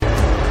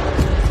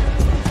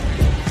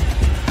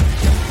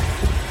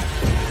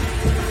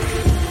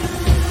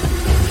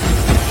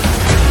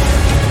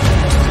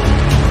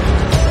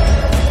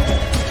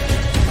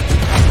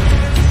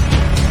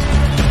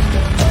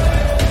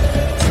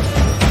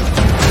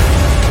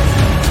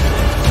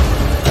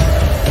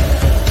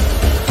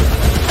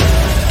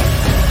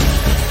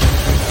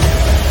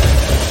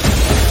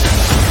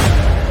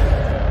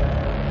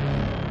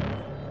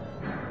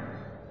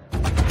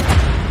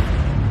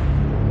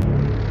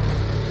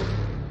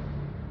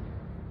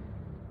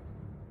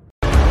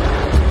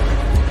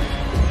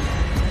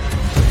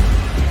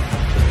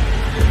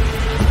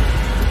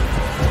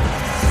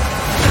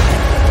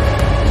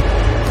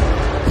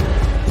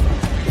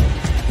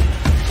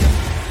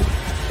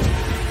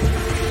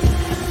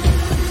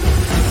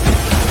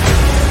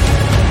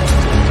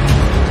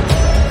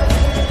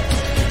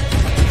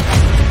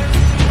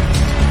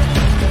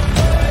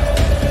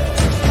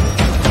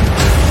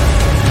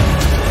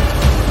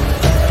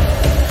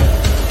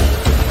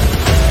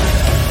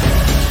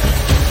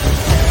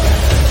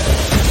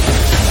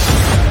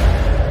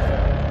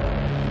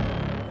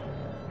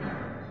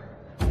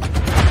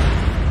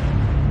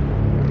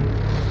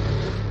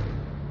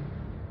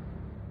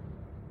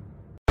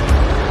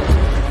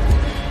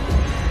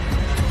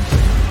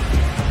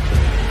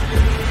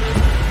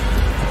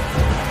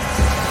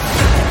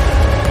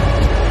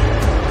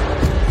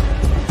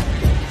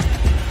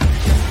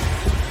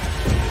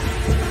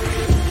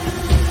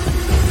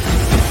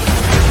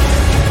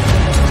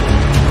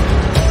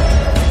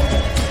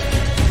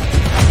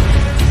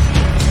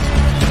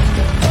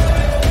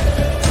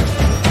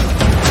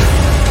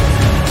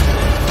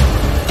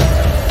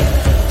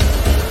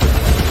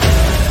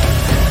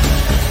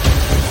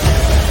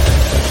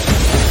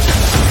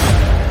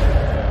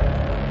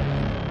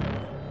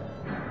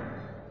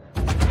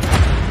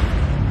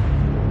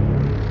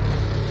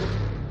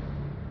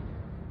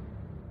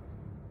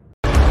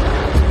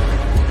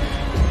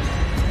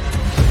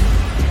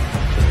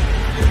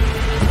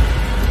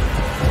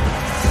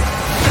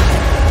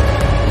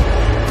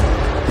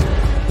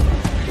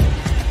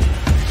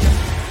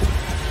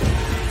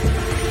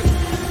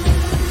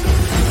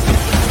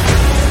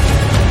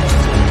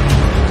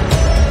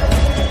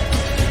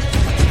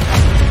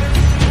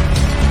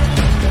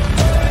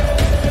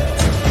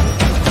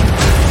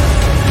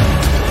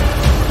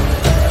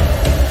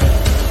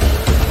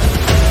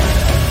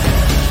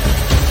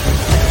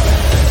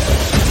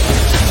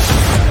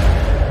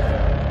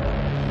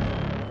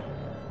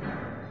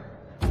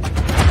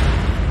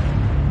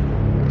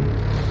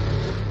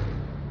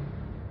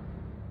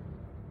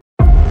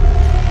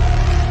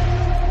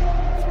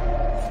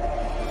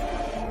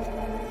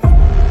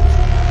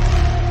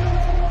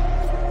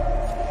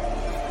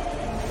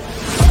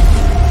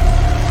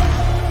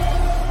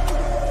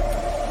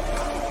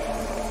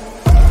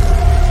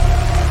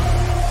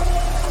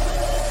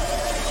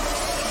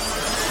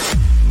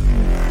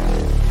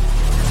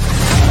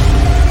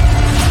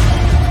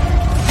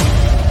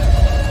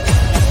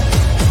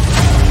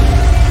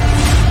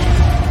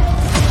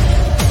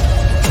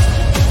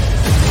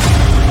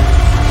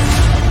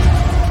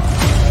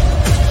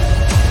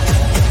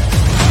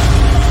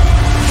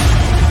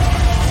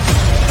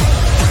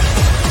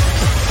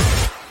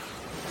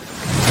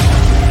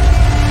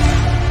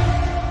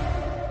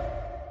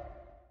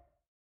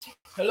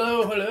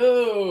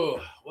Hello.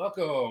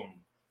 Welcome.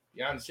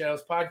 Beyond the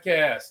Shadowz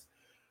podcast,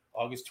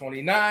 August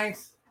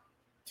 29th,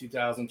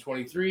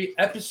 2023,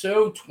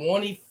 episode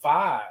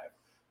 25.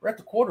 We're at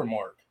the quarter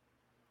mark.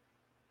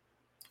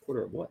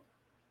 Quarter of what?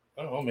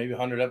 I don't know, maybe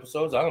 100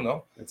 episodes. I don't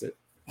know. That's it.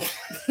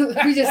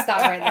 We just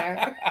stopped right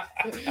there.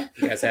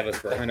 You guys have us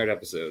for 100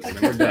 episodes, and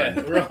then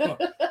we're done.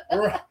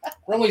 We're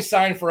only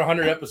signed for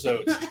 100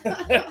 episodes.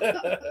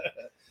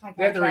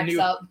 We have to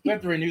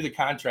renew the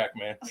contract,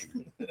 man.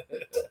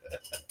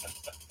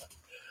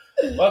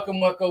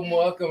 Welcome,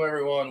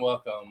 everyone.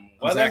 Welcome.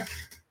 I'm Zach.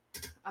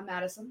 I'm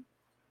Madison.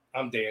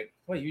 I'm Dan.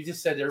 Wait, you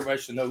just said everybody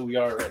should know who we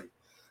are already.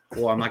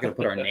 Well, I'm not going to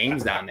put our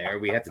names down there.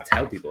 We have to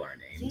tell people our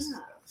names.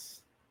 Yeah.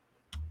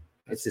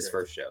 It's his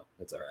first show.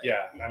 That's all right.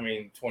 Yeah, I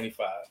mean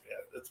 25. Yeah,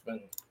 it's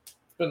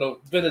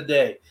been a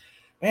day.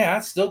 Man, I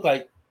still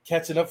like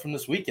catching up from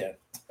this weekend.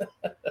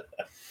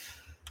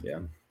 Yeah.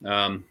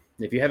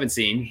 If you haven't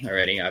seen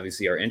already,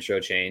 obviously our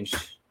intro changed.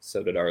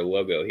 So did our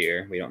logo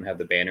here. We don't have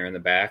the banner in the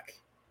back.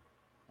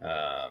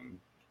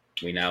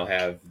 We now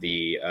have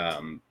the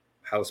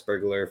house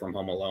burglar from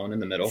Home Alone in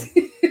the middle.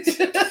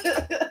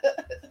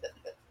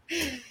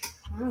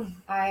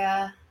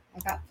 I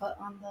got put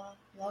on the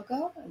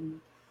logo, and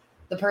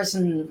the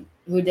person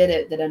who did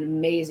it did an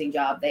amazing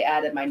job. They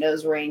added my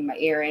nose ring, my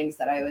earrings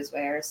that I always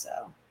wear.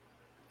 So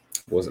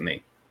It wasn't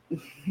me.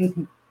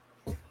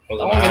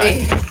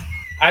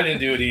 I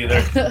didn't do it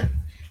either.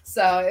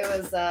 So it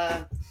was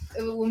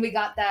when we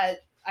got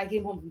that. I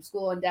came home from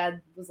school and Dad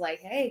was like,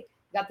 "Hey,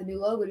 got the new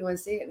logo. Do you want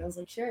to see it?" And I was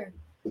like, "Sure."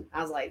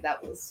 I was like,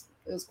 it was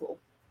cool.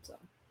 So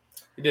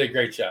You did a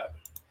great job.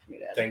 we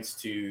did. Thanks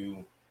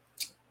to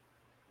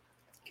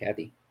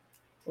Kathy.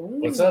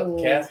 What's up,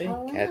 Kathy?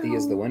 Hello. Kathy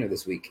is the winner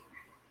this week.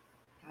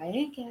 Hi,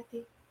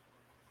 Kathy.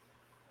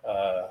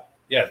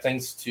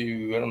 thanks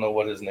to I don't know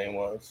what his name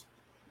was.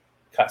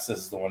 Costas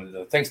is the one that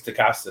did. Thanks to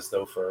Costas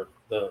though for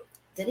the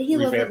Did he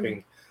live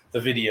revamping the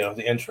video,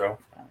 the intro.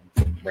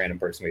 Random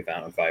person we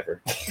found on Fiverr.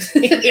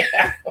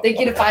 Yeah. Thank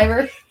you to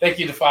Fiverr. Thank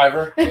you to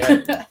Fiverr.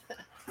 Yeah.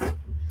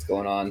 What's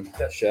going on?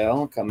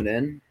 Shell coming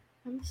in.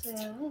 I'm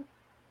so.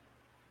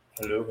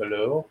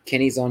 Hello.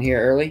 Kenny's on here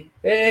early.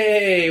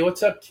 Hey,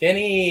 what's up, Hi,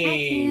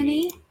 Kenny?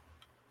 Kenny.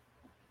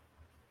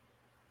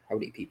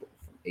 Howdy, people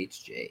from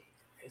HJ.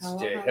 It's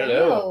Jay.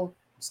 Hello.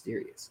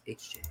 Mysterious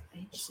HJ.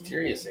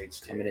 Mysterious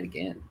HJ. Coming in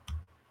again.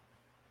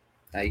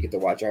 Now you get to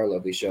watch our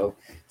lovely show.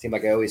 Seems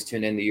like I always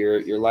tune into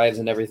your lives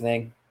and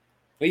everything.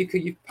 Well,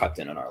 you popped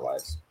in on our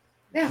lives.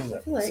 Yeah, Who's I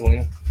that? feel like.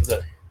 Selena? Who's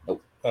that?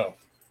 Nope. Oh,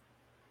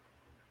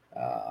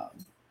 I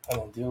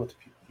don't deal with the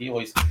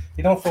people.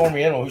 He don't throw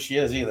me in on who she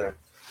is either.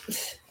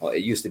 Well, it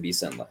used to be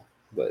Senla,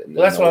 but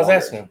Well, that's what I was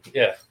asking.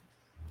 Yeah.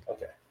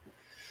 Okay.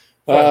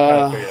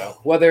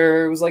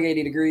 Weather was like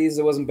 80 degrees.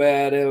 It wasn't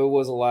bad. It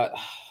was a lot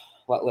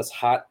less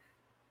hot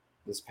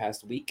this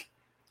past week.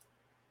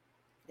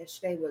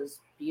 Yesterday was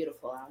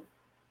beautiful out.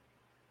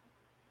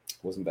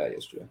 Wasn't bad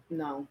yesterday.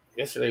 No.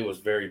 Yesterday was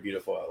very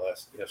beautiful out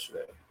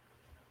yesterday.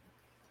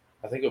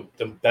 I think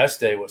the best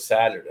day was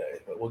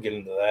Saturday, but we'll get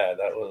into that.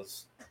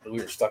 We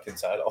were stuck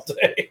inside all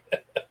day.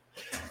 It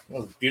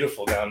was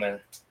beautiful down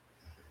there.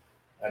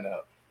 I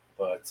know.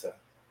 But,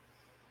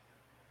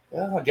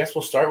 I guess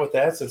we'll start with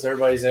that since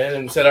everybody's in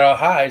and set our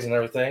highs and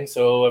everything.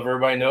 So if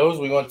everybody knows,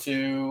 we went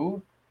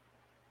to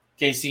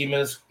KC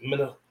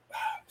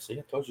See,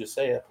 I told you to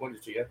say it. I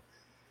pointed to you.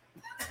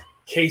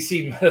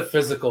 KC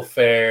Metaphysical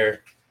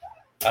Fair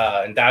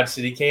in Dodge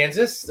City,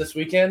 Kansas this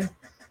weekend.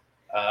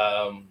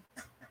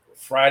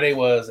 Friday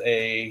was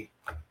a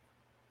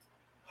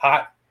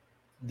hot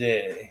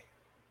day.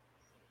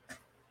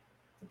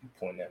 You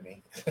pointing at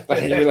me. I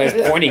didn't realize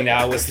pointing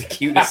now was the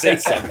cue to say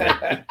something.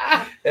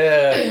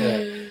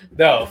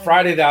 No,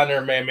 Friday down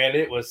there, man,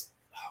 it was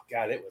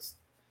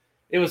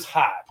it was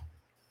hot.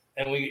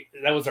 And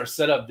that was our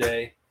setup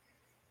day.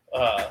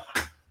 But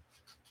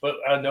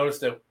I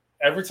noticed that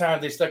every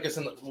time they stuck us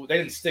they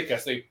didn't stick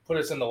us, they put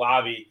us in the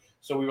lobby.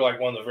 So we were like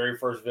one of the very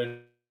first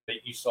videos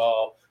that you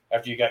saw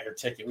after you got your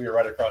ticket. We were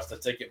right across the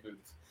ticket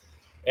booth.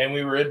 And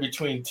we were in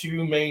between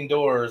two main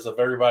doors of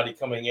everybody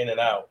coming in and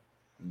out.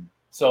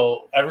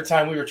 So every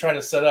time we were trying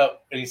to set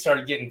up and he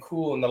started getting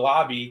cool in the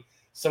lobby,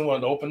 someone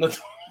would open the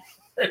door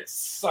and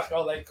suck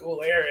all that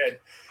cool air in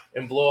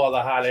and blow all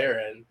the hot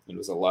air in. It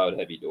was a loud,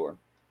 heavy door.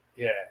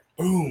 Yeah.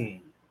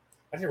 Boom.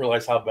 I didn't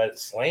realize how bad it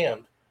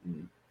slammed.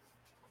 Mm.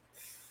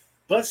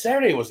 But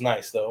Saturday was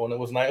nice, though. When it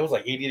was nice, it was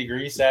like 80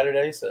 degrees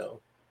Saturday,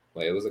 so.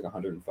 Like, it was like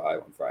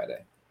 105 on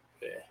Friday.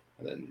 Yeah.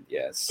 And then,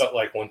 yes. Felt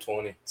like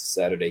 120.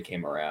 Saturday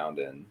came around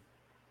and.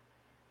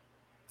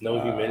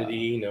 No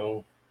humidity,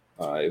 no.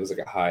 It was like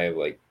a high of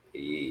like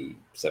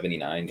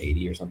 79,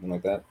 80 or something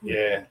like that.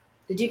 Yeah.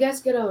 Did you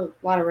guys get a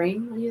lot of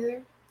rain when you were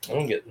there? I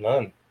don't get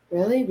none.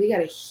 Really? We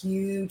got a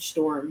huge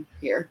storm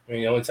here. I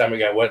mean, the only time I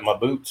got wet in my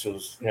boots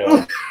was,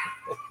 The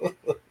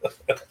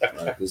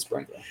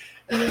sprinkler.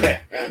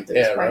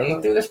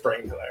 Running through the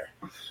sprinkler.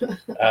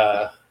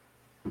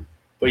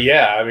 But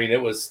yeah, I mean,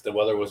 the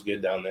weather was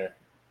good down there.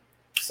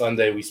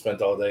 Sunday we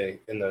spent all day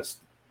in the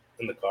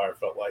car. It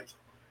felt like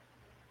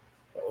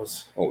that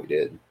was. Oh, we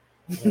did.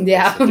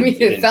 Yeah, I mean,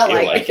 it felt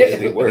like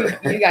it. We were.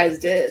 You guys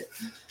did.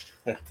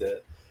 That's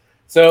it.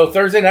 So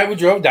Thursday night we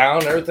drove down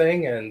and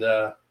everything, and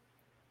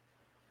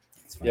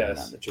It's finally yes.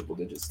 not in the triple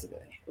digits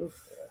today.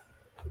 Oof.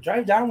 the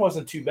drive down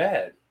wasn't too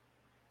bad.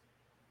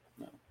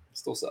 No,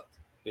 still sucked.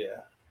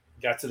 Yeah,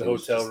 got to the It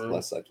was hotel just room.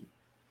 less sucky.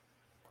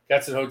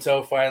 Got to the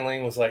hotel finally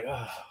and was like,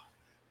 oh,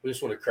 we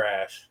just want to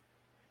crash.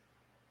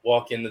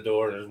 Walk in the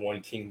door and there's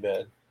one king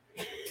bed.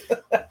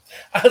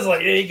 I was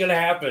like, it ain't gonna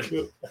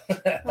happen.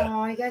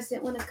 Oh, you guys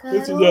didn't want to cut.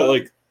 This was at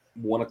like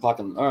 1 o'clock.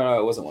 Oh no,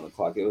 it wasn't 1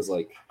 o'clock. It was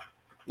like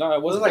no, it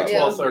It was wasn't like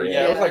 12:30.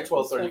 Yeah, it was like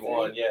 12:30.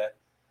 12:31. Yeah.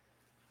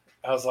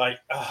 I was like,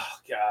 oh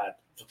God,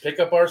 so pick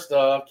up our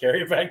stuff,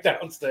 carry it back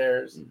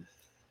downstairs.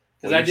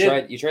 Because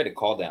Well, you tried to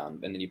call down,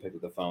 and then you picked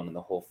up the phone, and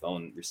the whole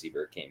phone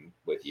receiver came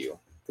with you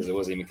because it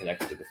wasn't even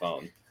connected to the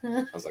phone.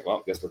 I was like,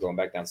 well, guess we're going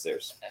back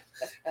downstairs.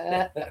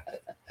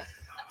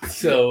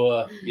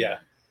 So yeah.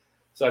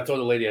 So I told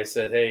the lady, I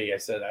said, hey,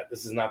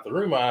 this is not the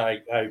room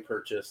I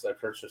purchased. I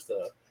purchased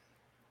the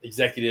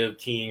executive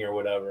king or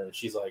whatever. And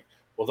she's like,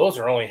 well, those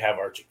only have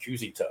our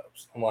jacuzzi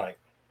tubs. I'm like,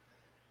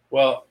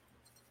 well,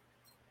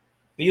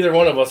 neither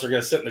one of us are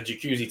going to sit in the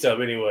jacuzzi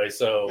tub anyway.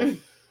 So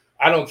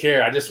I don't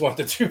care. I just want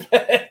the 2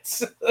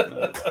 beds.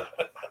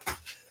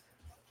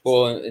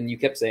 Well, and you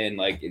kept saying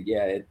like,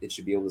 yeah, it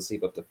should be able to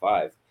sleep up to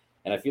 5.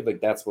 And I feel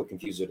like that's what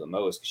confused her the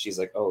most. 'Cause she's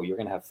like, oh, you're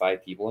going to have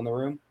 5 people in the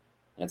room?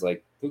 And it's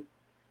like, who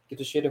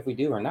gives a shit if we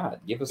do or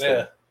not? Give us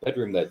a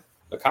bedroom that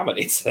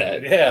accommodates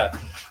that. Yeah,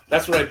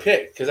 that's what I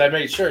picked because I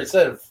made sure it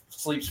said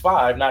sleeps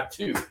 5, not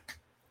 2.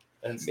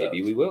 And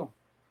Maybe we will.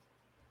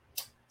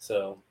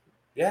 So,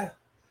 yeah.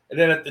 And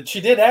then she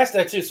did ask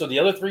that too. So the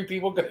other 3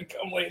 people going to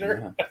come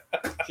later?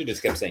 Yeah. She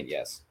just kept saying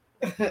yes.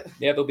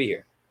 Yeah, they'll be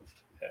here.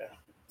 Yeah.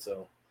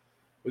 So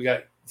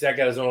Zach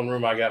got his own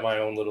room. I got my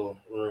own little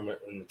room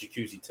in the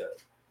jacuzzi tub.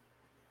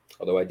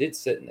 Although I did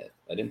sit in it.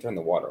 I didn't turn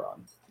the water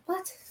on.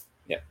 What?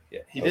 Yeah.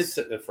 He did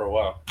sit there for a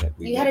while. Yeah,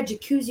 You had a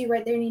jacuzzi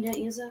right there and you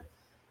didn't use it?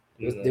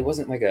 It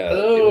wasn't like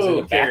a. It wasn't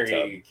a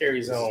bathtub.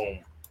 Carrie's home.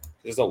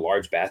 It was a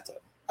large bathtub.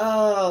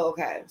 Oh,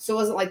 okay. So it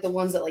wasn't like the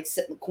ones that like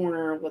sit in the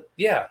corner with.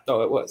 Yeah.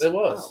 No, it was. It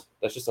was. Oh.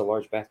 That's just a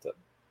large bathtub.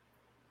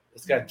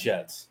 It's got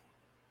jets.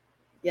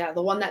 Yeah,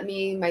 the one that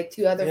me and my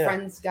 2 other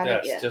friends got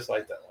Yes, it. Yeah. just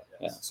like that one.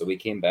 Yeah. Yes. So we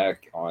came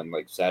back on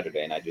like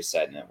Saturday, and I just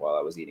sat in it while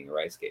I was eating a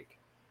rice cake,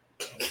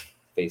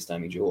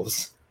 FaceTiming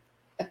Jules.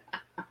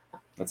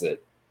 That's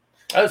it.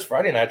 That was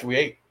Friday night after we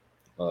ate.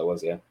 Well, that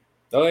was, yeah.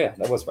 Oh yeah,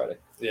 that was Friday.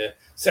 Yeah.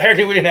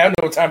 Saturday we didn't have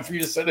no time for you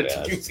to sit at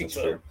Yeah, jacuzzi. that's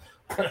true.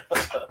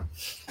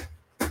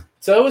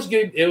 So it was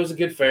good. It was a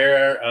good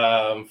fair.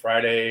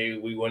 Friday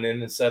we went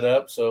in and set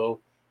up. So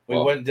we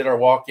went and did our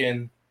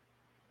walk-in.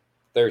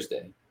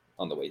 Thursday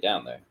on the way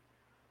down there.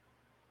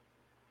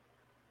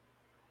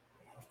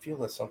 I feel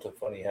that something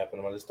funny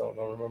happened. I just don't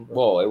remember.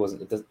 Well, it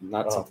wasn't.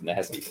 Not something that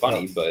has to be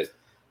funny, but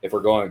if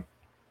we're going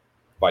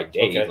by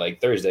day,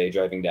 like Thursday,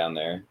 driving down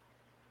there,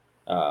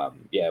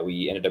 yeah,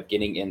 we ended up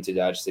getting into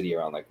Dodge City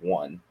around like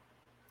 1,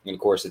 and of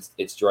course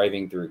it's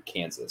driving through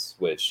Kansas,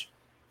 which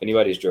if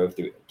anybody's drove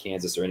through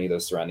Kansas or any of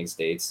those surrounding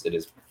states, it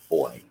is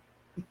boring.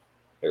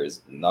 There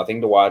is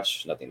nothing to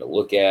watch, nothing to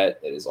look at.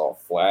 It is all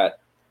flat,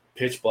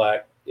 pitch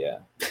black. Yeah.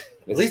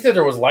 At least if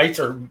there was lights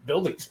or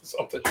buildings or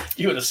something,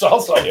 you would have saw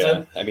something.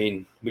 Yeah. I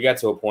mean, we got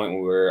to a point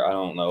where we were, I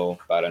don't know,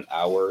 about an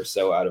hour or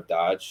so out of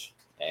Dodge.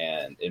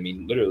 And I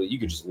mean, literally, you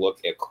could just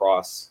look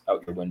across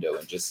out your window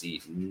and just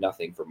see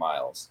nothing for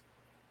miles,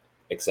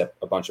 except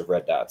a bunch of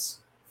red dots,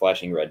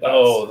 flashing red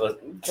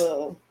dots.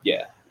 Oh,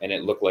 yeah. And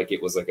it looked like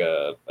it was like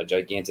a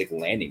gigantic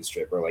landing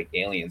strip where like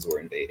aliens were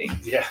invading.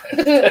 Yeah.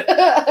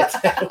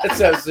 What's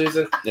up,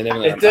 Susan? And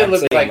then, it did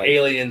look like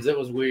aliens. It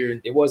was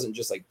weird. It wasn't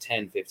just like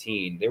 10,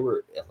 15. There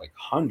were like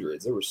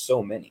hundreds. There were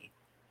so many.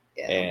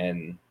 Yeah.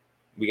 And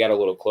we got a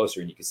little closer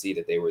and you could see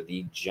that they were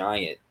the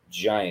giant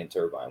wind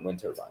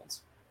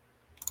turbines.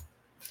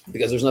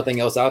 Because there's nothing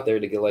else out there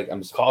to get like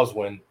cause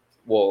wind.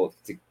 Well,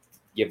 to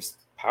give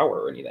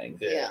power or anything.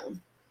 Yeah.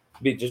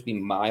 It'd just be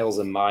miles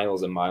and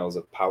miles and miles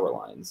of power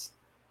lines.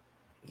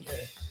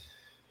 Okay.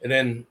 And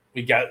then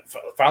we got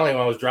finally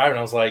when I was driving,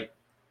 I was like,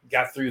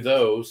 got through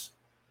those,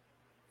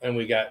 and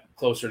we got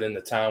closer to the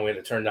town. We had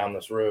to turn down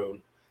this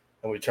road,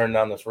 and we turned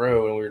down this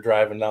road, and we were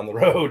driving down the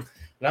road,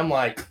 and I'm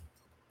like, "What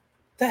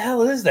the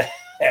hell is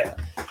that?"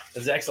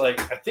 And Zach's like,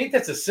 "I think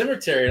that's a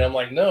cemetery," and I'm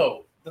like,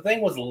 "No, the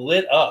thing was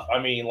lit up. I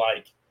mean,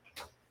 like."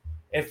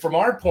 And from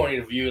our point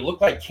of view, it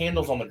looked like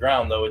candles on the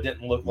ground, though. It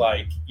didn't look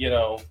like,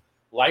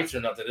 lights or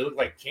nothing. It looked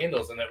like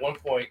candles. And at one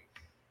point,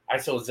 I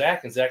told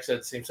Zach, and Zach said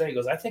the same thing. He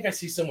goes, I think I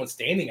see someone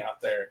standing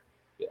out there.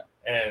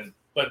 Yeah.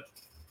 But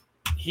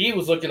he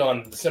was looking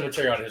on the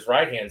cemetery on his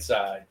right-hand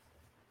side.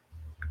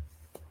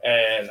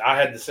 And I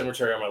had the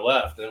cemetery on my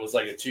left. And it was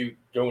like a 2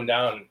 going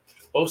down.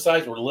 Both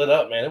sides were lit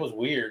up, man. It was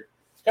weird.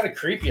 It's kind of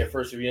creepy at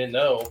first if you didn't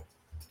know.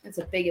 It's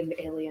a big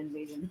alien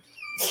invasion.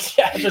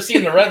 Yeah, after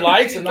seeing the red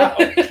lights and now,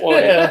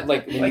 well,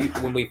 like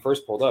when we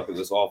first pulled up, it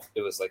was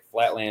like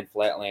flat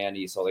land.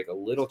 You saw like a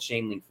little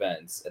chain link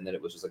fence, and then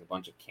it was just like a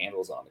bunch of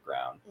candles on the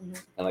ground. Mm-hmm.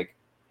 And like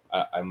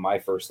my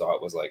first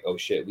thought was like, oh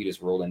shit, we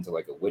just rolled into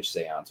like a witch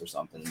seance or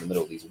something in the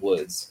middle of these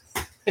woods.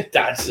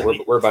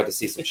 We're about to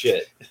see some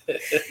shit.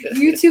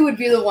 You two would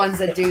be the ones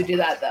that do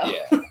that though.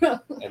 Yeah.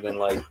 And then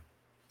like,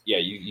 yeah,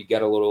 you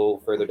got a little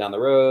further down the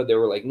road. There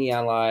were like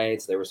neon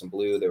lights. There was some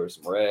blue. There was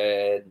some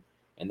red.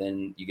 And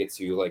then you get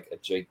to like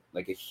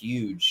a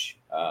huge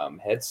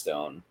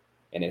headstone,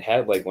 and it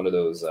had like one of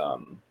those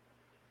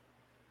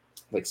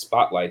like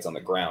spotlights on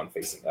the ground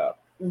facing up.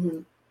 Mm-hmm.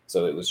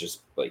 So it was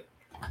just like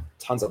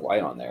tons of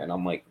light on there, and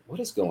I'm like, what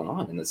is going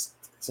on in this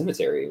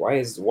cemetery? Why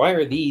is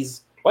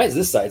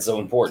this side so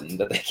important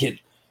that they get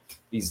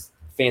these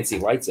fancy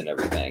lights and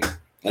everything?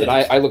 And then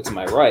I looked to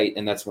my right,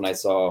 and that's when I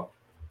saw,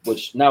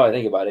 which now I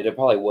think about it, it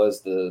probably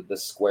was the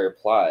square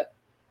plot,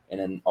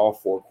 and in all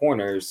four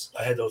corners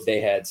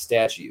they had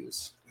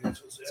statues.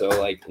 So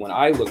like when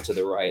I looked to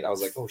the right, I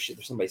was like, oh shit,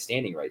 there's somebody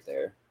standing right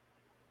there.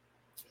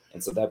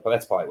 And so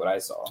that's probably what I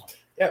saw.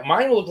 Yeah,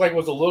 mine looked like it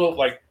was a little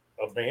like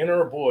a man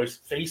or a boy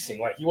facing,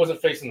 like he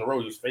wasn't facing the road,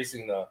 he was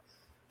facing the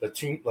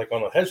tomb, like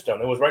on a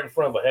headstone. It was right in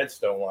front of a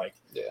headstone. Like,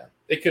 yeah,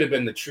 it could have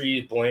been the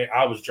tree.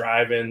 I was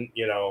driving,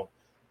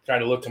 trying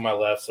to look to my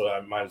left, so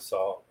I might have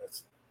saw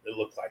it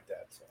looked like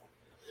that. So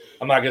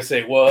I'm not gonna say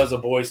it was a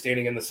boy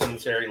standing in the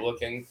cemetery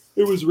looking.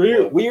 It was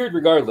weird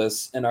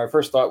regardless. And our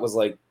first thought was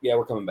like, yeah,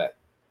 we're coming back.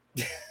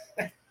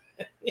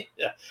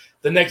 Yeah,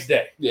 the next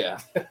day. Yeah.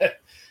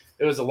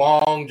 It was a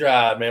long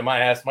drive, man. My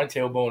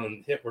tailbone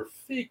and hip were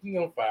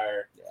freaking on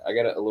fire. Yeah, I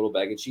got a little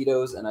bag of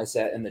Cheetos, and I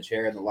sat in the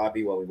chair in the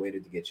lobby while we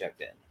waited to get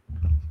checked in.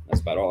 That's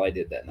about all I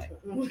did that night.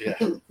 Yeah.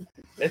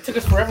 It took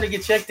us forever to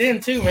get checked in,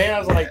 too, man. I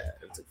was like,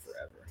 it took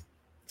forever.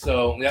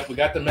 So, yeah, we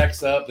got the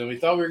mechs up. Then we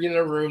thought we were getting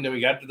a room. Then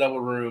we got the double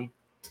room.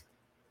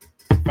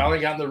 Finally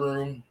got in the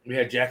room. We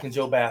had Jack and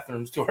Jill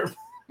bathrooms to our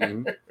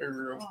room.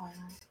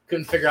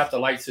 Couldn't figure out the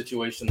light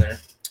situation there.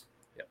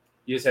 Yep.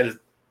 You just had to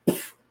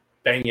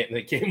bang it and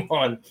it came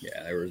on.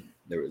 Yeah,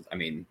 there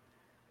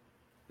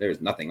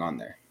was nothing on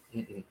there.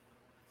 Mm-mm.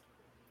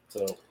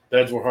 So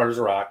beds were hard as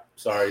a rock.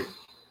 Sorry,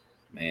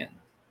 man,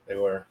 they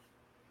were.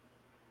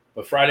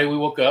 But Friday we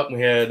woke up and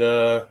we had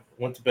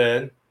went to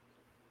bed.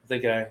 I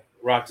think I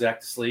rocked Zach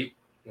to sleep,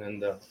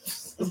 and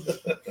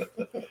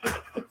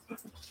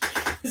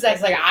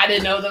Zach's like, I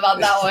didn't know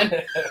about that one.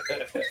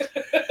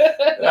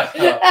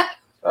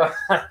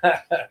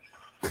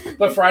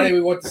 But Friday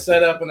we went to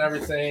set up and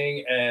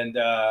everything, and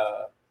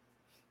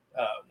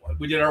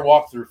we did our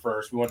walkthrough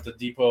first. We went to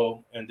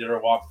Depot and did our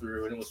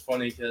walkthrough, and it was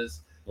funny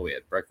because we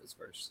had breakfast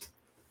first.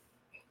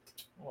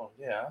 Well,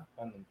 yeah,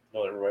 I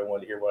know everybody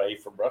wanted to hear what I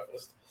ate for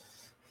breakfast.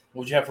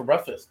 What'd you have for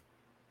breakfast?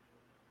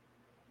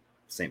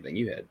 Same thing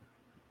you had.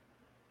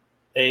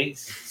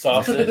 Eggs,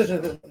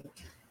 sausage.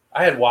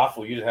 I had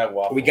waffle. You didn't have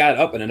waffle. We got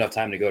up in enough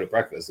time to go to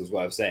breakfast. Is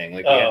what I was saying.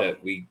 Like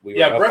we were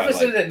yeah,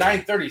 breakfast ended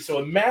at 9:30. So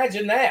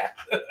imagine that.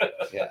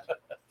 Yeah,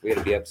 we had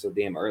to be up so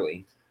damn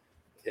early.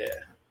 Yeah.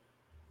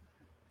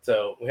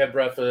 So we had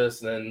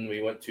breakfast, and then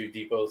we went to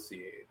Depot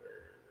Theater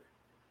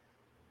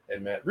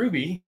and met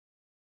Ruby.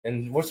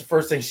 And what's the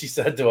first thing she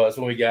said to us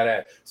when we got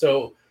at?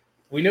 So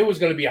we knew it was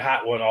going to be a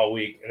hot one all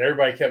week, and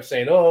everybody kept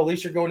saying, "Oh, at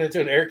least you're going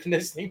into an air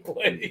conditioning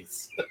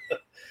place."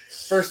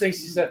 First thing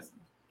she said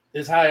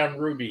is, "Hi, I'm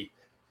Ruby.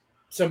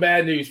 Some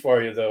bad news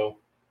for you, though.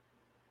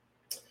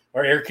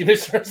 Our air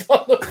conditioner's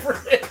on the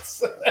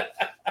fritz."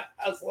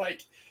 I was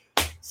like,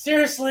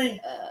 "Seriously?"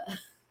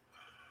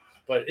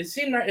 But it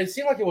seemed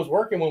like it was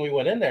working when we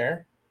went in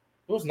there.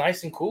 It was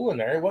nice and cool in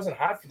there. It wasn't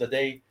hot for the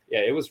day. Yeah,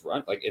 it was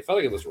it felt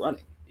like it was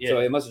running. Yeah. So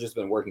it must have just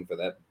been working for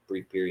that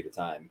brief period of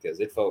time,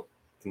 because it felt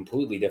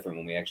completely different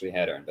when we actually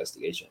had our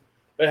investigation.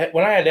 But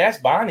when I had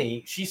asked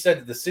Bonnie, she said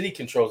that the city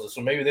controls it,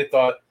 so maybe they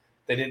thought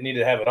they didn't need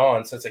to have it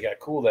on since it got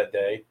cool that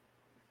day.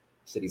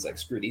 City's like,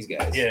 screw these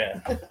guys.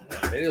 Yeah.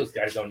 Maybe those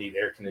guys don't need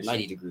air conditioning.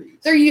 90 degrees.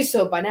 They're used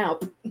to it by now.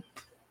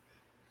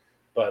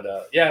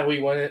 But yeah, we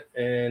went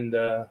and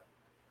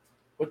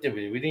what did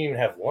we do? We didn't even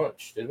have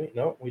lunch, did we?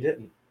 No, we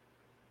didn't.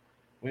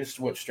 We just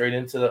went straight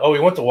into we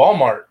went to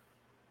Walmart.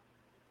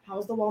 How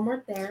was the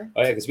Walmart there?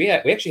 Oh yeah, because we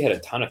actually had a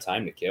ton of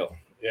time to kill.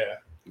 Yeah.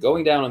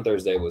 Going down on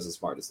Thursday was the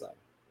smartest thing.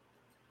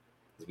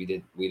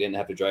 Because we didn't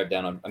have to drive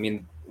down on. I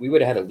mean, we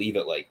would have had to leave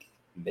at like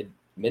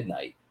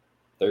midnight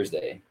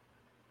Thursday.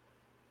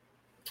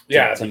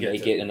 Yeah, to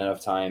make it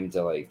enough time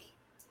to like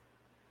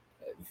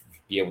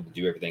be able to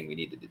do everything we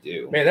needed to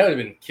do. Man, that would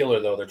have been killer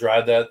though, to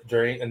drive that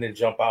during and then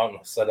jump out and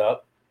set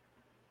up.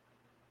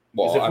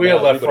 Well, if we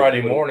had left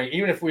Friday morning,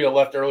 even if we had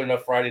left early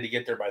enough Friday to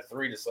get there by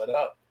 3 to set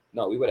up.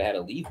 No, we would have had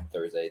to leave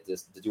Thursday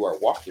just to do our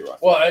walkthrough.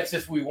 Well, that's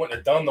just we wouldn't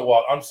have done the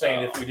walk. I'm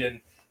saying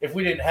if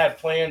we didn't have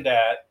planned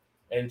that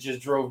and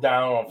just drove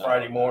down on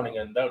Friday morning,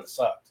 and that would have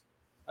sucked.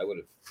 I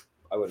would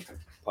have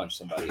punched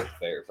somebody at the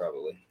fair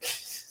probably.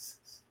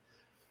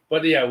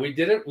 But yeah, we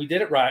did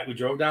it right. We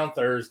drove down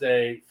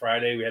Thursday,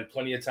 Friday. We had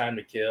plenty of time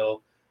to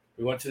kill.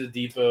 We went to the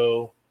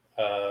depot.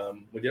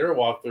 We did our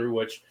walkthrough,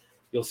 which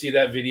you'll see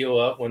that video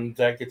up when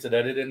Zach gets it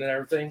edited and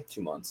everything.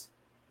 2 months.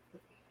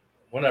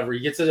 Whenever he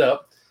gets it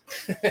up.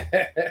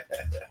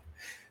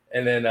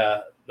 And then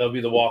there'll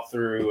be the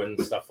walkthrough and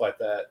stuff like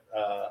that.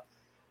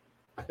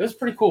 It was a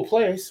pretty cool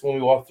place when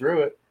we walked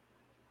through it.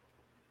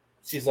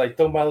 She's like,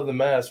 don't bother the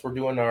mess. We're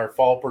doing our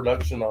fall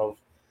production of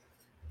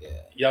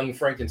Young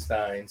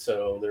Frankenstein.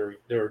 So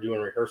they were doing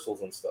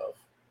rehearsals and stuff.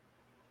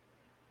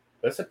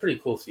 But it's a pretty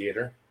cool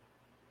theater.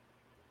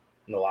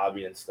 In the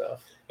lobby and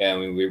stuff. Yeah, I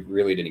mean, we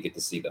really didn't get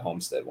to see the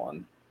Homestead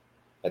one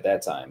at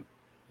that time.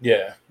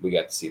 Yeah. We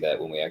got to see that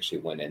when we actually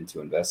went in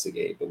to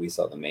investigate, but we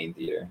saw the main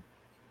theater.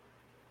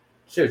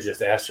 Should have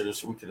just asked her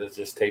so we could have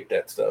just taped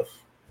that stuff.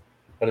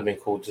 That'd have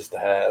been cool just to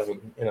have,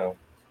 you know.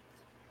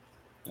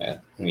 Yeah,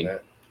 I mean,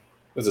 it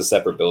was a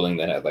separate building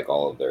that had like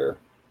all of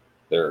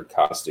their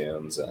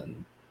costumes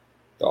and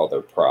all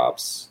their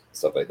props,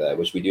 stuff like that,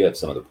 which we do have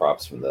some of the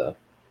props from the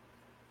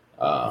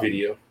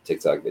video.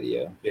 TikTok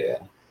video. Yeah.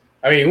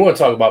 I mean, we want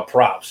to talk about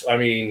props. I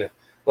mean,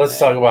 let's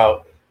talk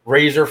about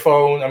Razor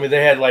phone. I mean,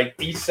 they had like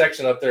each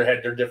section up there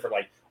had their different,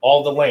 like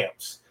all the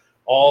lamps,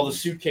 all the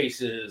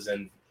suitcases,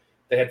 and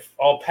they had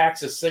all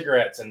packs of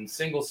cigarettes and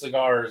single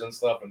cigars and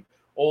stuff and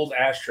old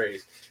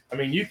ashtrays. I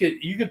mean, you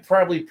could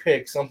probably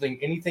pick something,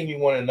 anything you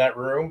want in that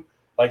room,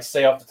 like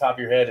say off the top of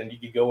your head, and you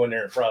could go in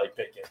there and probably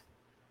pick it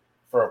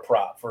for a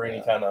prop for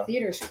any kind of.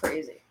 Theater's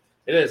crazy.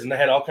 It is, and they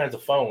had all kinds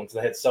of phones.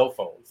 They had cell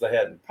phones. They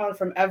had probably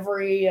from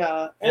every.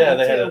 They had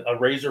a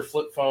Razor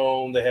flip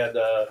phone. They had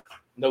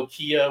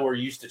Nokia, where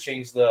you used to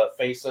change the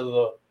face of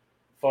the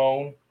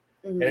phone.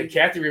 Mm-hmm. And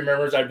Kathy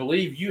remembers, I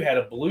believe you had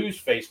a Blues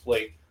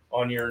faceplate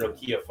on your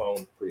Nokia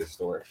phone.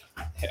 Prehistoric.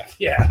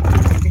 Yeah.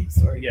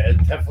 Prehistoric. Yeah,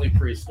 definitely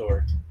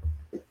prehistoric.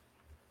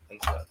 And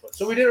stuff.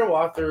 So we did a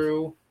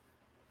walkthrough.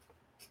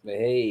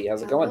 Hey,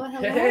 how's it going? Hello.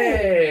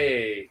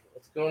 Hey,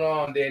 what's going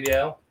on,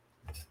 Danielle?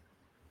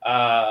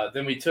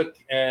 Then we took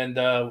and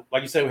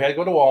like you said, we had to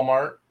go to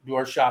Walmart, do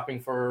our shopping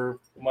for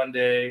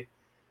Monday,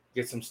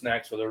 get some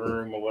snacks for the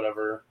room or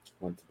whatever.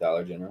 Went to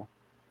Dollar General.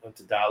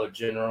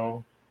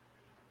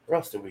 Where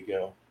else did we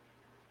go?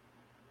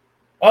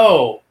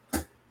 Oh,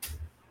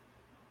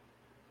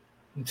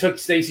 we took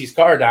Stacy's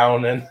car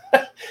down and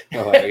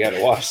I got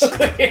it washed.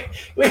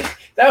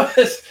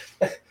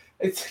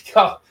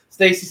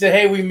 Stacy said,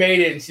 "Hey, we made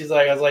it," and she's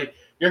like, "I was like,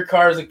 your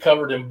car isn't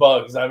covered in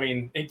bugs." I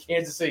mean, in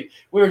Kansas City,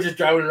 we were just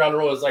driving around the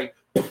road. It was like,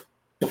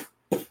 it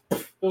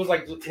was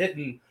like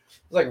hitting, it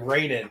was like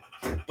raining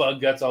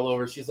bug guts all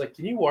over. She's like,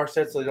 "Can you wash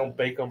that so they don't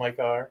bake on my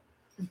car?"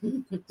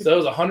 So it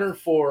was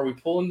 104. We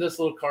pull in this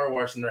little car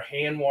wash, and they're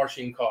hand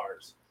washing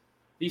cars.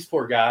 These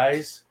poor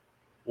guys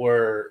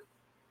were.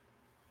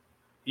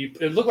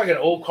 It looked like an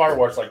old car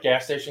wash, like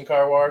gas station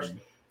car wash,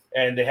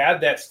 and they had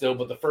that still.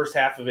 But the first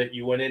half of it,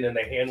 you went in and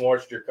they hand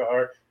washed your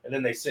car, and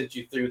then they sent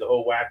you through the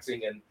whole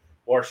waxing and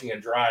washing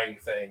and drying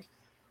thing.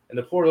 And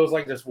the poor, there was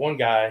like this one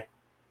guy,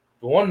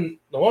 the one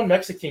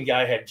Mexican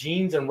guy had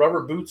jeans and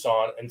rubber boots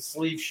on and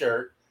sleeve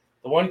shirt.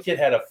 The one kid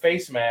had a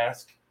face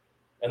mask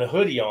and a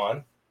hoodie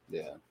on.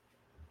 Yeah.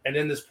 And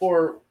then this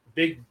poor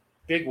big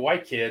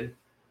white kid,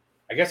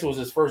 I guess it was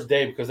his first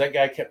day because that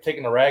guy kept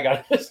taking the rag out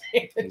of his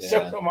hand and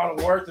showing him how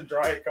to work to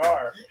dry a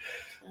car.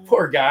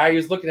 Poor guy, he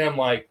was looking at him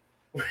like,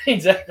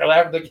 exactly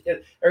laughing at the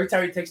kid. Every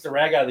time he takes the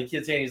rag out of the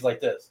kid's hand, he's like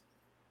this.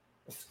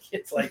 The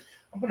kid's like,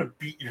 "I'm going to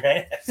beat your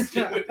ass."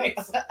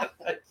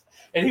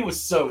 And he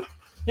was soaked.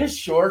 His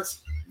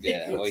shorts.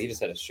 Yeah, well, he just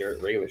had a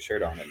regular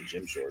shirt on and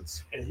gym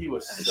shorts. And he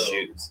was and soaked.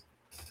 Shoes.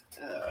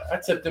 I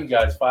tipped them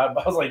guys $5.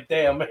 I was like,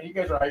 "Damn, man, you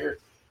guys are out here."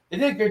 They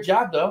did a good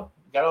job, though.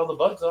 Got all the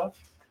bugs off.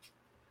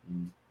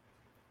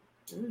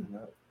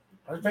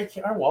 Our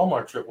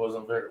Walmart trip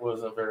wasn't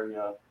very.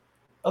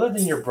 Other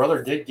than your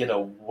brother did get a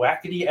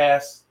wackety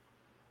ass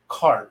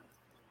cart.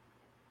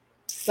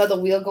 So the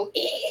wheel go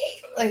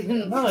like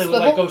no, it would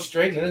like go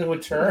straight and then it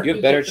would turn. You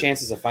have better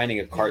chances of finding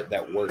a cart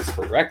that works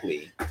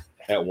correctly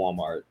at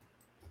Walmart.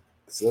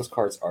 So those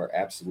carts are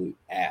absolute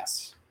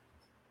ass.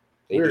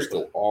 They just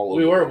go all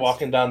over. We were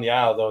walking down the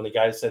aisle though, and the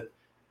guy said,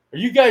 "Are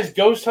you guys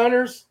ghost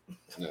hunters?"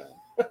 Yeah.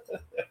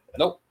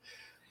 Nope.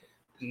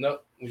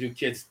 Nope. We do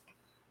kids'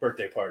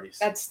 birthday parties.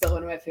 That's still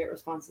one of my favorite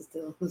responses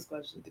to those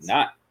questions. Did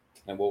not.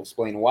 And we'll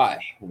explain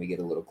why when we get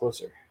a little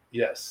closer.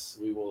 Yes,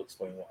 we will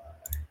explain why.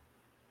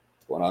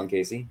 What's going on,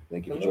 Casey?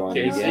 Thank you for Hello,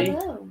 joining Casey. again.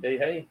 Hello.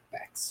 Hey.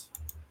 Facts.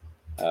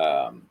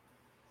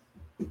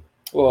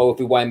 Well, if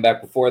we wind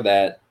back before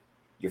that,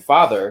 your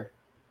father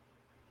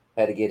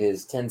had to get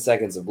his 10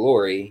 seconds of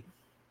glory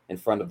in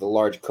front of the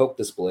large Coke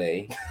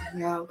display.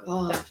 Oh,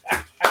 God.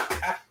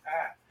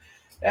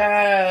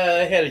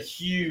 They had a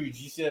huge,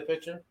 you see that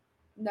picture?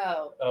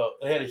 No. Oh,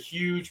 they had a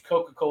huge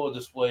Coca-Cola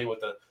display with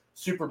the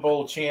Super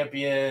Bowl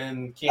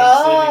champion,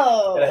 Kansas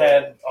City. It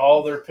had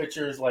all their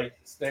pictures like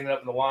standing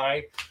up in the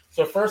line.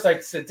 So first I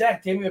said,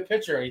 "Dad, give me a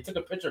picture." And he took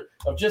a picture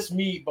of just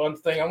me on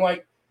thing. I'm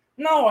like,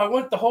 "No, I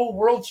want the whole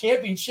world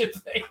championship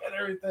thing and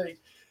everything."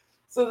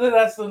 So then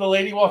that's when the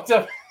lady walked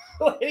up.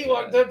 The lady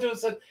walked up to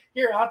us and said,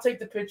 "Here, I'll take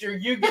the picture.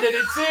 You get in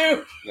it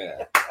too."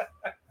 Yeah.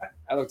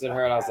 I looked at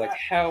her and I was like,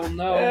 "Hell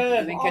no.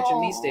 You ain't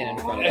catching me standing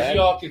in front of that." As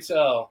y'all can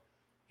tell,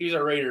 he's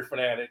a Raider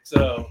fanatic.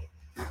 So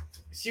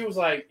she was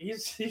like,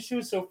 she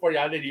was so funny.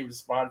 I didn't even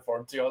respond for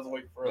him too. I was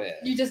waiting for her. Yeah.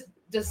 You just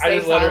I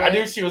just let her. I silent.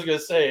 knew she was gonna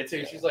say it too.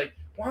 Yeah. She's like,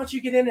 why don't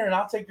you get in there and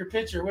I'll take your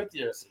picture with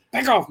you?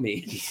 Back off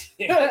me.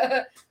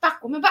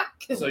 Back, woman,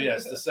 back. So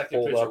yes, the second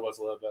Hold picture up. was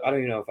a little better. I don't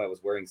even know if I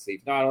was wearing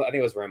sleeves. No, I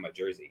think I was wearing my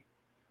jersey.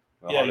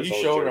 My Yeah, Heart of you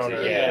Soulz showed her on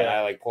jersey. her, Yeah, and yeah.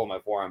 I like pulled my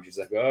forearm. She's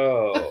like,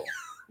 oh.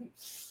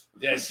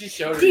 Yeah, she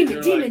showed her.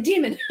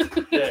 Demon.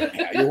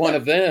 Yeah. You're one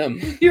of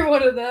them. You're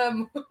one of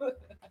them.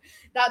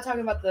 Not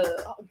talking about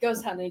the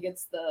ghost hunting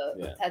against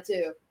the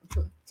tattoo.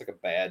 It's like a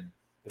bad.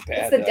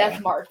 It's the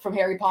death mark from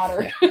Harry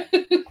Potter.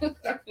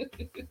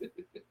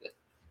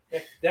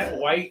 That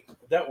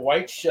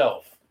white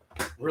shelf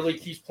really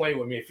keeps playing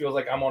with me. It feels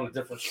like I'm on a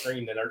different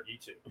screen than our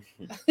YouTube.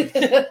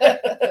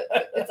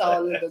 It's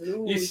all in the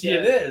news. You see,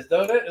 it is,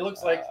 don't it? It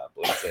looks like.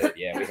 Blake said,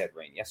 yeah, we had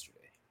rain yesterday.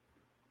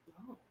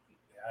 Oh.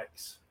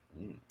 Yikes.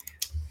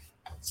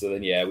 So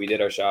then, yeah, we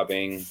did our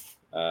shopping.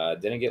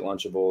 Didn't get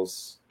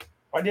Lunchables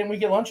Why didn't we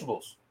get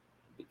Lunchables?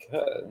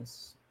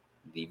 because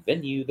the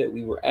venue that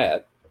we were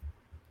at,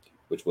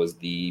 which was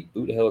the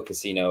Boot Hill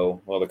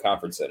Casino, the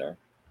conference center,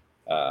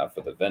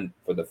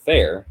 for the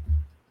fair,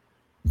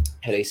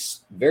 had a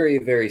very,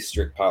 very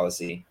strict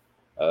policy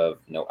of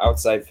no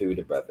outside food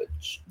or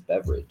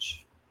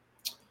beverage.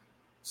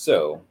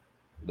 So,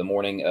 the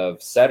morning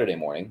of Saturday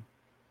morning,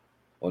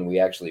 when we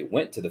actually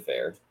went to the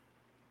fair,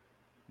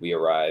 we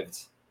arrived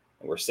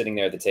and we're sitting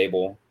there at the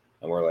table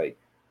and we're like,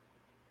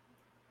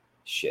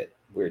 shit,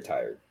 we're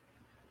tired.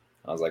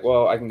 I was like,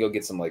 well, I can go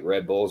get some like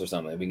Red Bulls or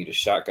something. We can just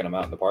shotgun them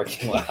out in the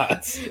parking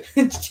lot.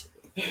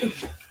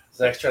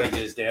 Zach's trying to get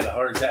his dad a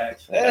heart attack.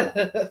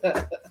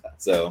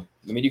 So,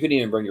 I mean, you couldn't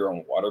even bring your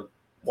own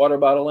water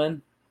bottle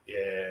in.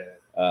 Yeah.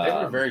 They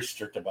were very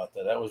strict about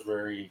that. That was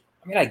very.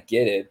 I mean, I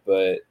get it,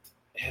 but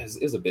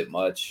it was a bit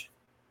much.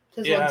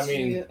 Yeah,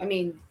 I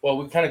mean. Well,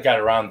 we kind of got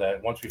around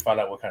that once we found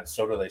out what kind of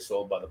soda they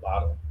sold by the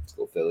bottle. Let's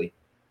go, Philly.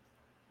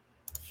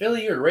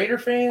 Philly, you're a Raider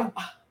fan?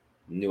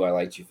 Knew I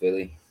liked you,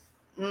 Philly.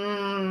 Yeah,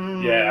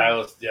 I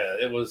was. Yeah,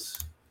 it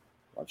was.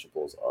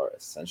 Lunchables are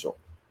essential.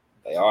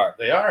 They are.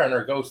 They are on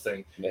our ghost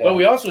thing. Yeah. But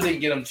we also didn't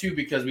get them too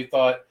because we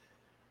thought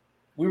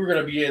we were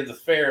going to be at the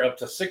fair up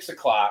to 6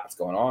 o'clock. What's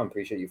going on?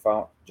 Appreciate you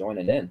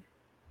joining in.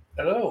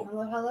 Hello.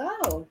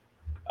 Hello.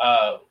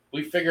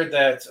 We figured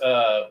that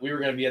we were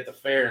going to be at the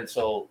fair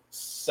until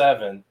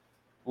 7,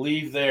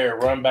 leave there,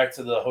 run back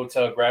to the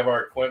hotel, grab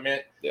our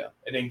equipment,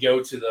 and then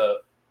go to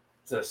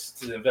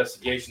the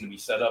investigation to be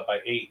set up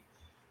by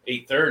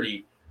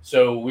 8:30.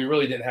 So we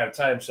really didn't have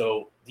time.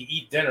 So to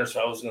eat dinner,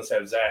 so I was going to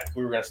have Zach.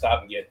 We were going to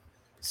stop and get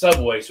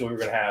Subway, so we were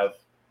going to have.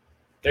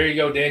 There you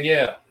go,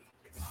 Danielle.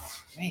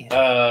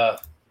 Man.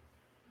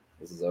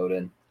 This is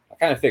Odin. I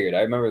kind of figured.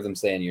 I remember them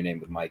saying your name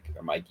with Mike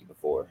or Mikey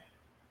before.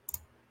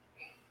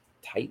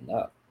 Tighten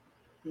up.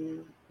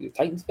 You a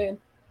Titans fan?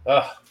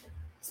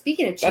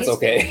 Speaking of cheese, that's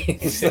okay.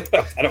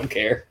 I don't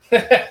care.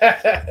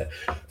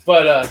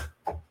 But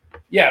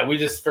yeah, we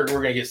just figured we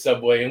were gonna get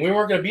Subway, and we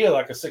weren't gonna be at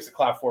like a 6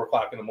 o'clock, 4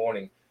 o'clock in the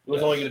morning. It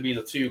was only gonna be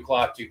the 2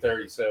 o'clock,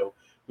 2:30. So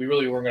we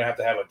really weren't gonna have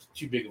to have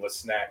too big of a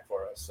snack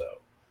for us. So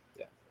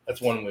yeah,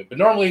 that's one way. But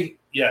normally,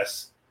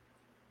 yes,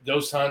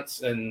 ghost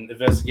hunts and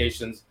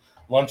investigations,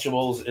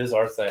 Lunchables is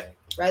our thing.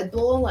 Red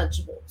Bull and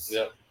Lunchables.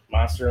 Yep,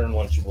 Monster and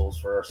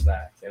Lunchables for our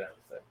snack and everything.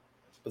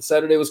 But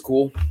Saturday was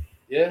cool.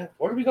 Yeah.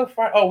 Where did we go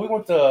Friday? Oh, we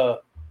went to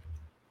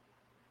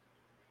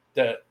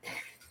the.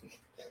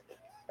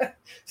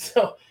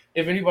 So,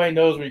 if anybody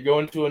knows, when you go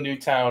into a new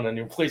town and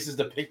your places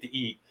to pick to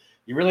eat,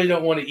 you really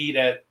don't want to eat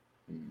at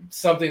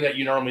something that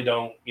you normally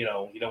don't. You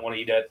don't want to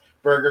eat at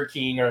Burger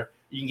King, or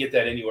you can get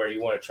that anywhere.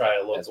 You want to try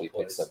a local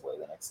place. Subway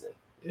the next day.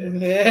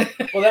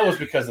 Yeah. Well, that was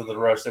because of the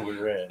rush that we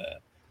were in.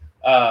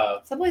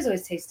 Subways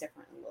always taste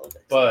different a little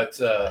bit.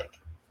 But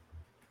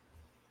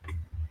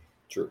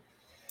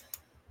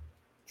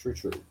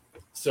True.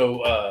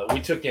 So we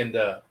took and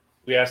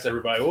we asked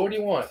everybody, well, what do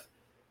you want?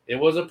 It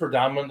was a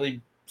predominantly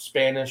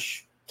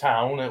Spanish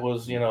town. It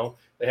was,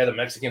 they had a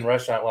Mexican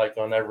restaurant like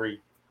on every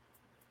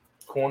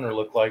corner,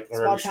 looked like,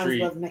 or every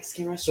street. Love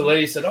Mexican restaurants. So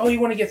lady said, oh, you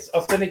want to get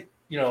authentic,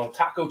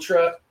 taco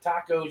truck,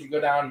 tacos, you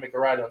go down and make a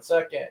ride on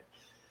 2nd.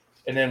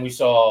 And then we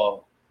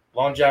saw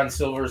Long John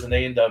Silver's and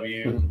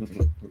A&W.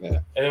 Yeah.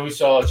 And then we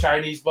saw a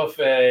Chinese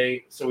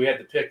buffet. So we had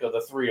to pick of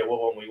the 3 of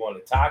what one we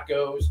wanted.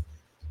 Tacos.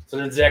 So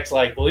then Zach's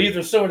like, well,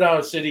 either Silver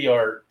Dollar City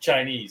or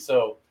Chinese.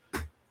 So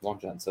Long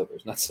John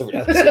Silver's, not Silver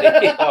Dollar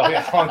City. Oh,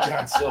 yeah, Long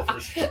John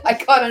Silver's. I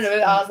caught into it.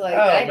 I was like, did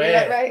I get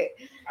that right?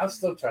 I'm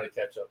still trying to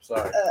catch up.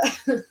 Sorry.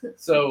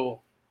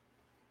 So,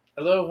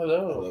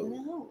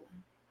 hello.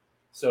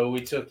 So we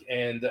took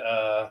and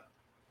oh,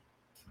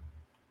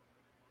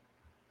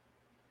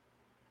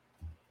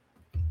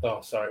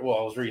 sorry. Well,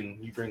 I was reading.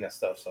 You bring that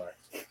stuff. Sorry.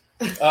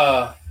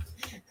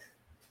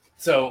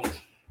 So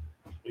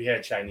we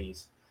had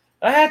Chinese.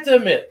 I have to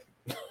admit,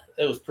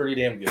 it was pretty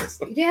damn good.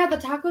 You didn't have the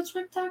taco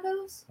shrimp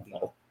tacos?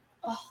 No.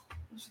 Oh,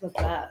 those are the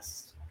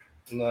best.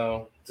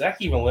 No. Zach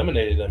even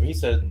eliminated them. He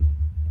said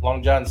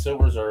Long John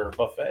Silver's are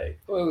buffet.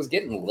 Well, it was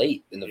getting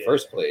late in the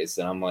first place,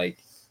 and I'm like,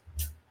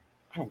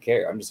 I don't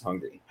care. I'm just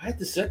hungry. I had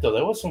to sit though.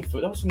 There was some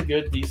food. That was some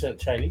good, decent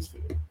Chinese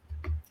food.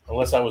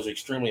 Unless I was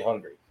extremely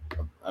hungry.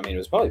 I mean, it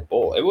was probably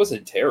bowl. It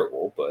wasn't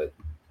terrible, but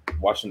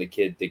watching the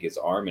kid dig his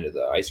arm into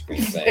the ice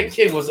cream That thing.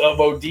 kid was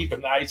elbow deep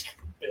in the ice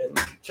cream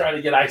bin, trying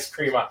to get ice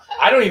cream out.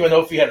 I don't even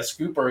know if he had a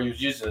scoop or he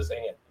was using his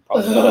hand.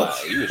 Probably not.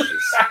 He was just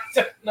I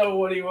don't know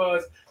what he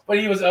was, but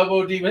he was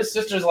elbow deep. His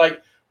sister's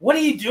like, "What are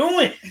you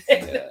doing?"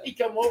 Yeah. He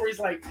come over. He's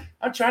like,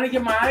 "I'm trying to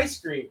get my ice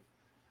cream."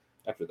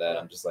 after that.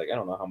 I'm just like, I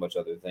don't know how much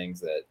other things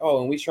that.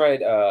 Oh, and we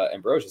tried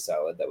ambrosia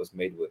salad that was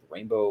made with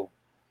rainbow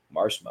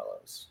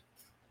marshmallows.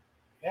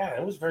 Yeah,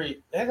 it was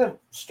very. It had a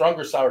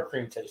stronger sour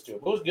cream taste to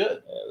it. But it was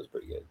good. Yeah, it was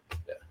pretty good.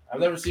 Yeah, I've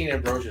never seen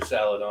ambrosia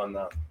salad on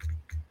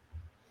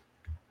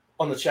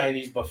the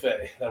Chinese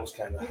buffet. That was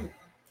kind of.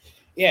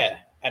 Yeah,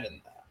 I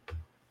didn't.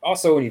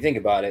 Also, when you think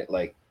about it,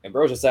 like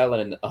ambrosia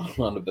salad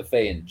on the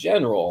buffet in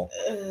general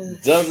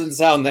doesn't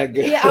sound that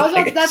good. Yeah, I was.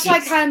 Like, That's why I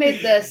kind of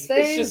made this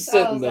face. It's just I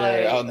sitting was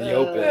there like, out in the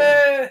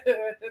open.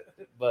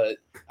 But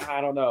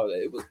I don't know.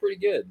 It was pretty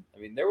good. I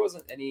mean, there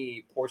wasn't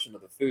any portion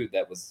of the food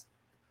that was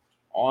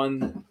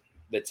on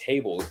the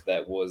tables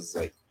that was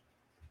like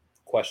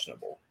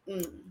questionable.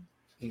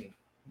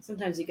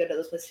 Sometimes you go to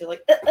this place, you're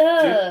like,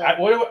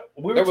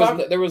 we were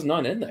talking. There was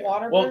none in there.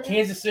 Water Well, burger?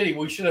 Kansas City,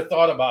 we should have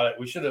thought about it.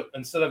 We should have,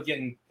 instead of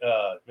getting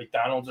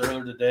McDonald's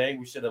earlier today,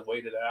 we should have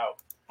waited it out.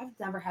 I've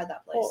never had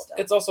that place. Well, Still.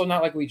 it's also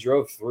not like we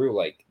drove through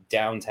like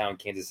downtown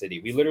Kansas City.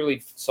 We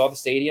literally saw the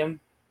stadium,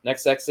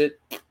 next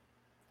exit.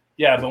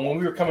 Yeah, but when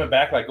we were coming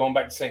back, like going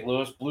back to St.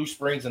 Louis, Blue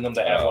Springs and them,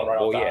 they have one right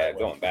off the highway.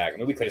 Going back. I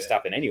mean, we could have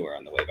stopped in anywhere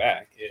on the way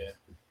back. Yeah.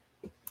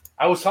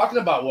 I was talking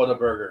about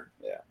Whataburger.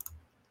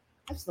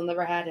 I've still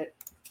never had it.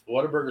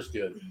 Whataburger's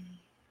good.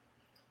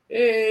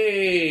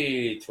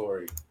 Hey,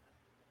 Tori.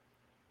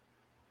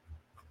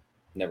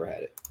 Never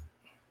had it.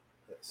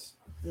 Yes.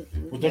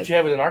 Well, don't you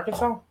have it in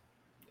Arkansas?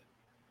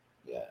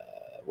 Yeah.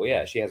 Well,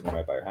 yeah, she has one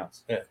right by her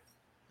house. Yeah.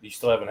 You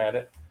still haven't had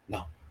it?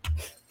 No.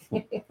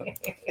 we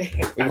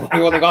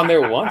only gone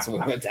there once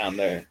when we went down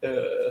there.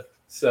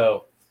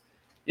 So,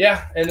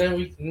 yeah, and then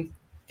we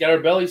got our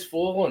bellies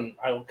full, and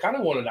I kind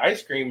of wanted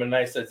ice cream, and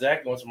I said,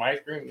 Zach, you want some ice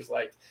cream? He's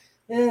like,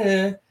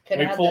 eh. And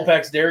we pulled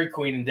past Dairy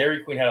Queen, and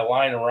Dairy Queen had a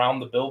line around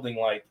the building,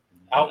 like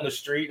out in the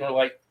street, and we're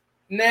like,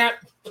 nah,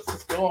 let's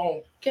just go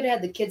home. Could have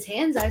had the kids'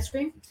 hands ice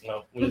cream.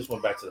 No, we just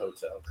went back to the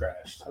hotel and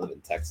crashed. I live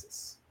in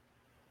Texas.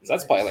 So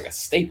that's probably like a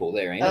staple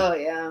there, ain't it? Oh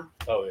yeah.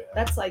 Oh yeah.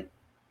 That's like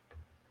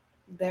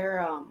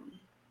their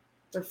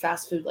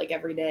fast food like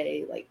every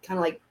day, like kind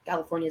of like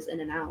California's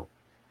In and Out.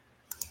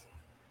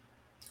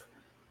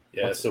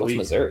 Yeah, what's so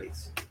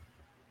Missouri's?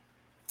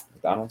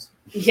 McDonald's?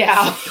 Yeah.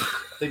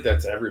 I think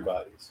that's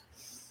everybody's.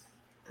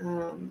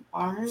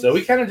 Ours. So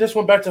we kind of just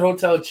went back to the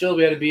hotel and chilled.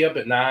 We had to be up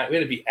at 9. We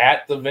had to be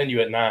at the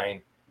venue at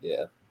 9.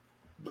 Yeah.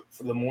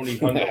 For the morning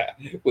huddle.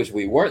 Which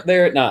we weren't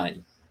there at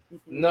 9.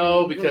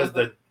 No, because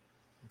the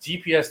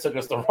GPS took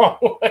us the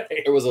wrong way.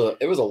 It was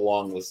a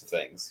long list of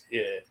things.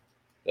 Yeah.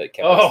 That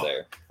kept us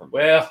there from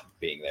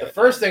being there. The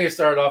first thing that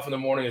started off in the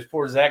morning is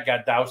poor Zach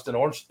got doused in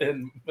orange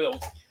and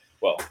milk.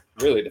 Well,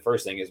 really, the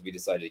first thing is we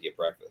decided to get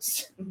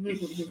breakfast. We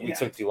Yeah.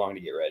 took too long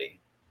to get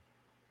ready.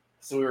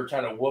 So we were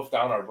trying to wolf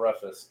down our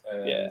breakfast.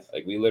 And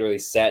Like we literally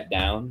sat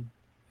down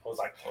I was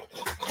like,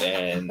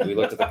 and we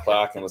looked at the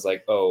clock and was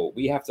like, "Oh,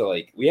 we have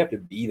to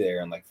be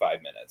there in like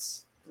 5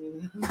 minutes."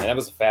 And that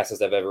was the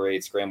fastest I've ever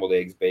ate: scrambled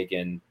eggs,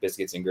 bacon,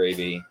 biscuits and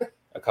gravy,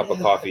 a cup of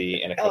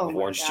coffee, and a cup of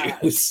orange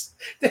juice.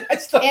 And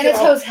it's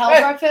hotel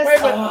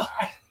breakfast.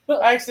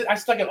 I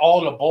stuck it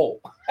all in a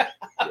bowl.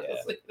 Yeah.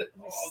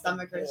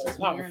 Stomach hurts. Just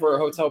Not hearing for a it.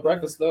 hotel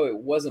breakfast though. It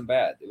wasn't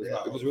bad.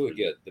 It was really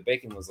good. The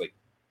bacon was like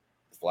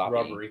floppy,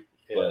 Rubbery.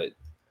 Yeah.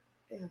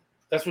 but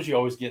That's what you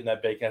always get in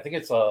that bacon. I think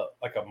it's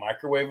like a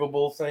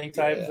microwavable thing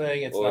type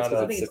thing. It's not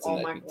because a, it sits in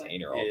that microwave.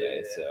 container all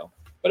day. Yeah. So,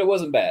 but it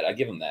wasn't bad. I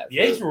give them that. the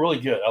eggs were really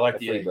good. I like a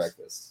the free eggs.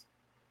 breakfast.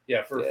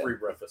 Yeah, for a free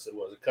breakfast it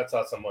was. It cuts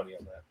out some money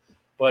on that.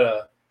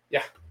 But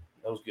yeah,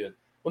 that was good.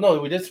 Well, no,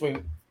 we did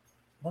swing.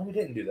 No, we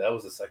didn't do that. That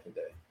was the second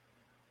day.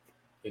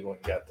 We went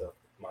and got the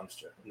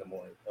monster in the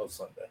morning. That was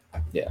Sunday.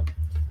 Yeah.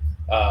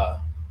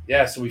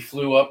 Yeah. So we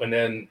flew up and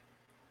then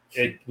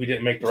we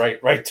didn't make the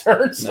right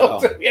turn, so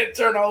we had to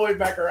turn all the way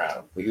back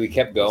around. We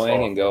kept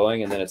going and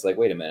going, and then it's like,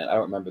 wait a minute, I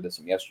don't remember this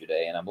from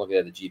yesterday, and I'm looking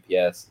at the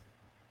GPS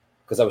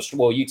because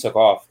you took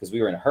off because we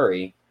were in a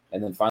hurry,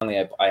 and then finally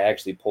I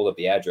actually pulled up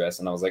the address,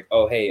 and I was like,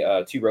 oh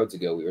hey, 2 roads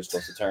ago we were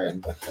supposed to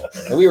turn,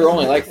 and we were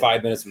only like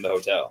 5 minutes from the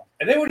hotel,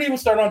 and they wouldn't even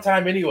start on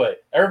time anyway.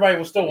 Everybody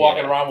was still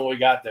walking around when we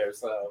got there,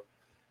 so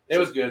it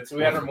was good. So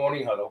we had our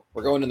morning huddle.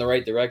 We're going in the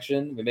right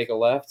direction. We make a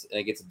left, and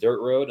it gets a dirt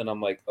road, and I'm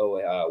like,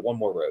 oh, one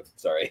more road.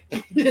 Sorry.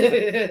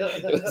 It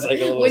was like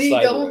a little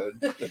side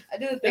road. I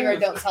do the thing where I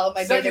don't tell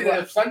my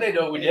neighbor. Sunday,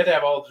 though, we did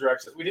have all the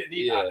directions. We didn't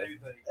need anything.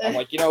 I'm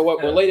like, you know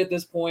what? We're late at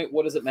this point.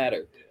 What does it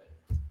matter?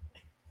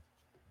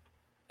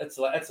 That's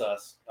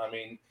us. I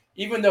mean,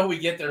 even though we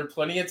get there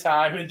plenty of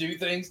time and do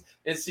things,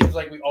 it seems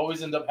like we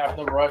always end up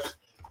having to rush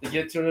to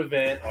get to an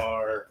event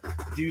or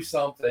do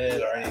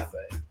something or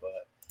anything.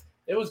 But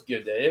it was a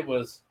good day. It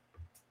was.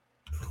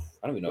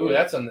 I don't even know. Ooh,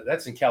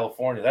 that's in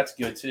California. That's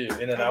good too.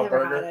 In-N-Out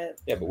Burger.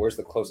 Yeah, but where's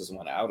the closest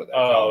one out of that?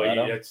 Oh,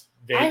 yeah, it's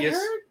Vegas. I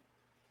heard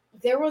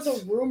there was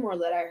a rumor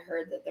that I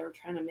heard that they were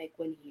trying to make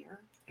one here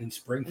in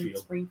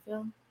Springfield.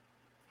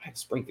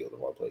 Springfield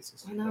of all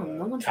places. I know.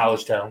 No one.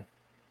 College Town.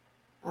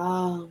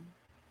 True.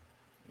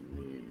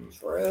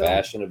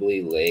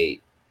 Fashionably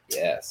late.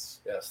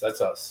 Yes,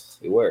 that's us.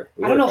 We were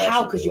I don't know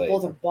how, because fashionably you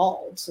late. both are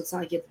bald, so it's not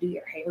like you have to do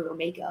your hair or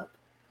makeup.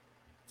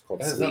 It's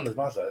called That's sleep. nothing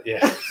about that. Yeah.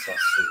 It's not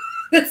sleep.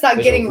 That's not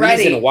There's getting a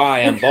ready. reason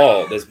why I'm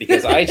bald is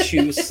because I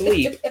choose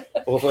sleep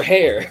over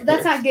hair.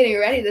 That's not getting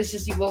ready. That's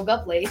just you woke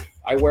up late.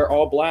 I wear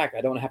all black.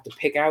 I don't have to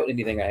pick out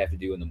anything I have to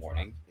do in the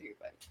morning.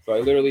 So I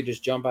literally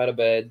just jump out of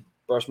bed,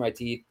 brush my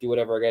teeth, do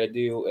whatever I got to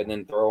do, and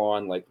then throw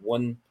on like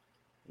one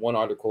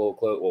article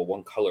of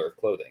one color of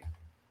clothing.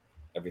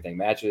 Everything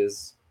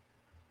matches.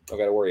 Don't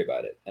got to worry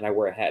about it. And I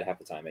wear a hat half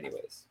the time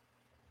anyways.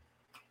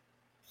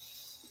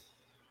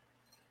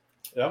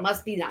 Yeah.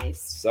 Must be nice.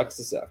 Sucks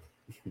to suck.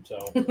 So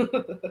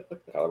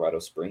Colorado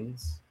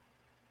Springs.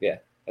 Yeah,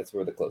 that's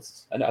where the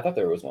closest. I thought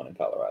there was one in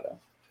Colorado.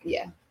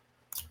 Yeah.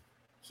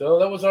 So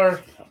that was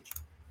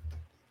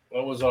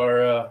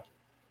our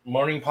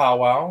morning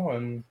powwow,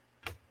 and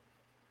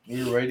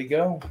we were ready to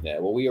go. Yeah,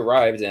 well, we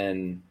arrived,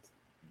 and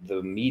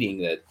the meeting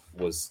that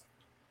was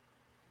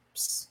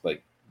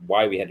like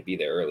why we had to be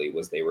there early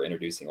was they were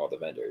introducing all the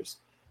vendors.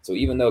 So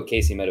even though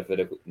KC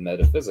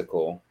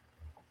Metaphysical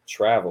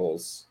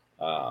travels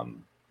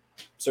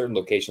certain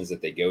locations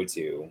that they go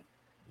to,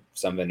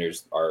 some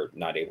vendors are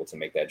not able to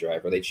make that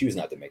drive, or they choose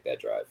not to make that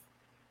drive.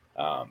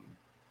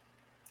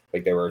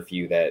 Like there were a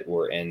few that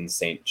were in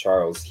St.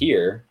 Charles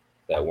here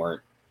that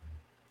weren't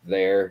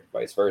there,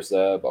 vice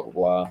versa, blah blah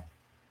blah.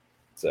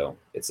 So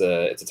it's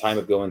a time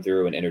of going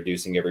through and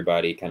introducing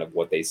everybody, kind of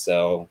what they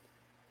sell.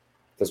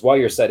 Because while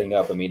you're setting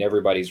up, I mean,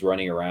 everybody's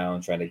running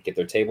around trying to get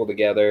their table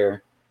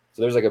together.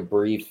 So there's like a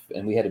brief,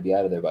 and we had to be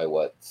out of there by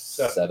what,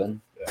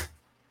 7? Yeah.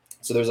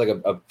 So there's like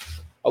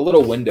a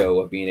little window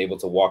of being able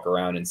to walk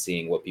around and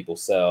seeing what people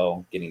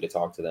sell, getting to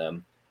talk to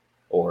them.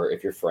 Or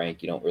if you're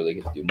Frank, you don't really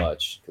get to do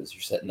much because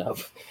you're setting up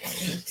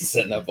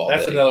all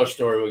That's day. another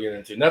story we'll get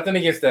into. Nothing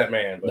against that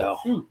man, but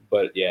No,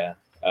 but yeah.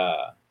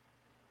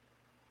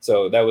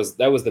 So that was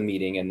the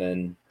meeting, and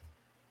then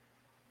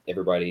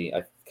everybody.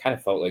 I kind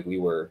of felt like we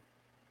were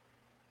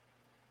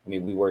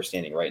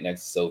standing right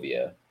next to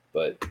Sylvia,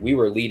 but we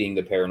were leading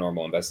the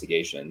paranormal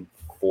investigation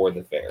for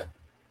the fair.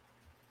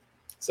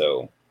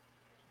 So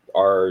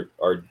the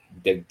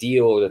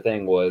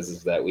thing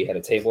was that we had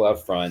a table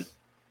out front.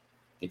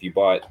 If you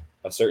bought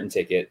a certain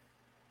ticket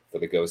for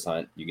the ghost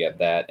hunt, you get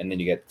that, and then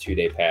you get the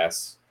 2-day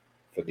pass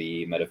for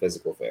the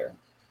metaphysical fair.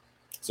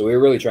 So we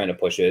were really trying to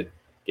push it,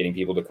 getting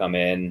people to come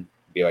in,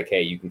 be like,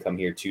 hey, you can come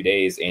here 2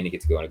 days and you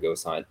get to go on a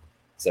ghost hunt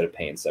instead of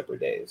paying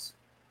separate days.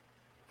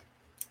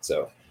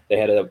 So they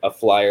had a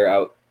flyer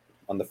out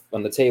on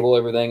the table,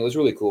 everything. It was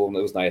really cool, and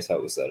it was nice how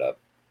it was set up.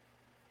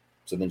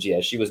 So then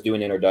she was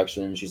doing an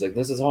introduction. She's like,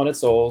 this is Haunted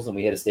Soulz, and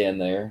we had to stand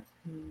there.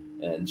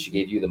 And she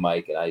gave you the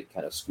mic, and I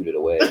kind of scooted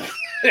away.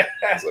 I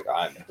was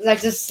like,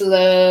 Zach just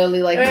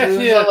slowly moves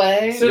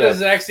away. As soon as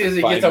Zach sees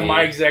he gets a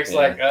mic, Zach's Yeah.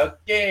 like,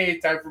 okay,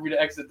 time for me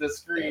to exit this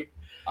screen.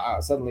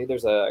 Suddenly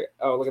there's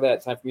look at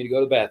that, time for me to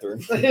go to the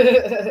bathroom.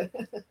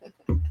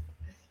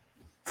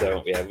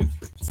 So yeah, we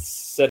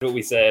said what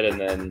we said, and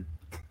then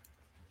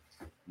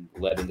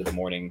led into the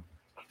morning.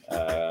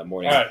 All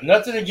right,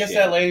 nothing against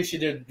that lady. She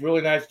did a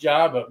really nice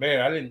job, but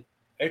man, I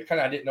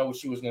didn't know what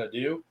she was gonna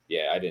do.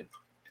 Yeah, I didn't.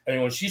 And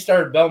when she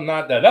started belting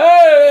out that,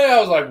 hey, I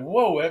was like,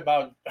 whoa,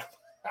 about. Yeah.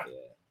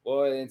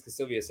 Well, and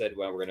Sylvia said,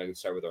 well, we're gonna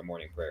start with our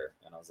morning prayer,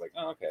 and I was like,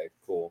 oh, okay,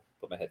 cool.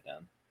 Put my head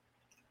down,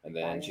 and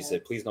then she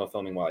said, please no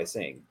filming while I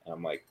sing. And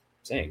I'm like,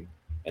 sing,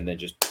 and then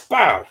just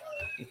bow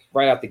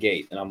right out the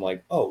gate, and I'm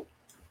like, oh,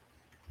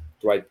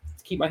 do I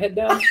keep my head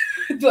down?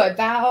 Do I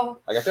bow?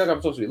 Like I feel like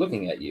I'm supposed to be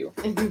looking at you.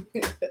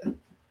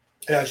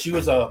 Yeah, she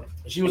was a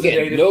Again,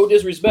 native. no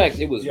disrespect.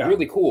 It was Yeah.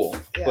 really cool,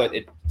 Yeah. but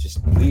it just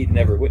we'd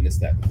never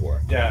witnessed that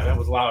before. Yeah, that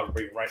was loud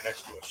being right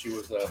next to us. She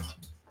was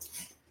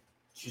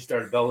she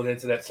started belting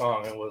into that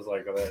song. It was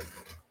like that. It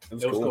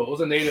was It was cool. It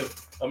was a Native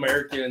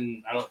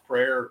American,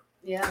 prayer.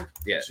 Yeah.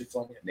 Yeah, She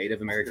sung it.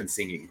 Native American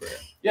singing prayer.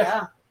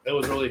 Yeah, it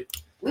was really.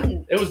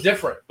 Ooh. It was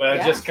different, but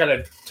it just kind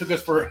of took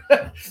us for.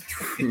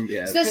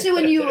 Yeah, Especially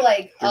when you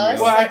us,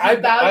 Well,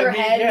 you bow your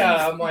head.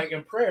 Yeah, I'm like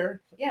in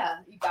prayer. Yeah,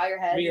 you bow your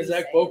head. Me and you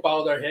Zach say both it.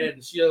 bowed our head,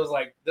 and she was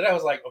like, then I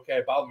was like, okay,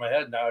 I bowed my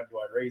head. Now do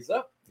I raise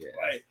up? Yeah.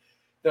 Right.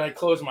 Then I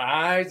closed my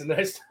eyes, and then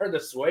I started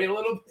to sway a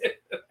little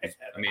bit.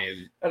 I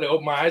mean, I had to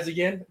open my eyes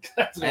again.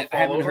 I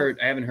haven't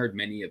heard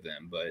many of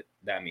them, but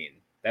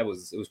it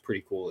was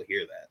pretty cool to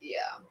hear that.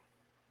 Yeah.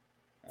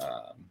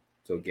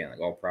 So again, like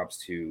all props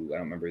to, I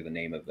don't remember the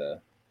name of the.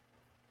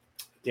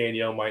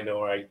 Danielle might know,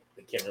 or I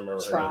can't remember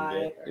her Try.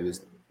 name. It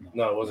was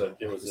No, it wasn't.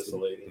 It was just a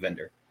lady. the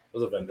vendor. It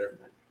was a vendor.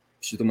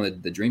 She's the one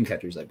of the dream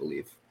catchers, I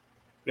believe.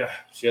 Yeah,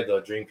 she had the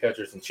dream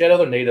catchers, and she had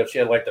other natives. She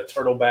had like the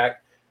turtle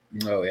back.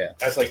 Oh yeah,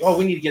 I was like, oh,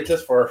 we need to get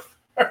this for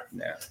her.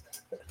 yeah.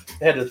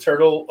 They had a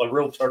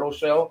real turtle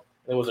shell.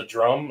 There was a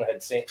drum that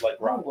had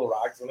little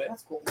rocks in it.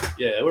 That's cool.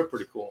 Yeah, they were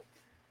pretty cool.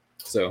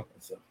 So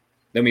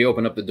then we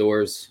opened up the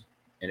doors,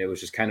 and it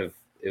was kind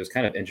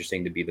of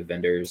interesting to be the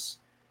vendors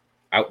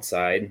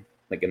outside,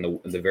 like in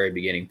the very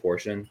beginning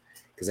portion,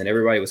 because then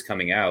everybody was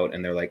coming out,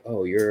 and they're like,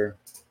 "Oh, you're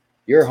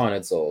You're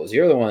Haunted Souls.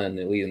 You're the one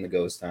leading the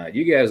ghost hunt.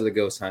 You guys are the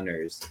ghost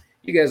hunters.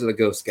 You guys are the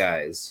ghost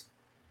guys.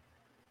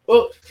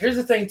 Well, here's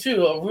the thing,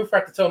 too. We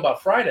forgot to tell them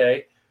about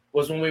Friday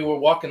was when we were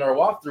walking our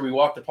walkthrough, we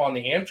walked upon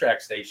the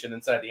Amtrak station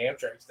inside the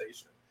Amtrak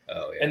station.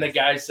 Oh, yeah. And the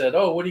guy said,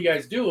 "Oh, what do you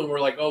guys do?" And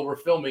we're like, "Oh, we're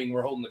filming.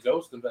 We're holding the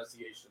ghost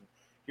investigation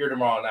here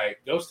tomorrow night,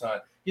 ghost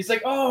hunt." He's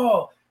like,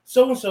 "Oh,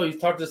 so-and-so." He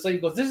talked to this lady.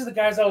 He goes, "This is the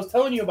guys I was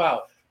telling you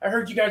about. I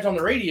heard you guys on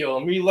the radio."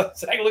 And we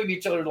looked at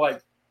each other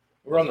like,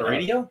 "We're on the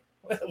radio?"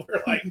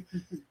 We're like,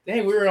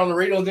 "Dang, we were on the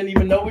radio and didn't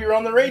even know we were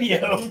on the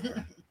radio."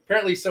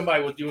 Apparently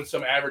somebody was doing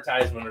some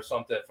advertisement or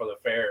something for the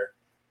fair.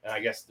 And I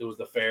guess it was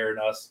the fair and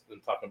us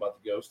and talking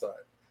about the ghost hunt.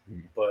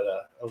 But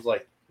I was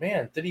like,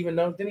 man, didn't even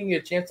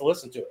get a chance to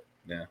listen to it.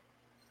 Yeah.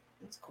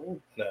 That's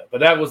cool. No, but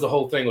that was the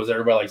whole thing, was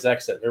everybody, like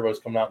Zach said, everybody was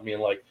coming out and being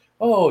like,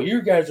 "Oh,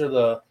 you guys are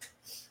the..."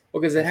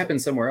 Well, because it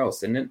happened somewhere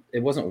else, and it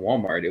wasn't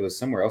Walmart. It was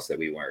somewhere else that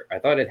we weren't. I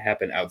thought it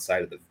happened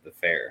outside of the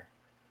fair,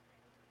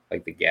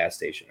 like the gas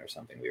station or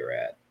something we were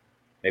at.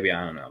 Maybe,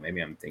 I don't know.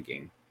 Maybe I'm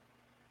thinking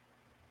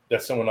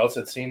that someone else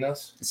had seen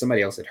us.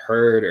 Somebody else had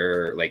heard,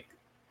 or like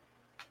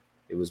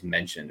it was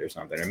mentioned or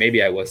something. Or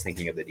maybe I was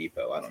thinking of the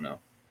depot. I don't know.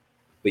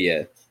 But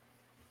yeah.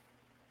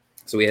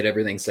 So we had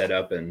everything set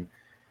up and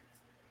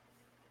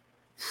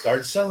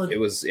started selling. It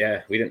was,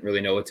 yeah, we didn't really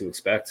know what to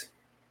expect.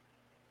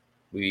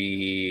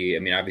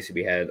 Obviously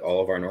we had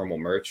all of our normal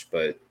merch,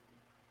 but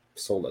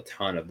sold a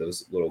ton of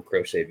those little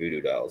crochet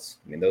voodoo dolls.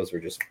 Those were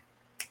just...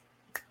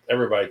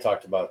 Everybody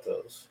talked about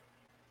those.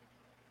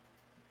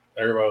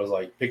 Everybody was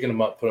like picking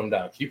them up, put them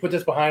down. Can you put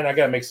this behind? I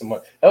got to make some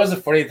money. That was the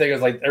funny thing. It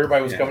was like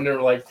everybody was coming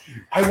there like,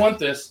 "I want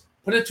this.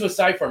 Put it to a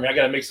side for me. I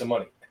got to make some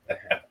money."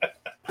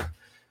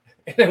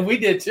 And then we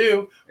did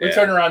too. We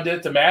turned around and did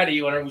it to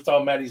Maddie whenever we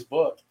saw Maddie's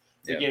book.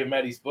 We gave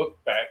Maddie's book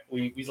back.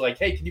 We was like,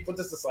 "Hey, can you put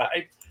this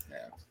aside?"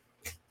 Yeah.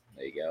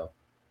 There you go.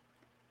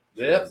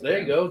 Yep, there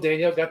you go.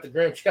 Danielle got the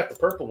Grim. She got the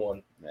purple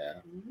one.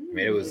 Yeah.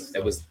 It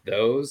was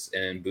those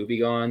and Booby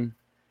Gone.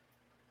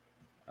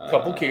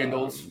 Couple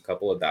candles. A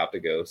couple Adopt-A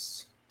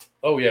Ghosts.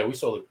 Oh, yeah. We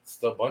sold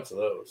a bunch of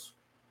those.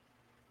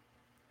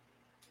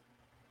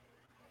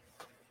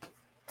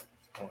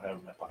 I don't have them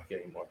in my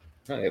pocket anymore.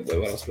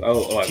 What else?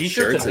 Oh,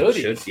 T-shirts and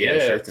hoodies.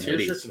 Shirts and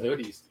T-shirts and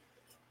hoodies.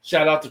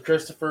 Shout out to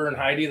Christopher and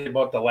Heidi. They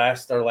bought our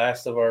last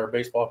of our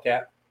baseball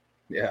cap.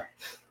 Yeah.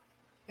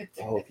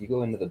 Oh, if you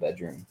go into the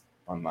bedroom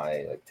on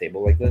my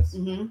table like this,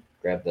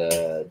 grab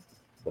the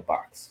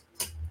box.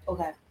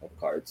 Okay. Of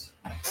cards.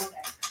 Okay.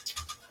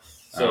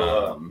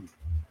 So,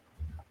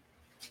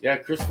 yeah,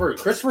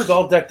 Christopher's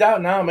all decked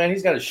out now, man.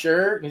 He's got a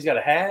shirt and he's got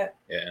a hat.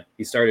 Yeah.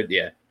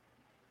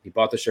 He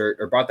bought the shirt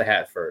or bought the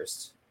hat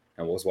first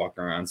and was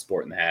walking around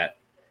sporting the hat.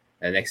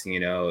 And next thing you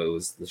know, it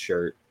was the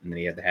shirt, and then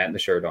he had the hat and the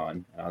shirt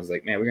on. And I was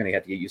like, man, we're gonna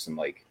have to get you some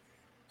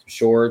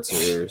shorts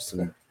or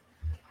some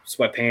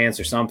sweatpants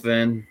or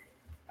something.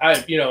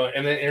 And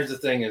then here's the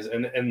thing is,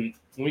 and when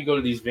we go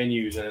to these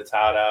venues and it's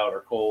hot out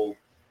or cold,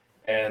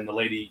 and the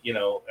lady,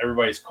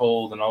 everybody's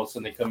cold, and all of a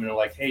sudden they come in and they're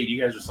like, "Hey,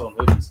 you guys are selling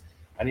hoodies?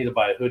 I need to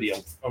buy a hoodie.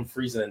 I'm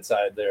freezing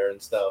inside there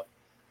and stuff."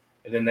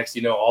 And then next,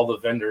 all the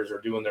vendors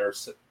are doing their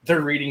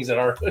readings in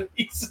our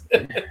hoodies.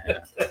 And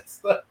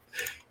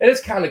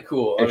it's kind of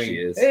cool. She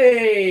is.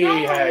 Hey,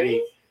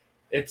 Heidi.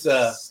 It's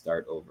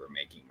start over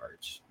making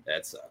merch.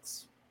 That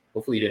sucks.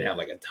 Hopefully you didn't have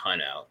a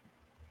ton out.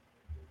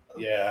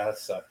 Yeah, that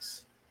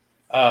sucks.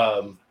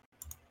 But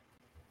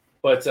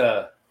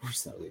we're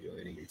slowly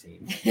joining your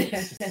team.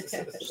 Just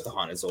the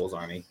Haunted Souls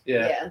army.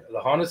 Yeah. The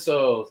Haunted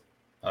Souls.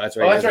 Oh, that's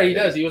right. Oh, that's right. He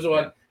does. He was the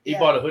one. He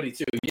bought a hoodie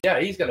too. Yeah,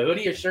 he's got a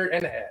hoodie, a shirt,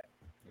 and a hat.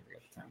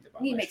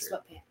 You need to make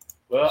sweatpants.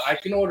 Well, I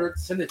can order it.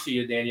 Send it to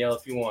you, Danielle,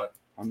 if you want.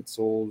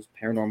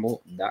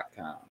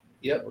 HauntedSoulsParanormal.com.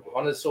 Yep.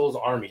 Haunted Souls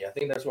Army. I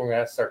think that's what we're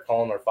going to start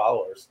calling our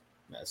followers.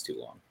 That's too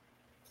long.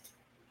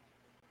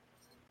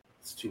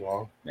 It's too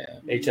long. Yeah.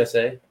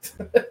 HSA.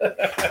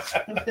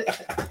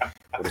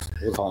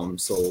 We'll call them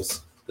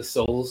Souls. The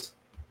Souls.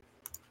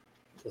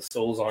 The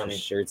Souls Army.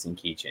 Just shirts and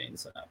keychains,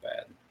 so not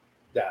bad.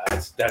 Yeah,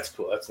 that's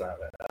cool. That's not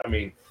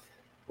bad.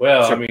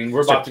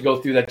 We're about to go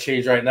through that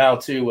change right now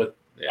too with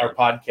our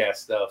podcast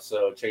stuff.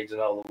 So changing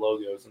all the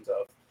logos and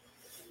stuff.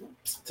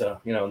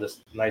 So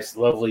this nice,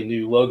 lovely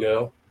new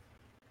logo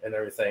and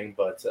everything.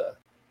 But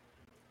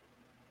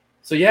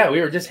so yeah,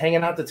 we were just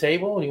hanging out the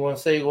table. You want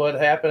to say what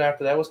happened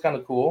after that? Was kind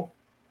of cool.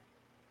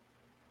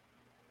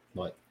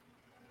 What?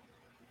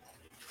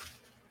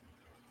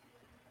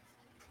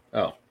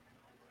 Oh,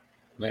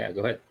 yeah.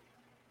 Go ahead.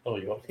 Oh,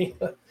 you want me?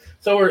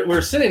 So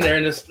we're sitting there,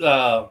 and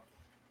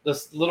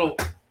this little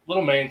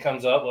man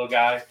comes up, little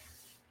guy.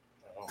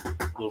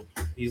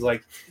 He's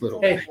like,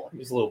 hey,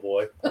 he's a little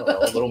boy. I don't know,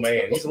 little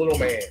man. He's a little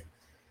man.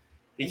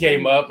 He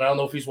came up, and I don't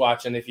know if he's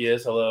watching. If he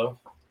is, hello,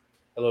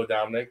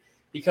 Dominic.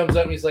 He comes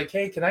up and he's like,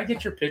 hey, can I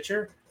get your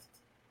picture?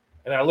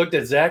 And I looked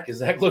at Zach, and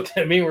Zach looked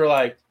at me. And we're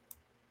like,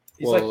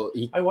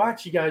 I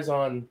watch you guys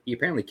on. He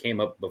apparently came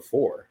up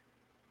before,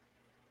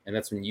 and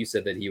that's when you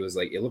said that he was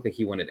like, it looked like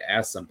he wanted to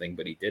ask something,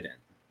 but he didn't.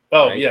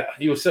 Oh, right? Yeah,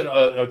 he was sitting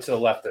to the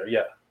left there.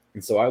 Yeah.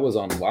 And so I was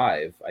on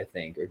live, I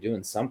think, or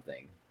doing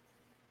something.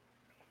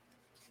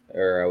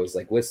 or I was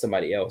like with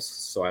somebody else,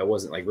 so I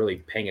wasn't like really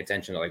paying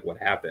attention to like what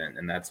happened.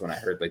 And that's when I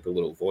heard like the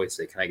little voice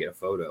say, "Can I get a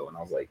photo?" And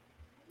I was like,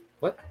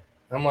 "What?"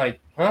 I'm like,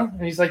 "Huh?"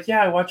 And he's like,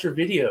 "Yeah, I watch your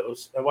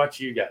videos. I watch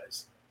you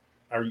guys,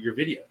 or your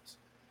videos."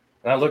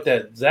 And I looked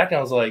at Zach and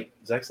I was like,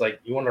 Zach's like,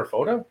 "You want our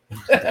photo?"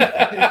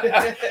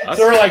 So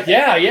we're like,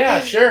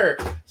 yeah, sure.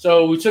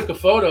 So we took a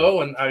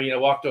photo, and I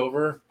walked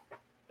over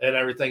and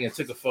everything and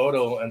took a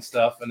photo and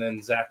stuff. And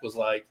then Zach was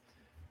like,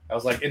 I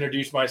was like,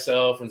 introduced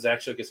myself, and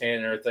Zach shook his hand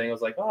and everything. I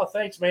was like, "Oh,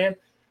 thanks, man.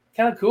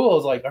 Kind of cool." It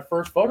was like our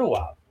first photo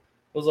op.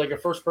 It was like our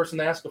first person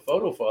to ask a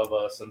photo of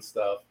us and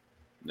stuff.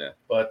 Yeah.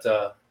 But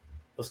it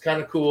was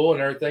kind of cool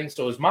and everything.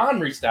 So his mom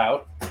reached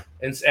out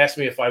and asked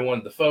me if I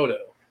wanted the photo.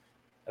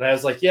 And I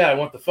was like, "Yeah, I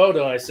want the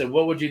photo." And I said,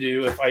 "What would you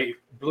do if I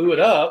blew it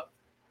up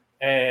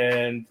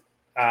and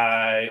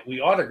we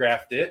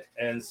autographed it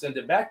and sent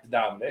it back to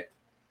Dominic?"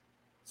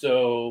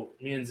 So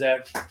me and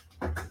Zach,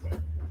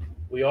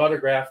 we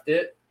autographed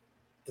it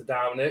to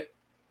Dominic.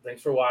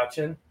 Thanks for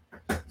watching.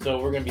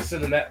 So we're going to be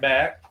sending that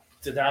back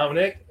to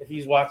Dominic if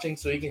he's watching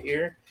so he can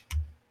hear.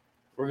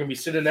 We're going to be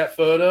sending that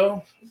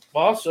photo.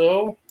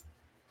 Also,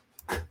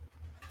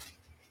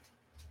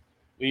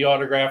 we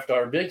autographed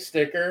our big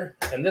sticker,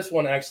 and this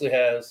one actually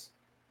has,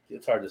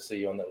 it's hard to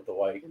see on that with the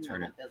white.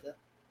 Turn it.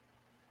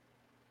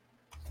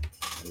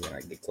 When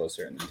I get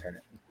closer and then turn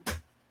it.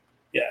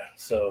 Yeah,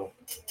 so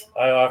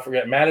I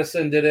forgot.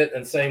 Madison did it,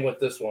 and same with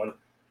this one.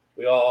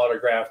 We all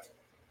autographed,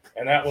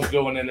 and that one's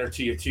going in there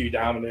to you too,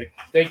 Dominic.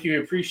 Thank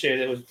you. Appreciate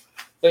it.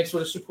 Thanks for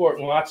the support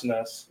and watching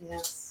us.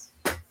 Yes.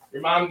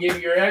 Your mom gave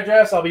you your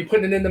address. I'll be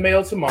putting it in the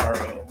mail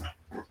tomorrow.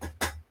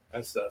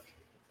 And stuff.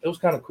 It was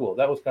kind of cool.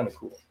 That was kind of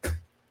cool.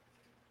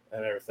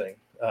 And everything.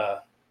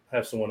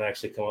 Have someone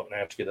actually come up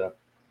and ask you to.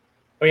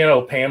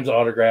 Pam's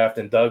autographed,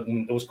 and Doug.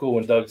 It was cool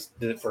when Doug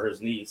did it for his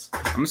niece.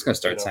 I'm just gonna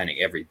start signing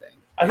everything.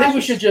 I think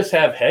we should just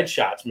have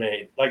headshots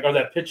made, like, or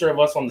that picture of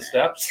us on the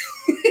steps.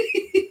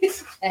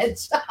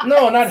 Headshots.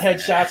 No, not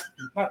headshots.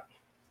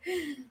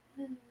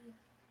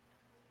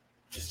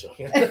 Just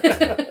joking.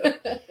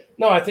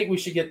 No, I think we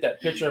should get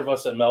that picture of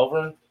us at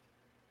Melbourne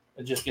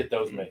and just get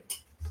those made.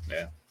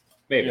 Yeah,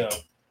 maybe.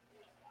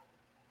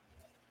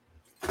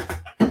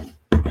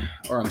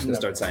 Or I'm just gonna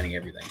start signing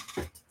everything.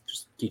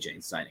 Just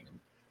keychains, signing them.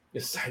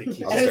 Just sign a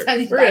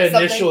keychain. We're going to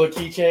initial a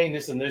keychain,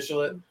 just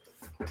initial it.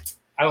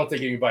 I don't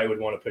think anybody would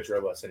want a picture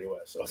of us anyway,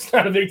 so it's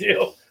not a big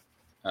deal.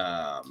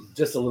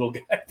 Just a little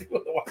guy to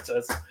watch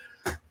us.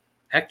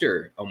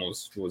 Hector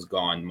almost was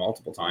gone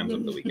multiple times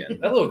over the weekend.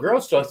 That little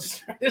girl's trying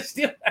to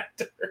steal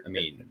Hector. I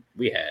mean,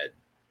 we had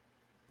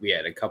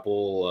a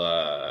couple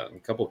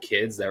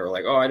kids that were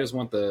like, "Oh, I just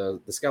want the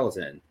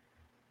skeleton."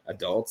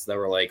 Adults that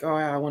were like, "Oh,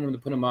 I want him to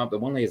put him up." The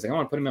one lady's like, "I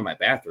want to put him in my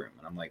bathroom,"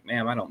 and I'm like,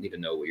 "Ma'am, I don't need to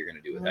know what you're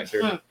going to do with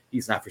Hector.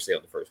 He's not for sale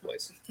in the first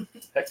place."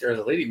 Hector is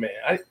a lady man.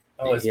 I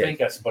always think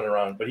I spun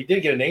around, but he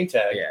did get a name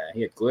tag. Yeah,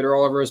 he had glitter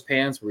all over his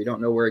pants where we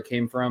don't know where it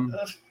came from.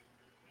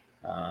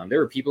 There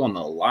were people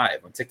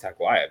on TikTok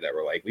Live that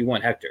were like, "We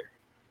want Hector."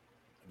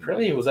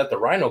 Apparently, he was at the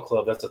Rhino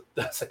Club.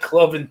 That's a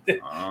club in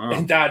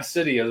Dodge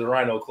City, as a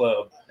Rhino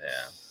Club.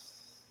 Yeah,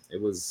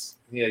 it was.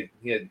 He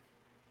had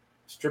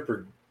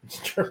stripper.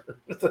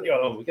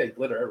 Oh, we got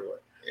glitter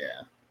everywhere.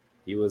 Yeah,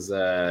 he was.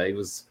 It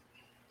was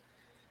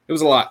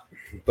a lot,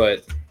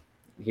 but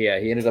yeah,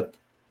 he ended up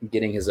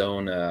getting his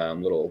own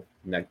little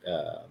neck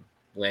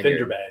lanyard.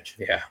 Fender badge.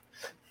 Yeah,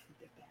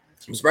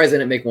 I'm surprised they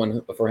didn't make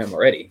one for him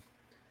already.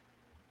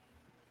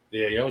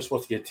 Yeah, you're only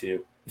supposed to get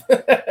two.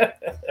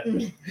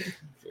 True.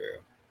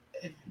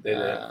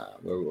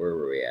 Where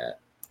were we at?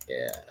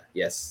 Yeah.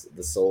 Yes,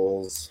 the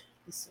Soulz.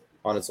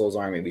 Haunted Soulz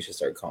Army. We should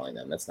start calling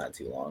them. That's not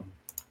too long.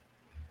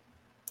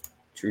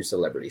 True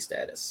celebrity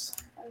status.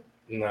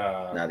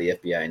 No. Now the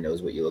FBI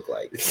knows what you look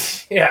like.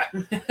 Yeah.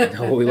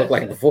 Know what we looked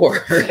like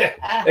before.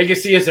 They can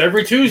see us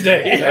every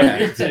Tuesday.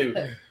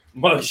 Yeah.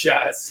 Mug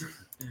shots.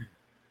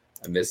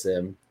 I miss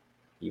him.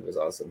 He was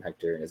awesome.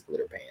 Hector in his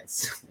glitter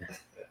pants.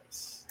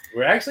 Yes.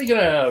 We're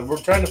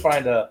trying to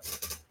find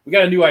we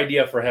got a new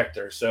idea for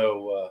Hector.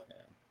 So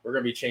we're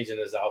going to be changing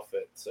his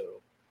outfit.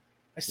 So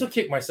I still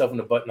kick myself in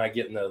the butt not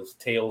getting those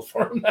tails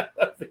for him.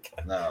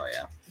 Oh,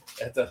 yeah.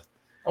 I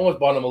almost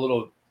bought him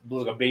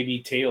like a baby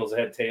tails. It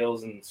had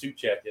tails and suit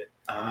jacket.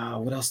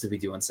 What else did we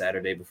do on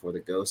Saturday before the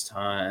ghost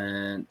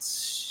hunt?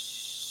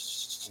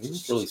 We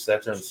just really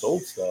sat there and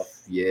sold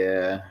stuff.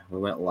 Yeah, we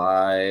went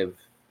live.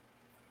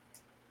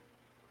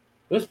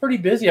 It was pretty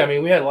busy. I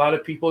mean, we had a lot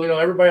of people.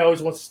 Everybody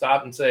always wants to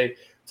stop and say,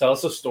 "Tell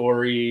us a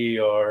story."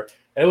 And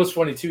it was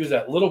funny too. Is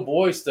that little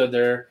boy stood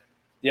there?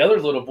 The other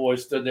little boy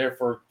stood there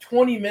for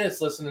 20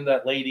 minutes listening to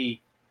that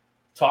lady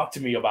talk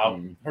to me about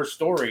her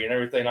story and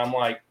everything. I'm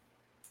like,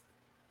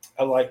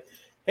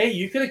 "Hey,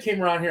 you could have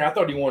came around here." I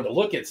thought he wanted to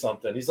look at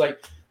something. He's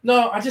like,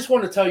 "No, I just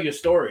want to tell you a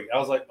story." I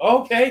was like,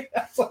 "Okay."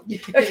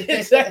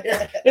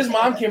 His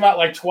mom came out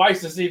like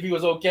twice to see if he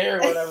was okay or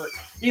whatever.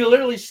 He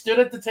literally stood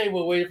at the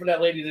table waiting for that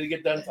lady to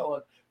get done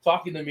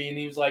talking to me, and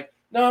he was like,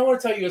 "No, I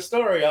want to tell you a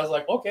story." I was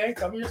like, "Okay,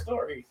 tell me your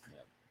story."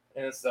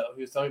 And so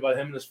he was telling me about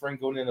him and his friend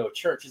going into a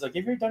church. He's like,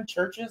 "Have you ever done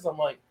churches?" I'm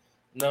like,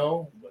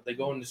 No, but they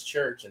go in this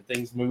church and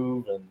things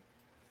move. And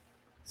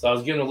so I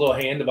was giving a little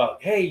hand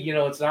about, hey,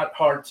 it's not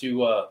hard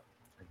to... a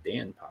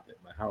Dan puppet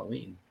by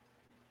Halloween.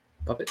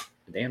 Puppet?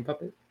 A Dan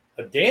puppet?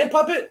 A Dan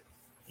puppet?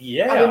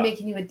 Yeah. I've been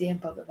making you a Dan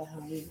puppet by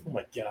Halloween. Oh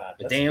my God.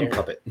 A Dan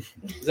puppet.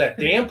 Is that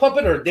Dan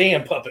puppet or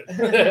Dan puppet?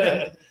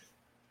 Did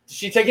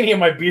she take any of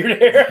my beard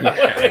hair?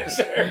 There's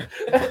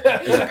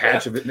a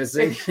patch of it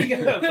missing. She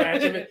got a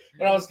patch of it.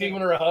 When I was giving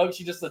her a hug,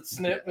 she just would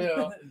snip,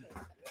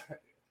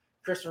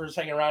 Christopher's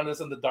hanging around us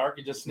in the dark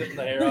and just snipping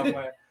the hair off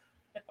my...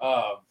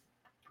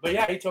 but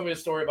yeah, he told me a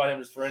story about him and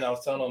his friend. I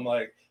was telling him,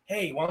 like,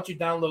 hey, why don't you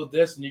download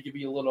this and you could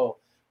be a little...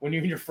 When you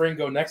and your friend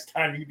go next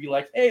time, you could be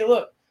like, hey,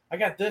 look, I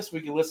got this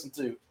we can listen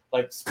to.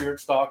 Like Spirit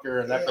Stalker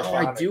and that. Oh,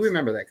 I do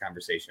remember that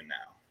conversation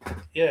now.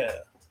 Yeah.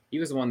 He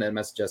was the one that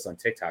messaged us on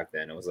TikTok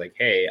then. It was like,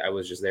 hey, I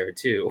was just there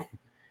too.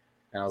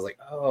 And I was like,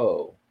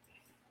 oh.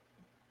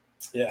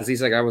 Yeah. Because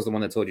he's like, I was the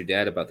one that told your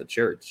dad about the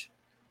church.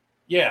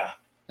 Yeah.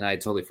 And I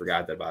totally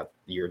forgot about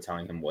you were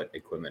telling him what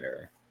equipment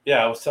or...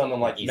 Yeah, I was telling him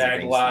like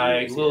mag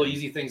light, little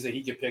easy things that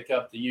he could pick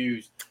up to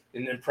use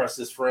and impress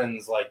his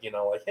friends. Like,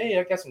 like, hey,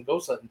 I got some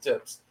ghost hunting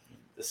tips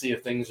to see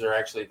if things are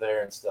actually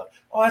there and stuff.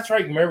 Oh, that's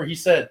right. Remember, he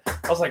said,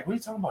 I was like, what are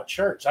you talking about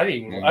church?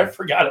 I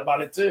forgot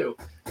about it too.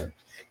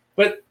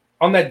 But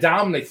on that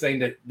Dominic thing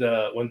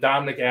when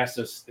Dominic asked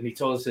us and he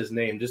told us his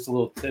name, just a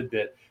little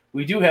tidbit,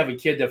 we do have a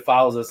kid that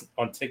follows us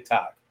on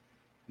TikTok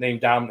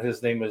named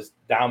his name is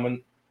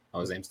Domin.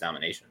 Oh, his name's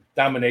Domination.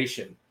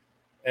 Domination.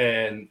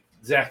 And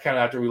Zach kind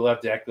of after we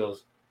left, Zach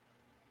goes,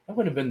 I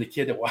would have been the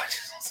kid that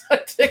watches us on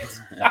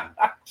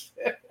TikTok.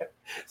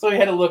 So he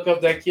had to look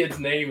up that kid's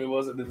name. It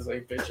wasn't in the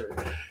same picture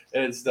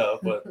and stuff.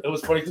 But it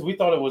was funny because we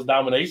thought it was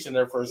Domination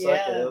there for a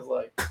second. It was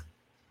like,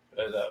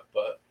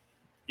 but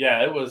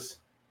yeah, it was.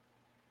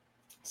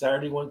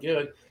 Saturday went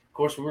good. Of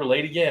course, we were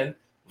late again.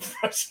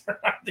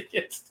 Around to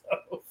get stuff.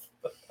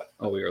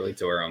 Oh, we were late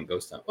to our own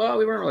ghost hunt. Well,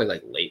 we weren't really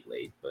like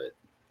late, but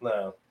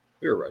no,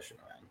 we were rushing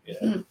around.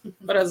 Yeah,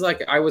 but I was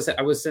like, I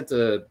was sent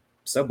to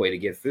Subway to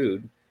get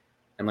food,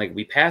 and like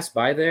we passed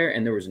by there,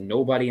 and there was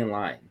nobody in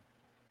line.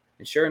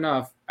 And sure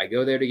enough, I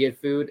go there to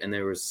get food, and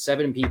there was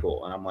 7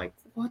 people, and I'm like,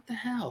 what the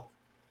hell?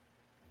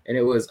 And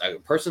it was a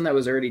person that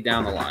was already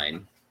down the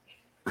line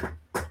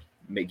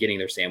getting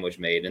their sandwich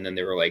made, and then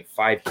there were like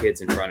 5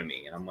 kids in front of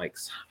me, and I'm like,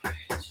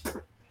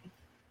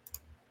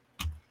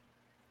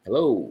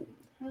 hello,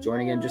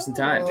 joining in just in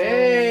time.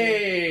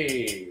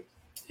 Hey,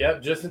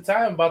 yep, just in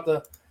time. About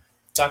to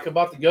talk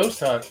about the ghost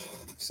hunt.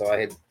 So I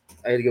had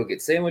to go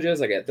get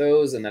sandwiches. I got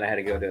those, and then I had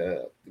to go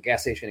to the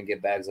gas station and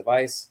get bags of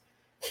ice.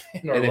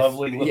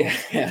 Lovely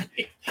little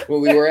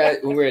when we were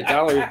at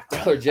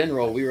Dollar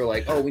General, we were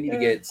like, oh, we need to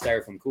get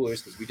styrofoam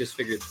coolers because we just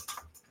figured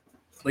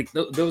like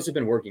those have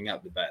been working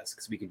out the best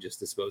because we can just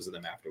dispose of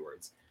them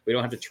afterwards. We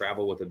don't have to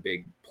travel with a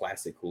big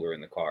plastic cooler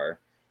in the car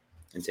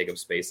and take up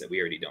space that we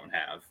already don't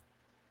have.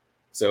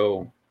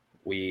 So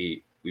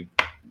we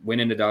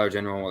went into Dollar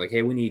General and we're like,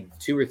 hey, we need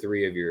 2 or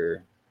 3 of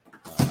your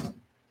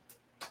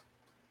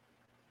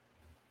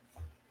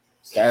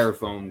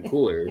styrofoam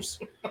coolers.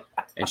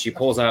 And she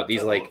pulls out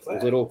these like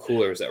little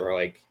coolers that were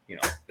like,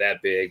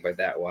 that big by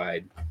that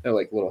wide. They're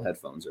like little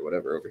headphones or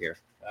whatever over here.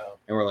 Oh.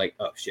 And we're like,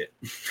 oh shit.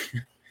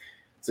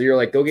 So you're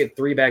like, go get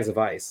 3 bags of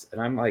ice. And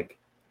I'm like,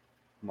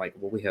 well,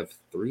 we have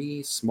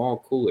 3 small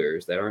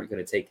coolers that aren't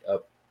going to take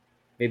up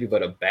maybe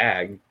but a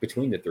bag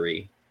between the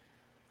 3.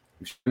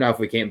 Sure enough,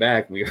 we came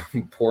back. We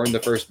were pouring the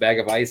first bag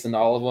of ice into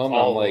all of them.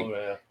 I'm like,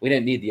 we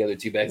didn't need the other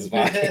 2 bags of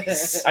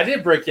ice. I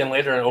did break in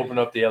later and open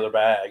up the other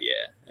bag.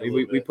 Yeah,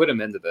 we put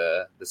them into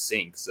the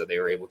sink so they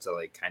were able to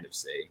like kind of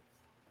stay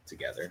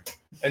together.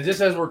 And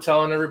just as we're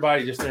telling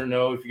everybody, just to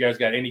know if you guys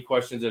got any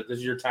questions, this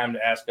is your time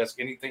to ask us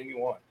anything you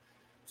want.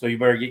 So you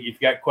better if you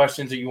got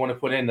questions that you want to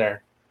put in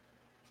there,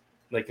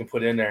 they can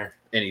put in there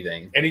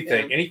anything,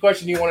 yeah. Any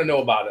question you want to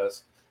know about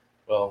us.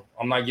 Well,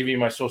 I'm not giving you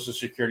my social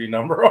security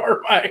number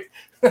or my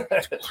 1, 2,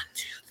 3,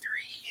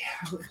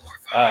 4,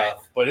 5.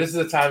 But this is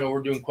the time that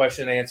we're doing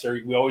question and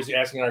answer. We always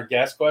asking our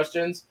guest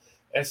questions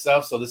and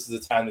stuff. So this is the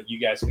time that you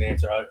guys can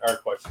answer our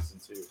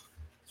questions too.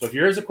 So if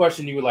there is a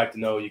question you would like to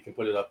know, you can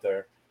put it up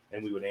there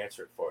and we would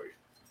answer it for you.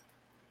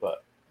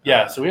 But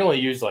yeah, so we only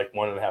use like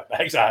 1.5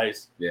 bags of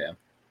ice. Yeah.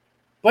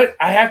 But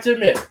I have to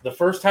admit, the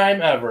first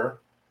time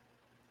ever,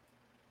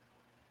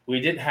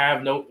 we didn't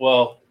have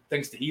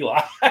thanks to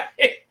Eli.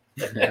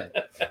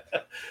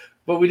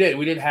 But we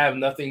didn't have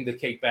nothing to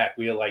take back.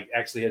 We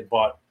actually had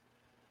bought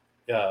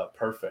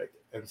Perfect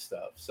and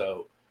stuff.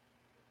 So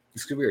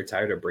it's because we were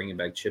tired of bringing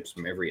back chips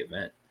from every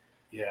event.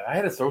 Yeah, I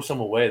had to throw some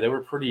away. They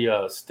were pretty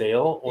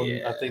stale.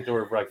 I think they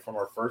were like from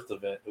our first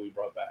event that we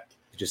brought back.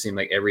 It just seemed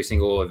like every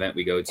single event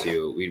we go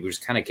to, we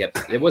just kind of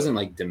kept. It wasn't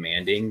like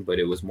demanding, but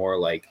it was more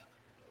like,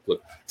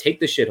 look, take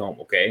the shit home,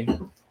 okay?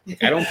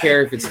 I don't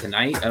care if it's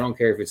tonight. I don't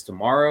care if it's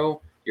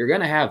tomorrow. You're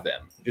gonna have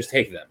them. Just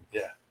take them.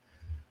 Yeah.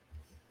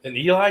 And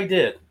Eli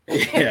did.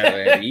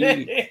 Yeah,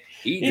 man,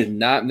 he did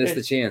not miss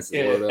the chance.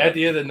 Yeah, at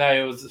the end of the night,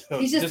 it was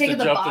he's just taking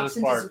the box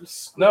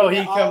and No, he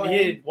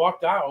had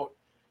walked out,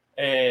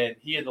 and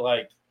he had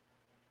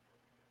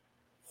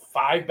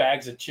 5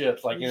 bags of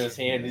chips like in his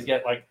hand. He's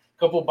got like a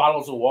couple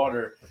bottles of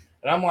water.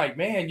 And I'm like,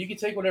 man, you can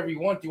take whatever you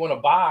want. Do you want a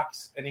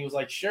box? And he was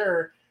like,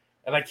 sure.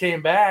 And I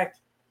came back,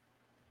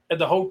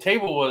 and the whole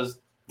table was,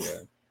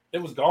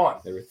 it was gone.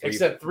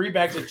 Except 3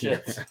 bags of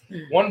chips,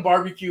 1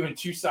 barbecue, and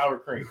 2 sour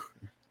cream.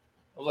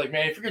 I was like,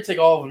 man, if you're going to take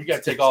all of them, you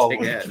got to take all of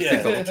them.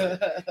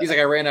 Yeah. He's like,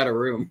 I ran out of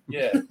room.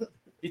 Yeah.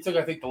 He took,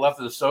 I think, the left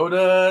of the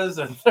sodas,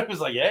 and I was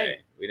like, hey.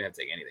 We didn't have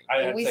to take anything.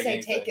 When we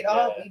say take it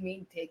all, we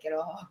mean take it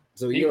all.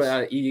 So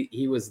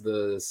he was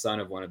the son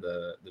of one of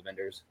the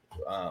vendors.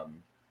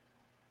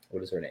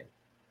 What is her name?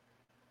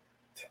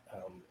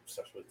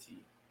 Starts with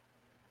T.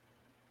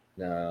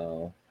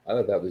 No, I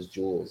thought that was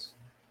Jules.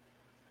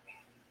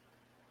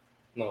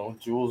 No,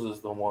 Jules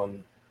is the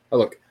one. Oh,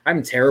 look,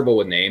 I'm terrible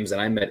with names,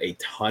 and I met a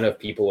ton of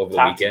people over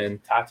the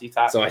weekend. Tati.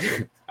 So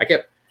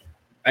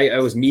I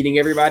was meeting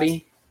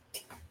everybody.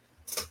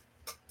 I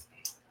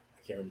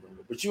can't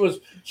remember, but she was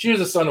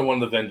the son of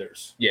one of the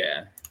vendors.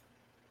 Yeah,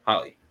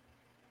 Hallie.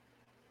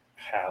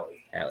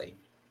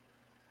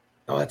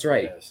 Oh, that's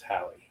right. Yes,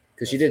 Hallie.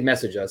 Because she did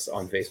message us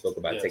on Facebook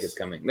about tickets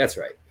coming. That's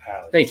right.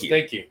 Hallie. Thank you.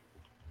 Thank you.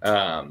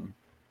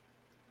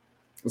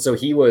 So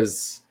he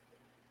was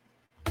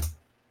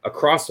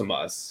across from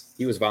us.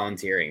 He was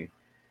volunteering.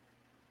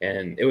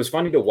 And it was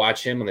funny to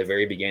watch him in the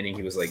very beginning.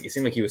 He was like, it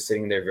seemed like he was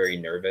sitting there very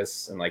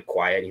nervous and like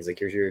quiet. He's like,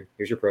 here's your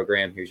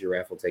program. Here's your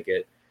raffle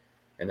ticket.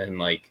 And then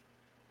like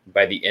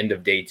by the end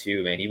of day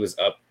 2, man, he was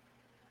up,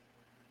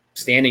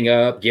 standing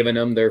up, giving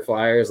them their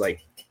flyers,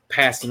 like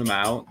passing them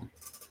out.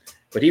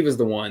 But he was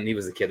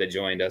the kid that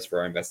joined us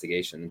for our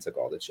investigation and took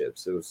all the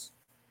chips. It was.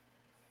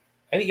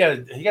 And he got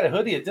a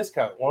hoodie at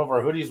discount. One of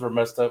our hoodies were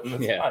messed up.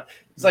 And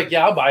he's like,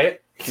 yeah, I'll buy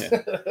it.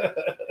 Yeah.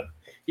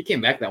 He came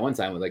back that one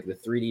time with like the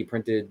 3D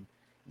printed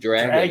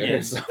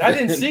dragon. I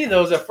didn't see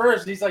those at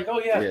first. He's like, oh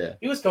yeah.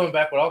 He was coming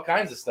back with all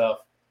kinds of stuff.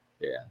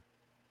 Yeah.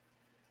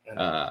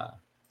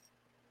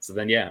 So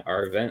then,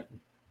 our event.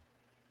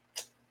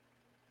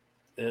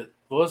 It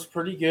was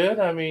pretty good.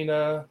 I mean,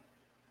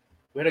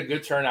 we had a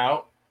good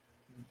turnout.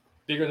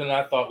 Bigger than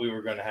I thought we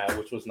were going to have,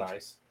 which was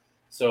nice.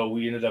 So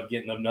we ended up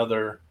getting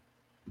another.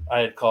 I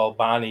had called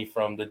Bonnie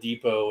from the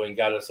depot and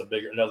got us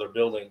another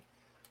building.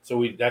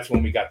 So that's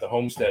when we got the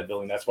homestead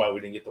building. That's why we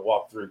didn't get to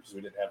walk through because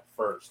we didn't have it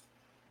first.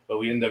 But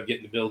we ended up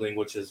getting the building,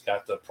 which has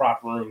got the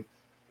prop room,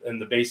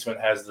 and the basement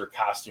has their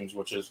costumes,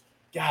 which is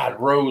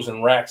rows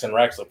and racks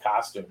of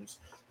costumes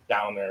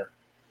down there.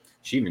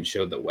 She even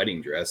showed the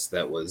wedding dress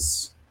that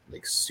was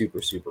like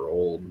super, super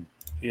old.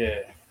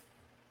 Yeah.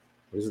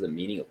 What is the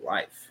meaning of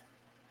life?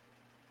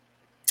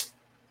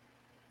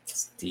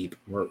 It's deep.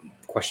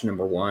 Question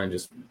number 1,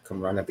 just come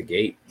right at the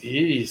gate.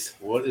 Jeez,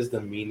 what is the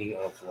meaning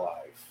of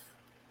life?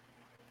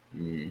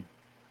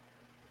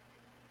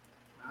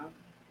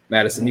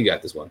 Madison, you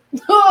got this one.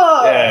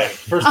 Yeah,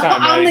 first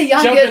time. I'm the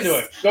youngest. Jump into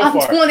it. Go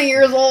for it. 20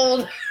 years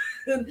old.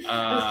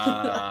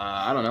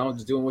 I don't know.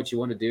 Just doing what you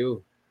want to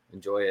do.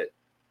 Enjoy it.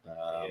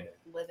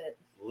 Live it.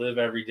 Live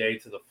every day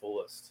to the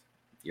fullest.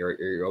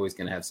 You're always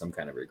going to have some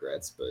kind of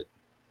regrets, but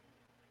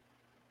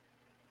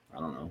I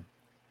don't know.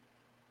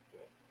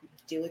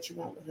 Do what you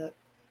want with it.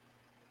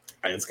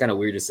 It's kind of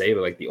weird to say,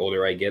 but like the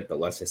older I get, the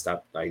less I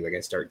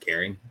start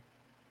caring.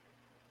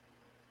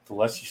 The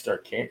less you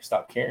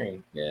stop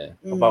caring. Yeah.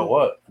 About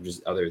what?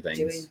 Just other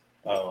things.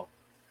 Oh.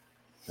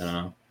 I don't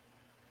know.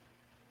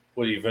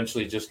 What, are you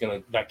eventually just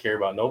gonna not care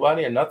about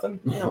nobody or nothing?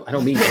 No, I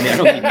don't mean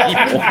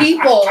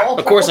people.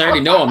 Of course, I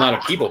already know I'm not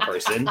a people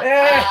person.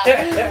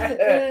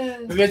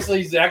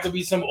 Eventually, Zach will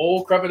be some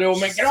old decrepit old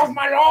man. Get off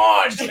my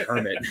lawn!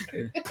 Hermit.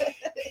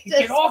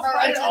 Get off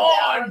my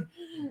lawn!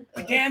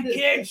 The damn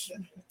kids!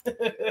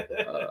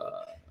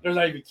 There's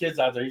not even kids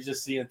out there. He's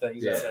just seeing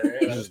things out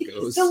there. Just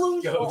ghosts.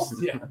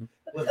 Ghosts. Yeah.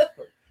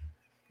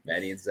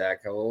 Maddie and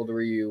Zach, how old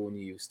were you when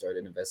you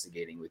started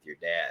investigating with your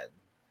dad?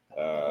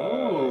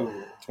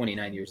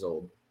 29 years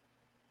old.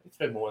 It's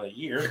been more than a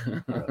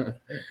year.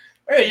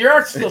 Hey,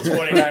 you're still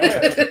 29.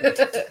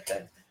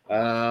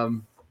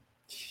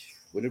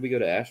 When did we go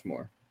to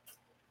Ashmore?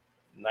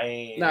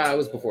 It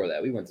was before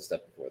that. We went to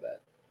stuff before that.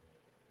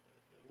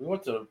 We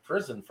went to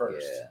prison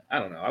first. Yeah, I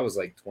don't know. I was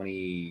like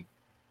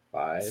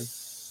 25,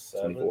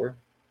 24.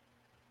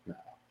 No,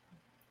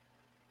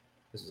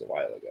 this was a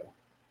while ago.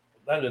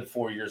 That had been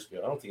 4 years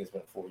ago. I don't think it's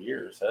been 4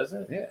 years, has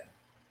it? Yeah.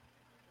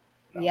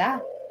 No. Yeah.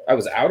 I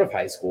was out of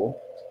high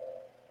school.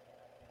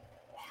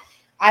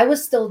 I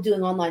was still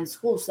doing online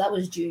school, so that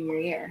was junior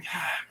year.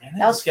 Man,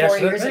 that was 4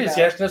 years ago.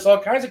 They're asking us all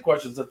kinds of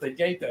questions that they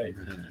can't.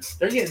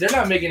 They're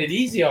not making it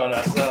easy on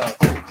us.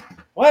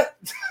 What?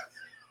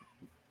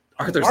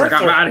 Arthur's like,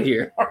 I'm out of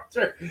here.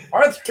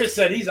 Arthur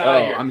said he's out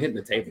of here. I'm hitting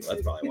the table.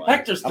 That's probably why.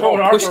 Hector's throwing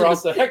Arthur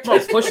off the Hector.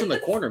 Push in the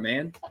corner,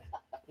 man.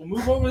 We'll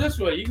move over this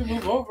way. You can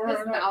move over.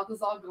 His mouth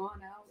is all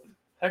gone out.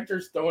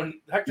 Hector's like,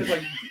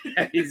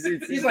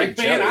 he's like,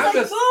 man, I'm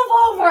just move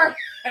over.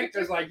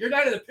 Hector's like, you're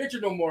not in the picture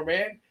no more,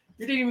 man.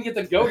 You didn't even get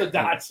to go to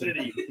Dodge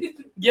City.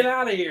 Get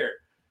out of here.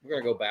 We're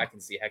gonna go back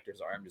and see Hector's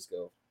arm just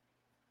go.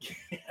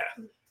 Yeah.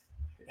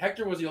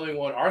 Hector was the only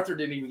one. Arthur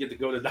didn't even get to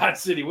go to Dodge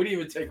City. We didn't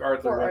even take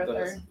Arthur with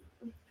us.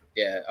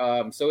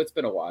 Yeah. So it's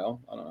been a while.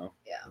 I don't know.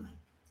 Yeah.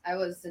 I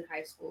was in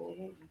high school.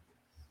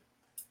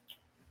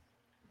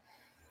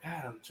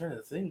 God, I'm trying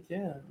to think.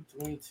 Yeah,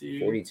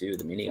 22. 42.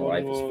 The meaning of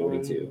life is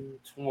 42.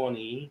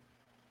 20.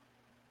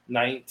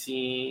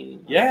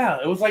 19. Yeah,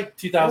 it was like I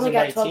 2019.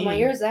 only got 12 more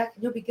years, Zach.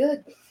 You'll be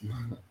good.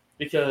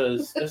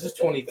 Because this is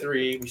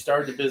 23. We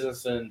started the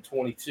business in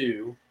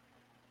 22.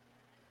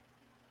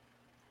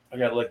 I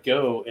got let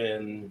go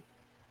in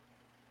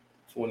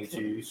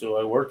 22, so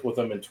I worked with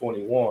them in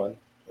 21.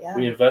 Yeah.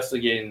 We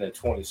investigated in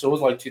 20, so it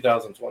was like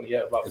 2020.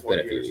 Yeah, about It's 4 been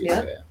a few years.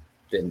 years. Yeah.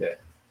 Been there.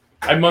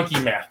 I monkey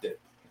mathed it.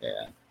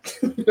 Yeah.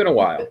 It's been a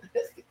while.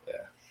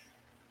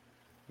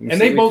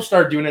 And they both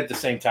started doing it at the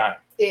same time.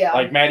 Yeah.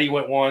 Like Maddie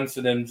went once,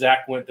 and then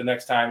Zach went the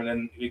next time, and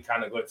then we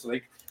kind of went. So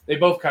they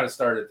both kind of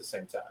started at the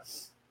same time.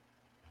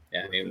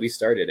 Yeah, I mean, we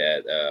started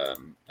at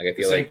like I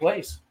feel the same like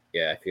place.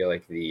 Yeah, I feel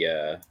like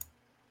the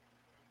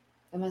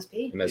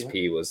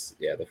MSP was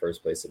the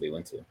first place that we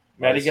went to.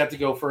 Maddie got to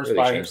go first really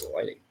by changed the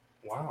lighting.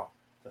 Wow.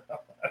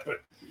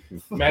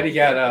 Maddie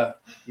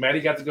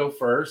got to go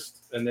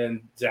first, and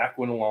then Zach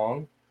went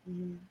along.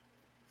 Mm-hmm.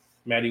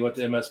 Maddie went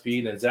to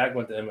MSP, then Zach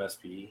went to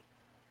MSP.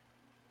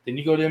 Didn't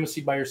you go to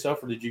MSP by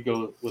yourself, or did you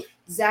go with?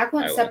 Zach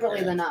went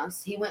separately than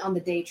us. He went on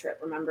the day trip.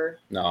 Remember?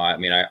 No, I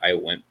mean I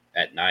went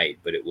at night,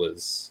 but it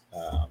was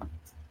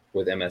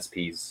with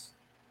MSP's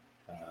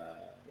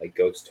like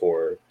ghost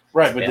tour.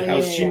 Right, but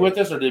was she with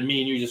us, or did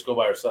me and you just go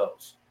by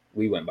ourselves?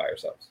 We went by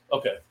ourselves.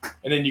 Okay,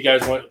 and then you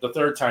guys went the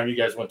third time. You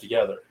guys went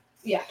together.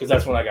 Yeah, because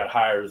that's when I got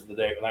hired. Was the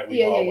night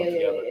we all went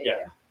together.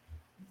 Yeah.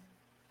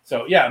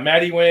 So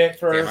Maddie went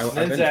first, Damn,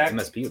 then I've Zach. been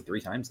to MSP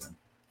 3 times then.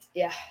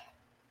 Yeah.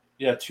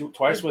 Yeah,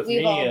 twice with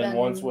me and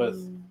once with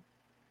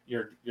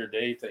your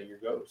day thing, your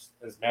ghost.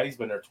 And Maddie's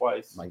been there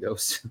twice. My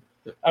ghost.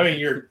 I mean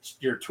your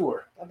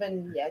tour. I've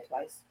been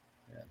twice.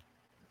 Yeah.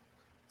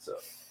 So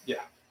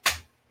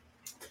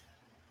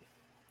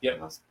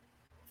Yep.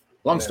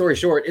 Long story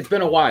short, it's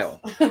been a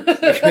while.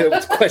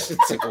 This question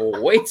took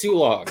way too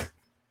long.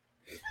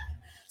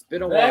 It's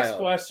been a Next while.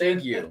 question.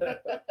 Thank you.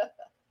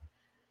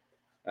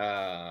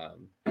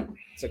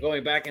 So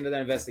going back into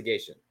that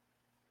investigation.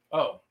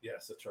 Oh,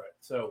 yes, that's right.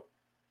 So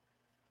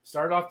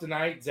started off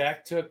tonight.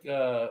 Zach took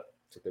the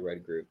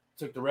red group.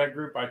 Took the red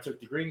group. I took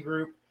the green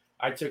group.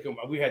 I took them.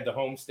 We had the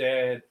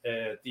Homestead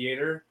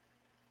Theater,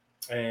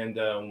 and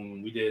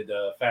we did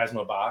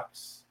Phasma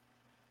Box,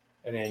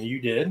 and then you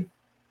did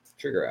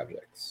Trigger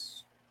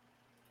Objects.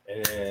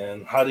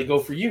 And how did it go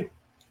for you?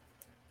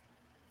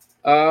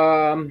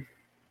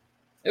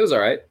 It was all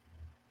right.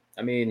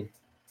 I mean,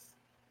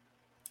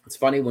 it's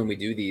funny when we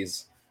do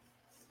these.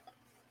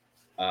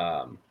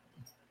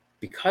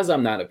 Because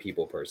I'm not a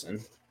people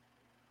person,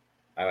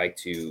 I like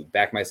to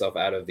back myself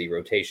out of the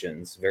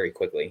rotations very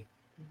quickly.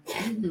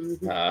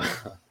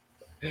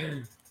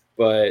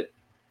 But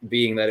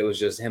being that it was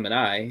just him and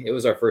I, it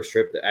was our first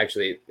trip that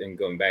actually, and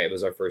going back, it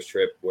was our first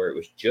trip where it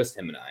was just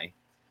him and I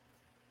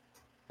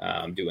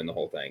doing the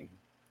whole thing.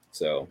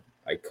 So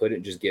I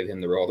couldn't just give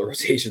him all the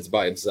rotations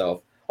by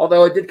himself.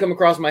 Although it did come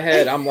across my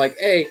head, I'm like,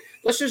 hey,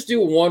 let's just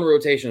do one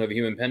rotation of a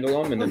human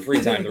pendulum and then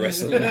free time the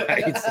rest of the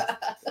night.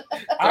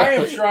 I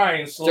am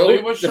trying slowly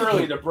but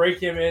surely to break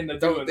him into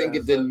doing think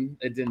that.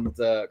 it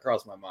didn't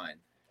cross my mind.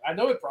 I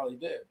know it probably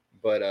did.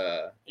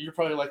 But you're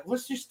probably like,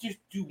 let's just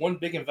do one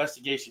big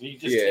investigation. You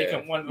just take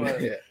him one.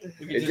 Yeah.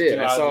 It did.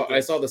 I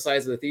saw the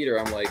size of the theater.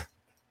 I'm like,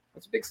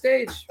 that's a big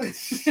stage.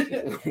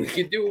 We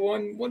could do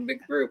one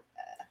big group.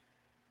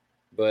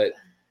 But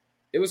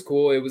it was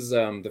cool. It was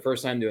the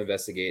first time to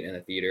investigate in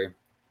a theater.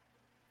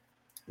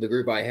 The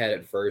group I had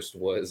at first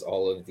was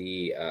all of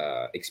the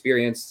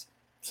experienced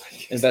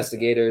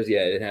investigators.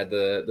 Yeah, it had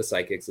the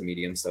psychics, the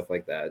mediums, stuff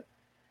like that.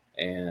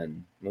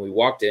 And when we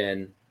walked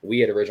in, we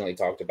had originally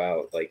talked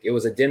about, like, it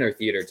was a dinner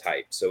theater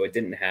type, so it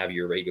didn't have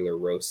your regular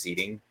row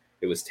seating.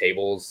 It was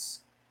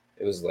tables.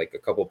 It was like a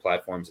couple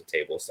platforms of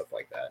tables, stuff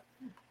like that.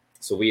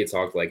 So we had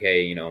talked like,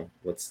 hey,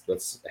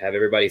 let's have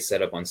everybody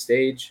set up on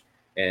stage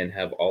and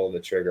have all of the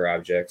trigger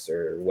objects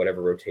or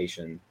whatever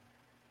rotation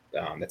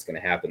that's going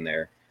to happen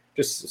there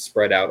just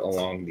spread out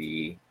along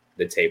the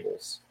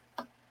tables.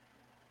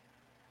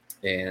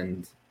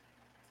 And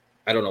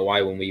I don't know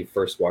why when we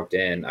first walked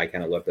in, I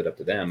kind of left it up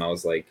to them. I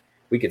was like,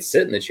 we could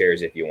sit in the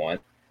chairs if you want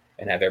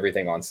and have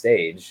everything on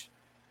stage,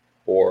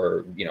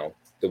 or,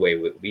 the way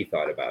we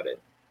thought about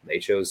it. They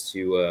chose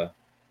to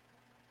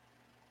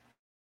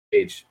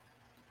stage.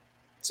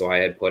 So I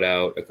had put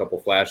out a couple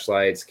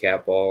flashlights,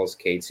 cat balls,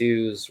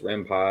 K2s,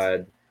 REM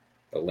pod,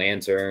 the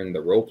lantern,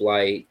 the rope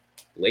light,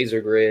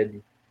 laser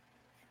grid.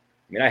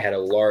 I mean, I had a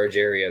large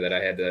area that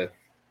I had to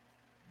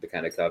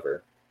kind of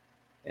cover.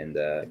 And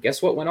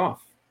guess what went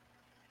off?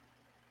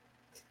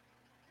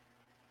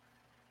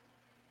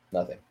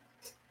 Nothing.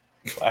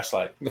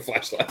 Flashlight. The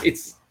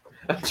flashlights.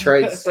 I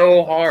tried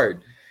so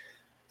hard.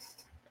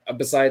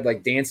 Beside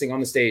like dancing on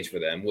the stage for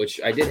them, which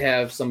I did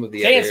have some of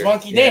the dance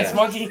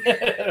monkey.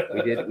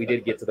 We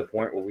did get to the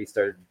point where we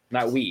started.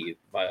 Not we,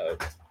 but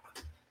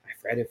I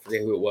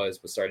forget who it was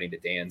starting to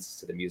dance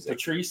to the music.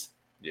 Patrice.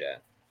 Yeah.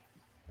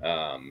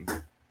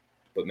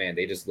 But man,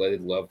 they just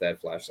love that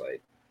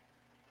flashlight.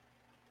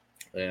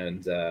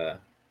 And the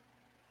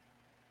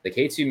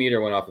K2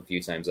 meter went off a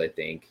few times, I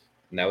think,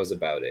 and that was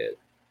about it.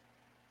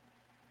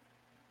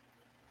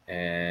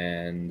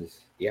 And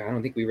yeah, I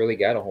don't think we really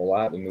got a whole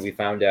lot. I mean, we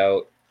found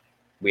out,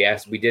 we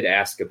did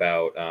ask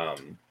about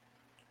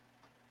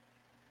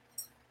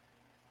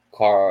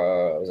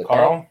was it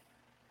Carl?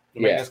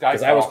 Yeah,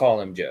 because I was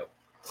calling him Joe.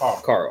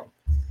 Carl.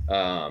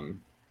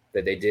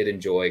 That they did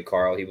enjoy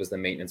Carl. He was the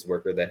maintenance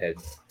worker that had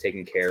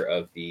taken care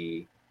of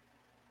the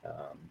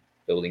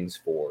buildings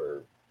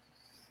for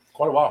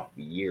quite a while,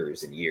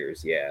 years and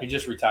years. Yeah, he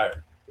just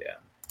retired. Yeah.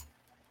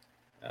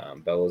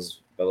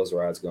 Bella's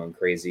rod's going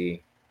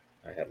crazy.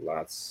 I had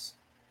lots.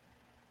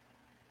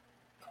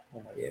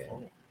 Oh, yeah.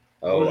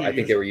 Oh, I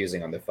think they were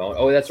using on the phone.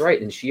 Oh, that's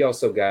right. And she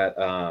also got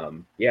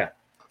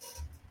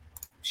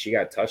she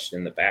got touched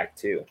in the back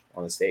too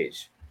on the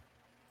stage.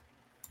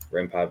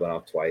 REM pod went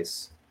off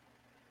twice.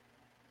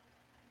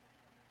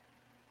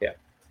 Yeah.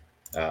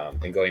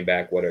 And going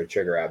back, what are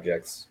trigger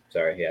objects?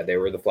 Sorry, yeah, they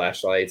were the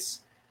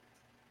flashlights.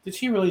 Did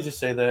she really just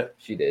say that?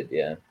 She did,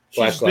 yeah.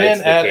 She's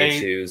been at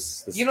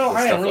K2s.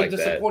 I am really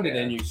disappointed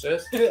in you,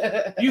 sis.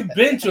 You've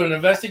been to an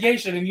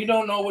investigation and you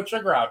don't know what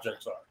trigger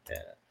objects are.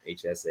 Yeah,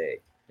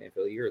 HSA. Man,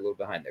 Phil, you're a little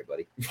behind there,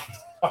 buddy.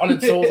 On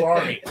its Soulz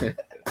Army.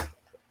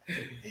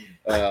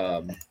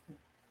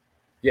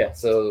 Yeah,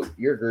 so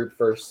your group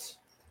first.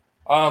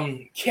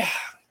 Yeah.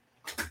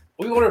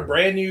 We ordered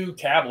brand new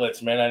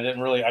tablets, man. I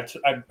didn't really, I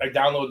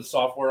downloaded the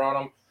software on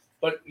them,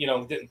 but,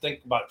 didn't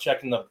think about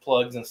checking the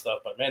plugs and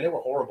stuff. But, man, they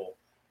were horrible.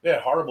 We had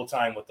a horrible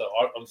time with the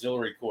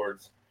auxiliary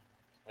cords.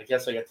 I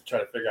guess I got to try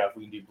to figure out if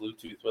we can do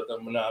Bluetooth with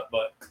them or not.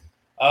 But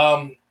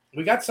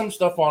we got some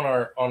stuff on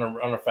our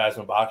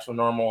Phasma box for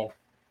normal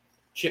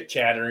chit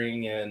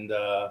chattering, and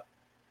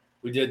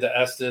we did the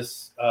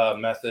Estes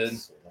method.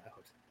 So loud.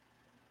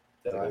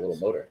 That's like a little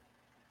motor.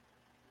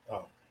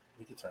 Oh,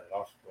 we can turn it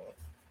off.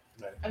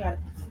 I got it.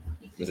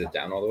 Was it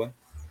down all the way?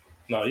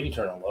 No, you can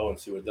turn it low and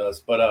see what it does.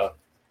 But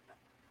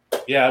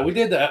yeah, we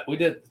did that. We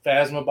did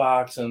Phasma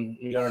box, and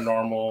we got our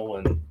normal,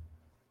 and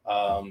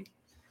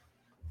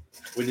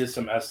we did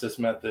some Estes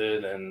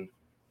method, and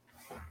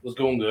it was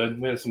going good.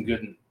 We had some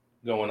good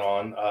going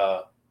on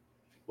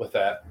with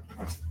that.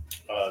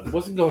 It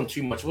wasn't going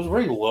too much. It was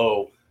very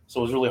low,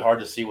 so it was really hard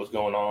to see what's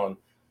going on.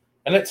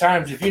 And at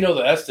times, if you know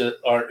the Estes,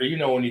 or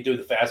when you do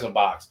the Phasma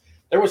box,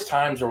 there was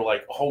times where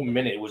like a whole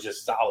minute was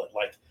just solid,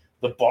 like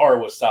the bar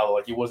was solid,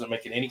 like it wasn't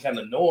making any kind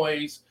of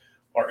noise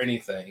or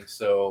anything.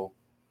 So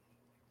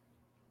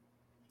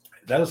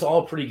that was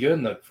all pretty good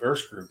in the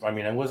first group. I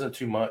mean, it wasn't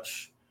too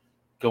much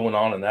going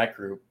on in that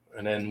group.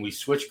 And then we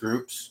switched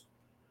groups.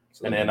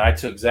 And then I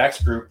took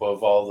Zach's group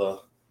of all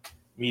the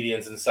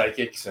medians and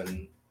psychics,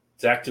 and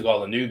Zach took all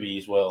the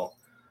newbies. Well,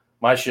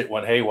 my shit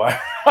went haywire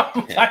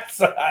on my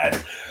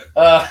side.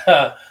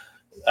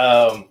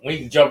 We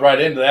can jump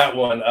right into that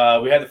one.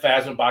 We had the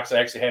Phasma box. I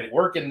actually had it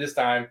working this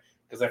time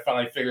because I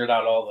finally figured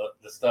out all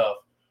the stuff.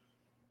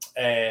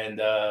 And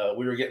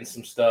we were getting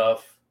some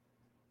stuff.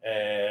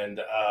 And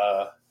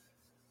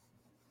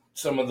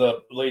some of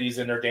the ladies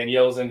in there,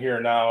 Danielle's in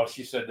here now.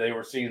 She said they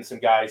were seeing some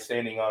guys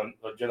a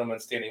gentleman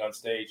standing on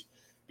stage,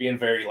 being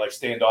very like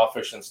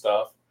standoffish and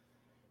stuff.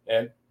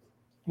 And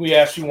we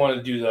asked who wanted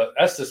to do the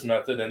Estes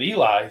method, and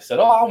Eli said,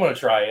 "Oh, I want to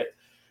try it."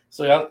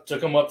 So I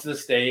took him up to the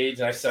stage,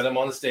 and I set him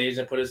on the stage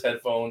and put his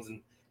headphones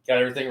and got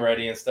everything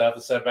ready and stuff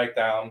and sat back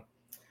down.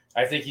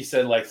 I think he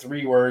said like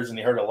 3 words, and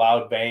he heard a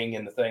loud bang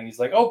in the thing. He's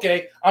like,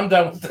 "Okay, I'm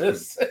done with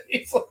this."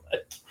 He's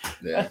like,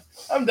 "Yeah,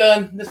 I'm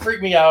done. This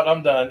freaked me out.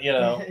 I'm done,"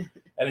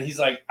 And he's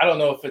like, "I don't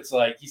know if it's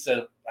like," he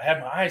said, "I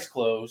had my eyes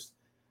closed,"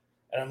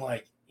 and I'm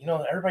like,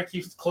 everybody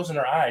keeps closing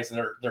their eyes,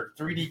 and they're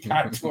 3D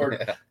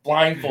contoured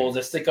blindfolds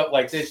that stick up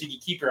like this. You can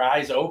keep your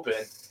eyes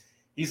open.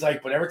 He's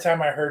like, but every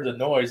time I heard the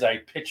noise, I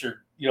pictured,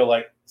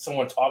 like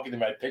someone talking to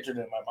me. I pictured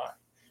it in my mind,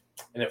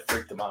 and it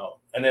freaked him out.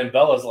 And then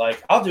Bella's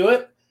like, "I'll do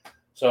it."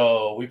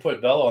 So we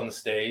put Bella on the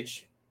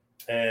stage,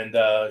 and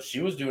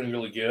she was doing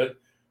really good.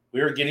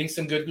 We were getting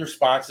some good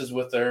responses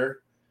with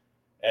her,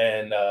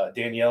 and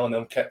Danielle and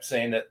them kept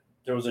saying that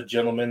there was a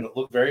gentleman that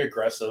looked very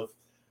aggressive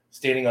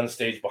standing on the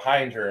stage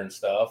behind her and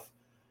stuff.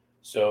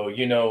 So,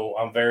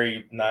 I'm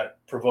very not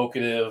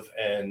provocative,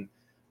 and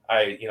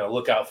I,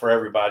 look out for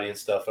everybody and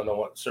stuff. I don't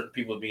want certain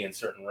people to be in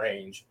certain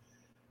range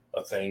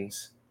of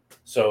things.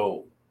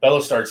 So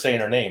Bella started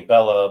saying her name,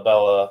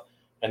 Bella.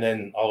 And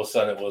then all of a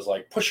sudden it was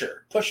like, push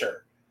her.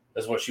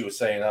 That's what she was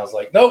saying. I was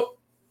like, nope,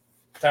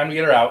 time to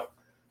get her out.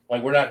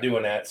 Like, we're not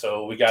doing that.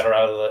 So we got her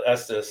out of the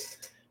Estes,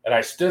 and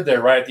I stood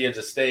there right at the edge of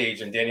the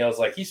stage, and Danielle's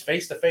like, he's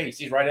face to face.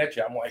 He's right at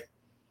you. I'm like,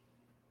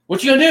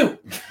 what you gonna do?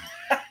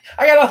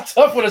 I got all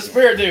tough with a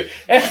spirit, dude.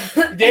 And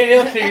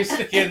Danielle thinks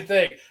the same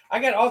thing. I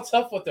got all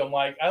tough with him.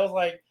 Like, I was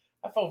like,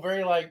 I felt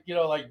very like,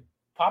 like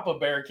Papa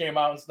Bear came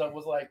out and stuff,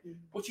 was like,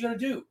 what you gonna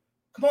do?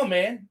 Come on,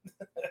 man.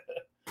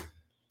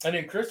 And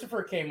then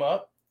Christopher came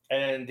up,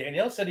 and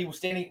Danielle said he was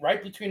standing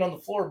right on the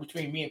floor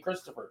between me and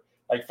Christopher,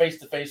 like face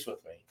to face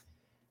with me.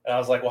 And I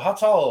was like, well, how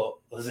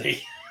tall is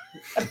he?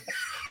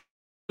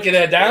 Looking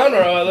at down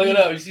or look it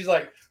up? And she's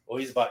like, "Oh,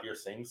 he's about your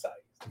same size."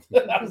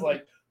 I was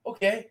like,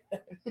 "Okay,"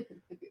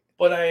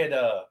 but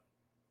I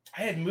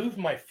had moved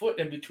my foot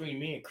in between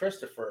me and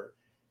Christopher,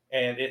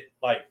 and it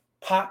like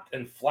popped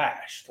and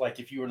flashed, like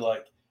if you were to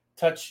like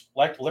touch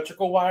like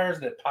electrical wires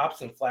and it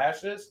pops and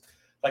flashes,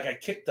 like I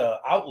kicked the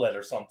outlet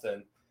or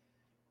something.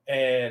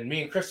 And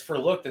me and Christopher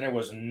looked, and there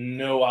was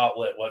no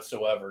outlet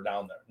whatsoever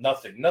down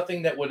there.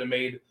 Nothing that would have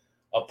made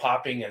a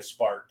popping and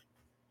spark.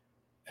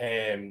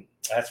 And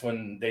that's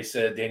when they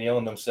said, Danielle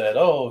and them said,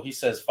 "Oh, he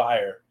says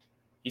fire."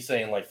 He's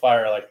saying like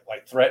fire,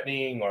 like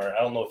threatening, or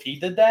I don't know if he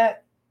did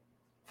that.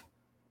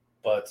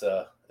 But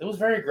it was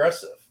very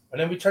aggressive.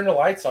 And then we turned the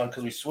lights on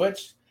because we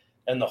switched,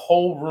 and the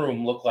whole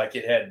room looked like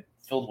it had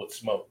filled with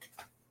smoke.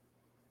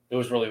 It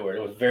was really weird.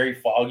 It was very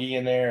foggy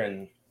in there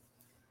and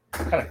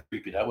kind of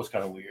creepy. That was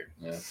kind of weird.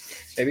 Yeah,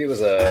 maybe it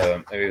was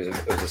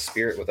a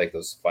spirit with like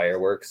those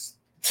fireworks.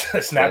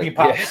 Snappy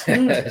pops.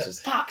 Yeah.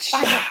 Just pop.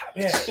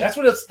 Yeah, that's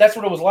what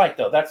it was like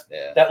though. That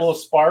little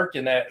spark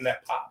and that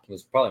pop. It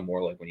was probably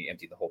more like when you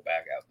emptied the whole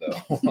bag out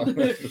though.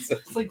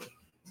 It's like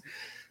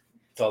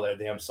it's all that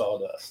damn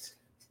sawdust.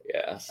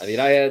 Yeah, I mean,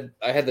 I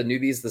had the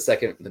newbies,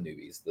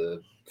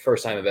 the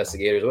first time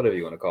investigators, whatever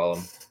you want to call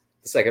them,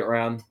 the second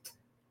round,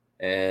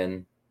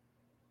 and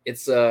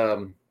it's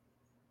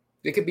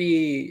it could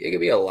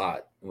be a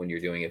lot when you're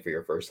doing it for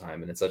your first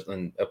time, and it's such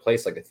a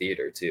place like a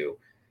theater too.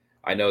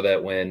 I know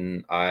that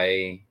when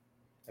I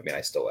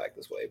still act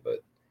this way,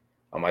 but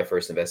on my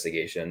first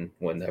investigation,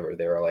 whenever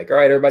they were like, "All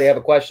right, everybody have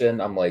a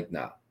question," I'm like,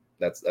 "Nah,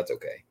 that's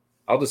okay.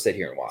 I'll just sit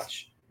here and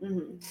watch."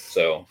 Mm-hmm.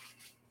 So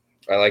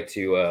I like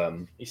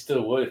to. He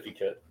still would if he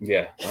could.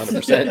 Yeah,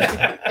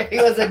 100%. If he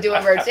wasn't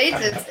doing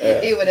rotations,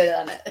 he would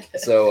have done it.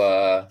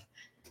 So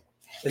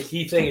the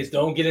key thing is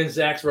don't get in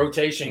Zach's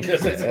rotation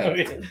because it's gonna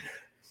be.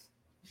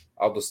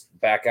 I'll just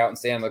back out and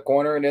stand in the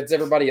corner, and it's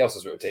everybody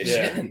else's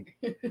rotation.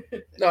 Yeah.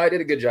 No, I did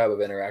a good job of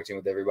interacting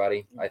with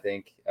everybody. I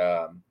think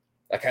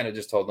I kind of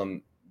just told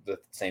them the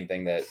same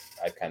thing that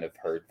I've kind of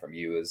heard from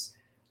you is,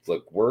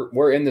 look,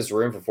 we're in this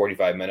room for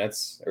 45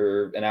 minutes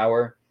or an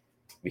hour.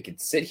 We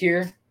could sit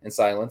here in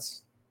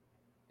silence,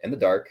 in the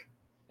dark,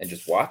 and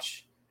just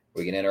watch.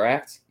 We can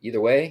interact.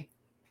 Either way,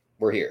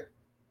 we're here.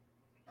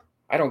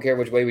 I don't care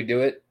which way we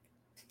do it.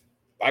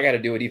 I got to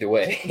do it either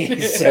way.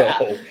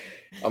 So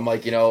I'm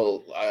like,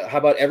 how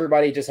about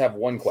everybody just have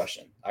one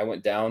question? I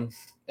went down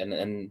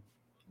and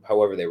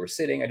however they were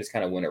sitting, I just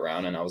kind of went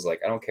around and I was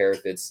like, I don't care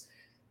if it's,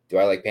 do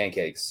I like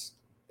pancakes?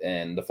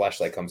 And the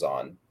flashlight comes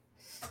on,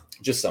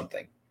 just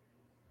something.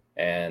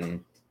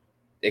 And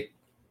I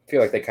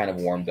feel like they kind of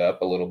warmed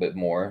up a little bit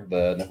more.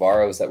 The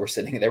Navarros that were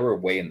sitting, they were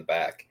way in the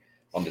back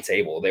on the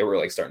table. They were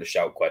like starting to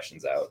shout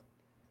questions out.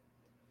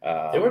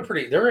 They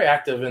were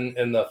active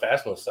in the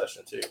Fastmo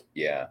session too.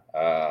 Yeah.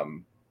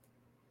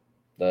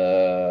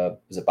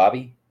 Is it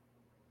Bobby?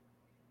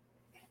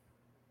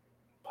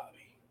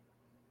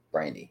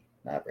 Brandy,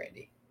 not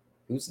Brandy.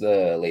 Who's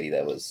the lady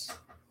that was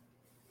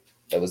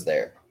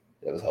there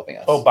that was helping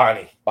us? Oh,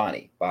 Bonnie.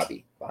 Bonnie. I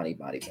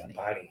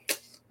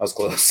was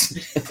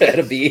close. Had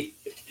a B.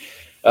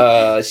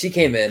 She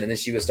came in and then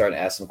she was starting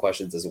to ask some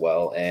questions as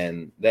well.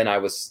 And then I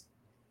was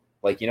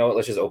like, you know what?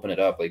 Let's just open it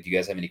up. Like, do you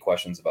guys have any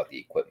questions about the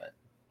equipment?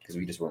 Because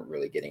we just weren't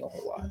really getting a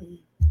whole lot. Mm-hmm.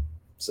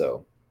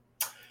 So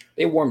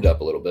they warmed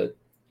up a little bit.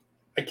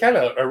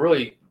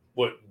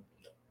 What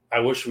I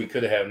wish we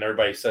could have, and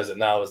everybody says it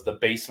now, is the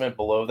basement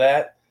below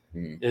that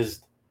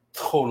is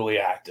totally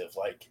active.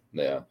 Like,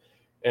 yeah.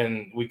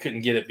 And we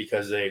couldn't get it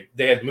because they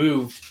had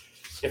moved.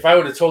 If I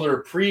would have told her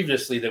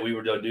previously that we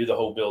were going to do the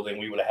whole building,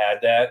 we would have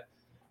had that.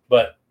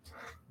 But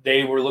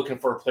they were looking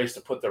for a place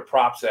to put their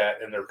props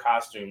at and their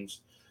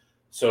costumes.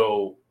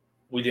 So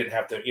we didn't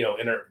have to,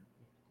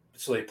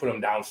 so they put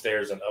them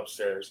downstairs and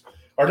upstairs.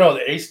 Or no,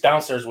 the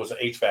downstairs was an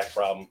HVAC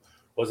problem.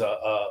 Was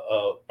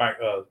a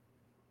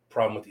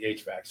problem with the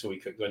HVAC, so we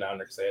couldn't go down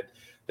there because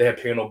they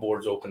had panel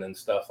boards open and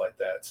stuff like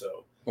that.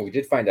 So we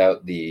did find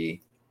out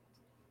the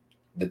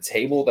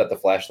table that the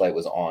flashlight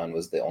was on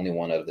was the only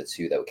one out of the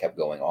two that kept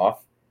going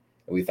off.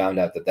 And we found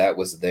out that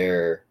was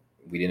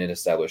we didn't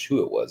establish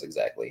who it was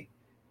exactly,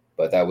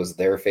 but that was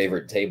their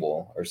favorite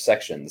table or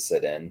section to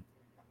sit in,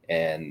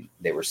 and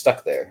they were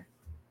stuck there.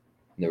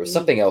 And there was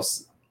something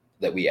else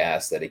that we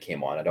asked that it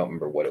came on. I don't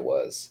remember what it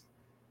was.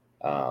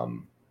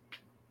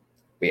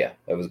 But yeah,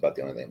 that was about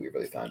the only thing we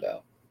really found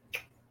out.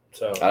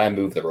 So, and I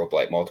moved the rope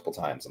light multiple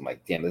times. I'm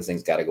like, damn, this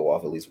thing's got to go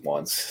off at least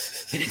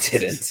once. And it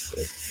didn't.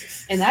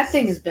 And that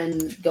thing has been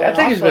going off. That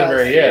thing has been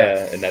very,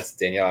 yeah. And that's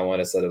Danielle. I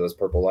want a set of those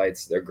purple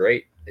lights. They're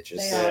great. It's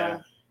just,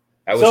 yeah.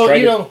 I was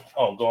go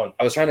on.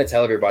 I was trying to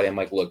tell everybody, I'm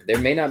like, look, there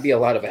may not be a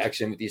lot of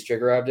action with these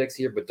trigger objects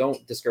here, but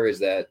don't discourage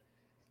that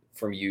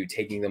from you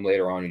taking them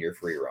later on in your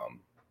free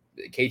roam.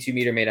 The K2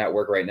 meter may not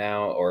work right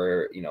now,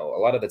 or, a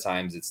lot of the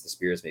times it's the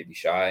spirits may be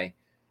shy,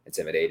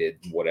 intimidated,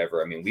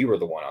 whatever. I mean, we were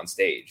the one on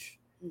stage,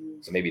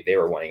 so maybe they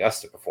were wanting us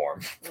to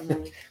perform.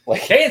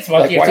 Like, dance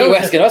monkey, why are you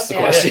asking us the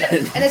question?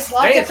 And it's a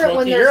lot different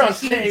when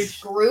there's a huge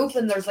group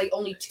and there's like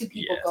only two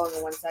people going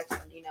in one section,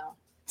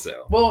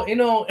 So well,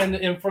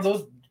 and for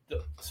those,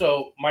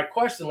 so my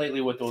question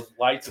lately with those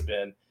lights have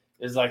been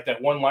is like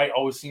that one light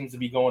always seems to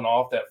be going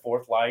off, that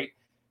fourth light.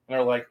 And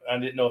they're like, I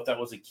didn't know if that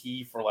was a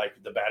key for like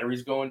the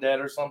batteries going dead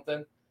or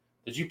something.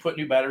 Did you put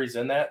new batteries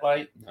in that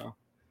light? No.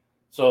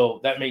 So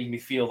that made me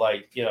feel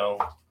like,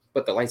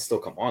 But the lights still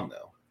come on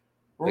though.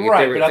 Like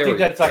right, but I think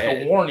that's dead. like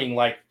a warning,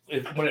 like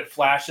when it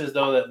flashes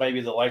though, that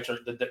maybe the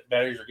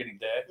batteries are getting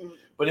dead.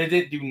 But it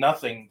didn't do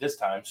nothing this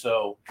time,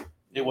 so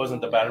it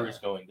wasn't the batteries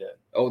going dead.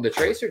 Oh, the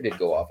tracer did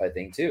go off, I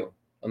think, too.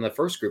 On the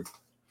first group.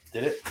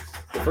 Did it?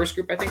 The first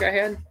group I think I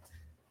had.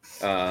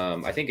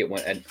 I think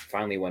it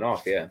finally went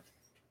off, yeah.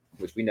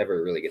 Which we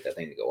never really get that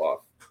thing to go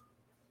off.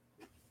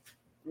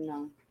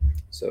 No.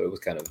 So it was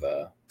kind of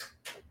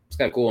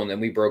cool. And then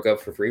we broke up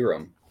for free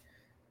roam.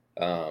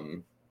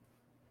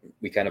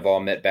 We kind of all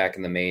met back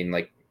in the main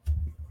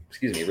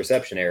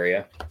reception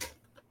area.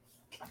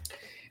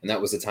 And that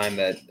was the time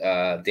that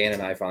Dan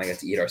and I finally got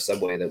to eat our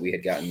Subway that we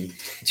had gotten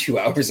 2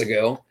 hours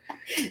ago.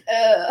 It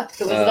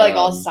was like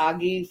all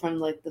soggy from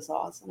like the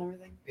sauce and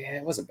everything. Yeah,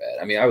 it wasn't bad.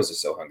 I mean, I was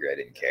just so hungry I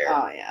didn't care.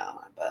 Oh yeah,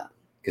 I bet.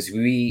 Because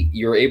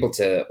you were able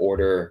to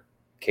order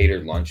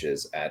catered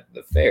lunches at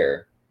the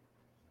fair,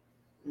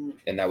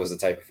 and that was the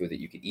type of food that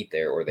you could eat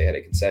there, or they had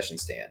a concession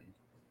stand.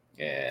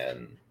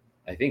 And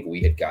I think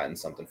we had gotten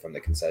something from the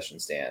concession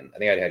stand. I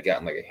think I had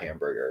gotten like a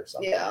hamburger or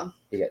something. Yeah.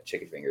 We got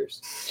chicken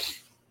fingers.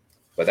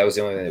 But that was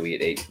the only thing that we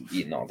had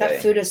eaten all day.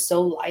 That food is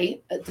so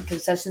light at the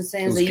concession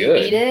stands that you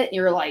good. eat it,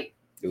 you're like,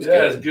 it was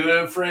It's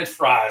good French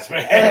fries,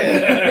 man.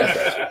 French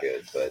fries were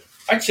good, but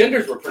our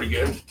tenders were pretty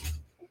good.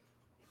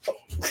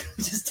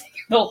 just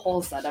taking the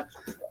whole setup.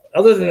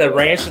 Other than the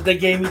ranch that they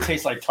gave me,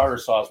 tastes like tartar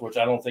sauce, which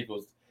I don't think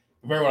was.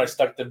 Remember when I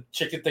stuck the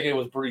chicken thinking it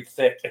was pretty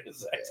thick?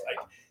 It's like,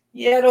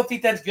 yeah, I don't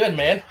think that's good,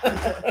 man.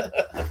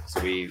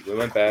 So we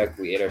went back,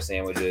 we ate our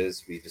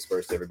sandwiches, we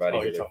dispersed everybody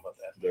You're to talking about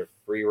that. their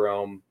free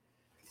roam.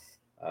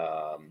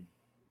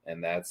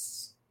 And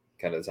that's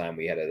kind of the time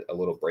we had a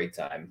little break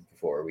time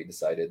before we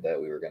decided that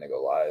we were going to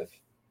go live.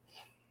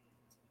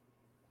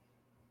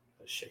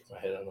 I shake my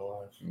head on the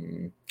live.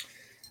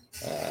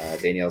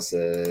 Danielle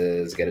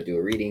says, got to do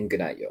a reading.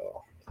 Good night,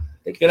 y'all.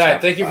 Good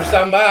night. Thank you for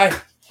stopping by.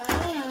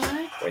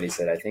 Bye. Wendy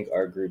said, I think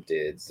our group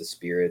did the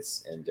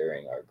spirits, and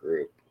during our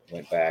group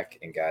went back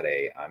and got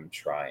I'm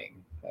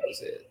trying. That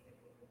was it.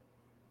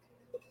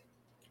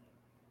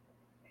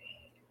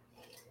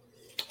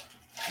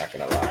 Not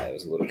gonna lie, it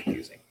was a little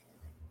confusing,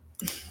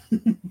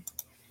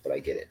 but I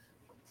get it.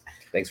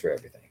 Thanks for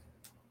everything.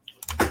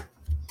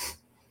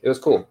 It was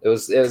cool. It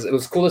was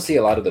cool to see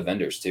a lot of the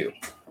vendors too.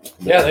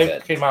 Yeah, they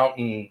came out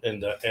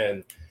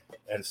and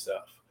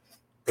stuff,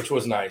 which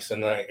was nice.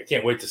 And I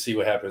can't wait to see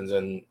what happens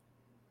in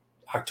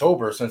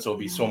October, since there'll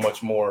be so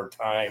much more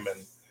time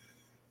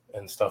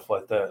and stuff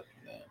like that.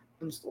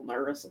 I'm still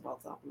nervous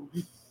about that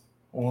one.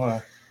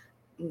 Why?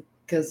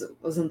 Because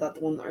wasn't that the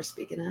one that we're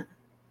speaking at?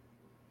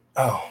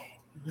 Oh.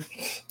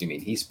 You mean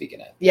he's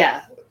speaking at?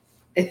 Yeah.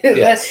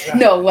 Yes.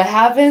 No, what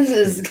happens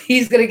is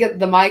he's going to get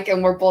the mic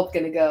and we're both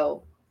going to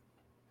go.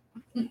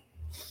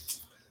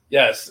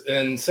 Yes,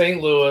 in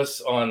St. Louis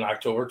on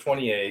October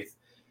 28th,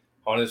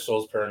 Haunted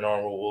Soulz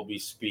Paranormal will be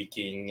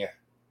speaking.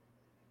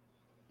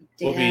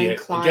 We'll be a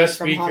guest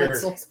speaker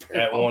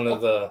at one of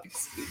the.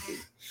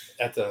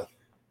 What are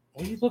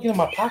you looking at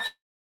my pocket?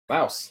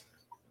 Mouse.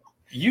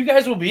 You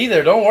guys will be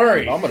there. Don't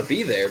worry. I'm going to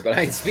be there, but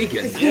I ain't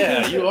speaking.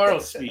 Yeah, you are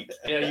a speak.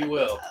 Yeah, you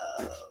will.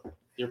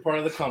 You're part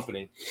of the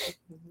company.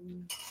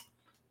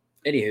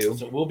 Anywho.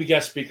 So we'll be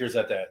guest speakers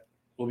at that.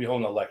 We'll be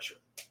holding a lecture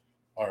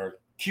or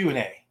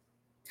Q&A.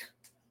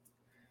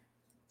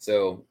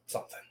 So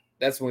something.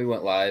 That's when we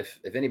went live.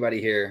 If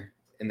anybody here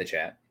in the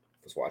chat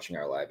was watching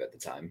our live at the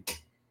time,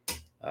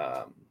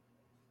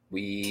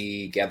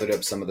 we gathered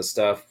up some of the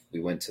stuff. We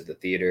went to the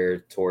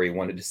theater. Tori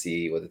wanted to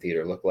see what the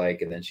theater looked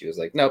like, and then she was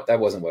like, nope, that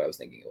wasn't what I was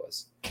thinking it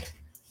was.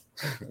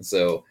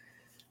 So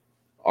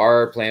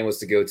our plan was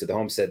to go to the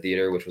Homestead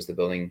Theater, which was the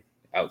building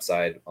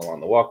outside along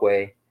the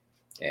walkway,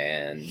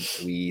 and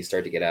we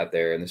started to get out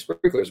there, and the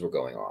sprinklers were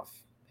going off.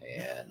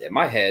 And in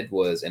my head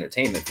was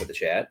entertainment for the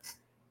chat.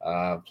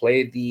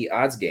 Played the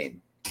odds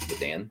game with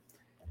Dan,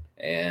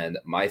 and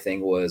my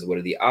thing was, what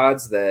are the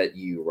odds that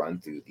you run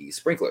through the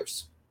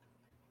sprinklers?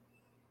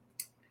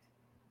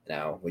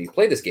 Now, when you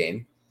play this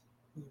game,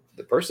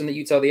 the person that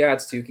you tell the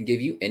odds to can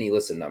give you any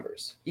list of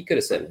numbers. He could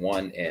have said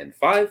 1 in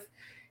 5.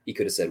 He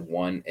could have said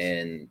 1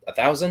 in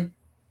 1,000.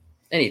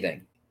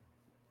 Anything.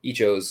 He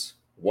chose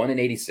 1 in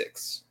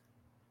 86.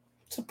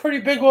 It's a pretty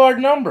big odd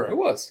number. It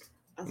was.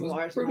 That's It a was,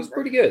 large it was number.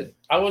 pretty good.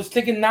 I was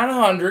thinking not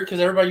 100 because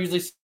everybody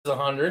usually says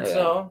 100.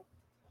 Yeah.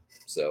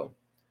 So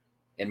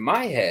in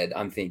my head,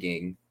 I'm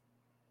thinking,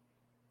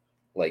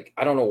 like,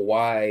 I don't know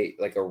why,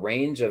 like a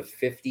range of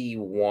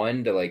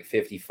 51 to like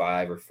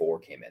 55 or 4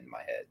 came in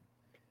my head.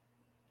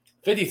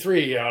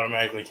 53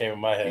 automatically came in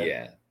my head.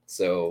 Yeah.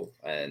 So,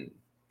 and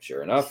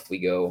sure enough, we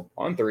go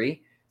on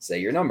 3, say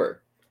your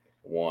number.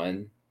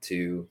 1,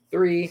 2,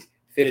 3,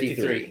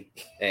 53.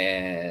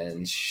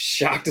 And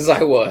shocked as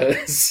I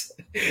was,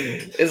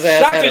 his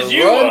ass Shocked had as to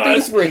you run through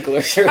was.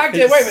 sprinklers. Wait a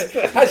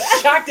minute. As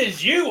shocked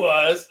as you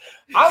was,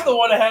 I'm the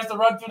one that has to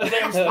run through the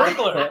damn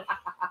sprinkler.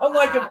 I'm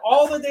like, of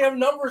all the damn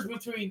numbers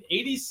between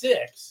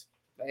 86,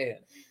 Man,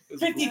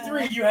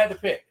 53 you had to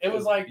pick. It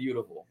was like,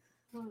 beautiful.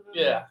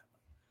 yeah.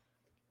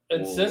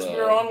 And Well, since we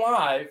were on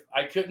live,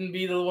 I couldn't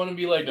be the one to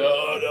be like,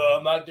 no,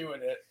 I'm not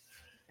doing it.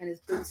 And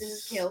his boots and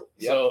his kilt.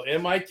 So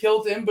in my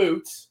kilt and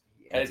boots,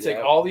 I had to take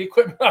Yep. all the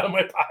equipment out of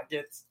my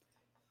pockets.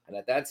 And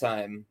at that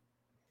time,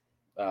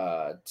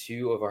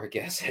 2 of our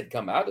guests had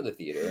come out of the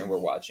theater and were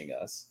watching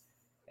us.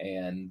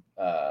 And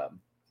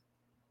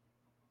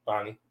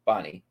Bonnie.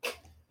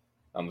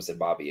 I almost said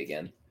Bobby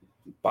again.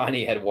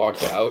 Bonnie had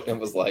walked out and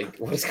was like,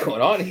 what is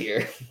going on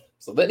here?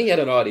 So then he had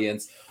an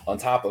audience on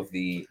top of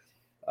the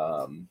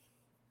 10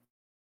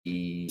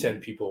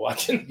 people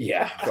watching.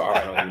 Yeah, I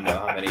don't even know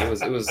how many. It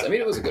was I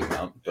mean, it was a good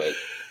amount, but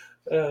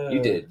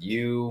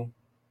you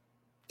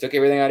took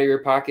everything out of your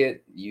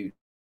pocket,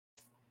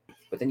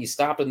 but then you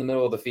stopped in the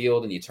middle of the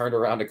field and you turned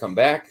around to come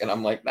back, and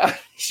I'm like, nah, you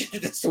should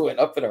have just went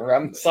up and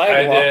around the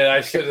sidewalk. I did.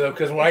 I should have,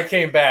 because when I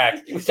came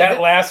back,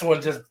 that last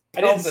one just. I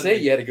didn't say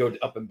you had to go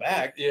up and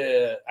back.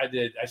 Yeah, I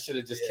did. I should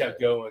have just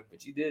kept going.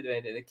 But you did,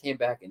 and it came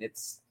back, and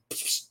it's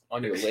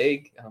on your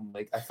leg. I'm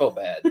like, I felt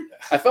bad.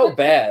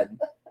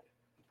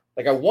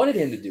 Like, I wanted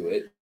him to do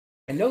it.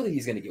 I know that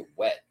he's going to get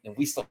wet, and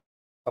we still have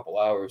a couple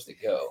hours to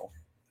go.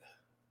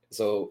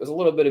 So there's a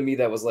little bit of me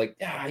that was like,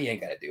 yeah, he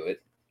ain't got to do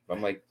it. But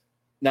I'm like,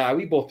 nah,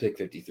 we both picked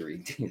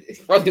 53.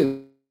 Run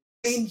through.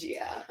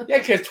 Yeah. Yeah,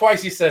 because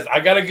twice he says, I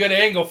got a good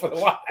angle for the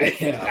line.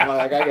 Yeah, I'm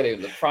like, I got it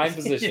in the prime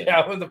position.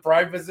 Yeah, I'm in the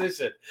prime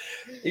position.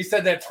 He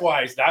said that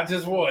twice, not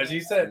just once. He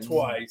said it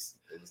twice.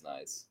 It was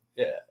nice.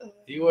 Yeah.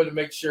 He wanted to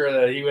make sure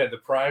that he had the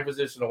prime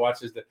position to watch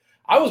his.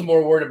 I was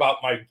more worried about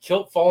my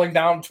kilt falling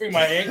down between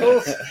my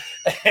ankles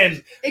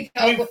and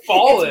It's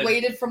falling.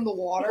 weighted from the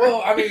water.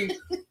 Well, I mean,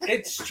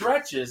 it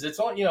stretches. It's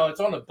on, it's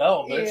on the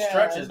belt, but it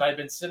stretches. And I've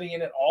been sitting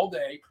in it all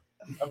day.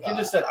 I'm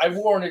just said I've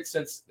worn it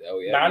since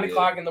 9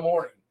 o'clock in the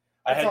morning.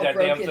 I had that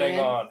damn thing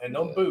on and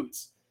no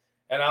boots.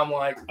 And I'm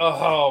like,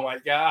 oh my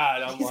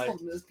God. I'm like,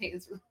 those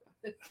pants were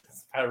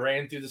I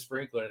ran through the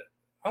sprinkler.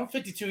 I'm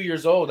 52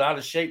 years old, out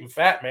of shape and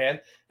fat, man.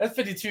 That's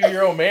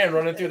 52-year-old man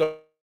running through the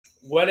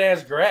wet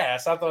ass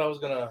grass. I thought I was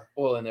going to.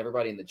 Well, and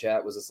everybody in the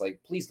chat was just like,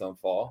 please don't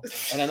fall.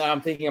 And then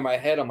I'm thinking in my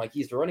head, I'm like,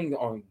 he's running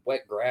on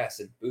wet grass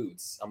and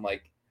boots. I'm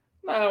like,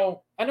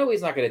 no, I know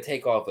he's not going to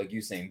take off like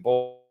Usain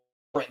Bolt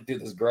running through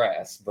this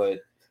grass, but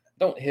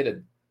don't hit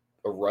a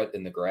rut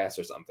in the grass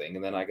or something.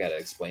 And then I got to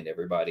explain to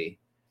everybody.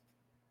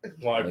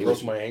 Well, I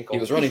broke my ankle. He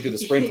was running through the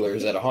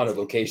sprinklers at a haunted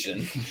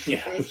location.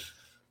 Yeah.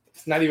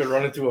 It's not even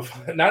running through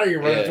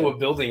through a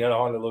building at a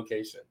haunted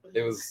location.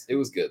 It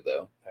was good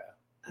though.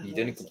 Yeah. He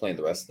didn't complain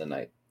the rest of the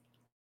night.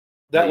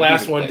 That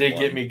last one did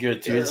get me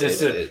good too. Yeah, it's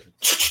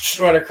just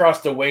right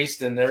across the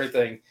waist and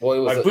everything.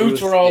 Well, my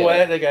boots were all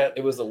wet.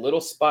 It was a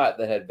little spot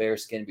that had bare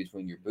skin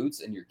between your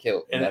boots and your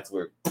kilt, and that's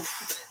where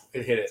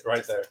it hit it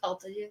right there.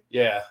 Pelted you?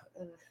 Yeah.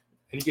 And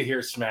you could hear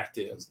it smack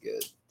too. It was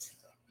good.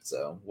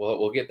 So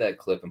we'll get that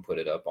clip and put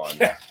it up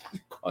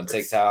on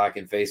TikTok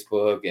and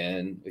Facebook,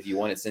 and if you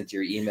want it sent to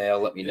your email,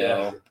 let me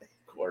know.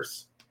 Of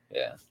course.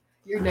 Yeah.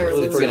 You're never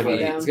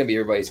it's gonna be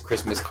everybody's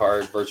Christmas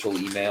card virtual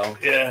email.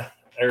 Yeah.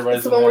 Everybody's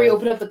it's the one where you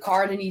open up the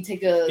card and you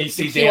take a you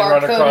see QR Dan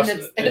run code across,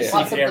 and it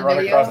pops up the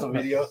video. Across the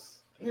video.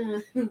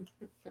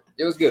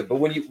 It was good, but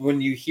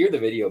when you hear the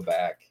video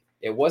back,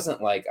 it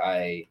wasn't like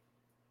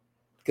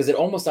because it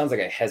almost sounds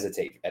like I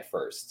hesitate at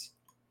first,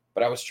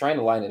 but I was trying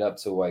to line it up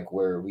to like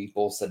where we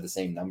both said the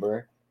same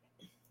number.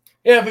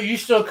 Yeah, but you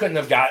still couldn't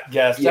have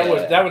guessed. Yeah.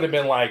 That would have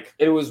been like.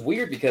 It was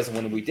weird because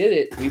when we did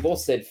it, we both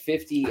said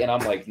 50, and I'm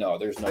like, no,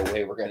 there's no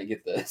way we're gonna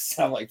get this.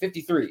 I'm like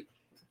 53.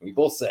 We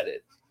both said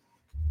it.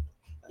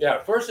 Yeah,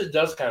 at first it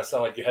does kind of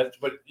sound like you had,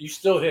 but you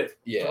still hit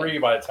 3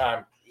 by the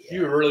time.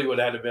 You really would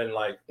have been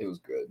like. It was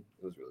good.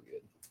 It was really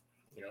good.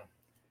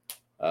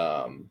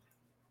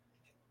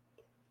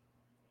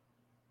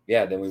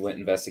 Yeah, then we went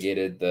and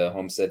investigated the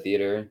Homestead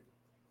Theater.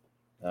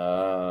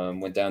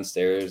 Went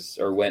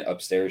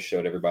upstairs,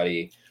 showed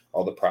everybody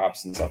all the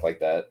props and stuff like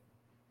that.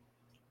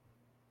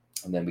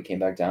 And then we came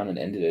back down and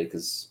ended it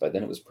because by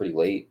then it was pretty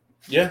late.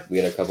 Yeah. We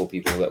had a couple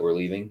people that were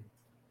leaving.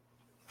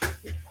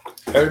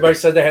 Everybody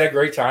said they had a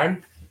great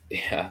time.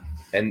 Yeah.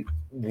 And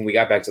when we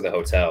got back to the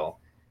hotel,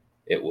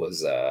 it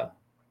was,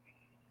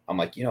 I'm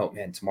like,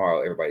 man,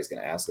 tomorrow everybody's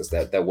going to ask us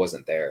that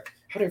wasn't there.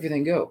 How did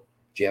everything go?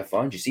 Did you have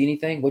fun? Did you see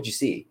anything? What'd you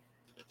see?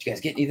 Did you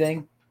guys get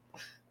anything?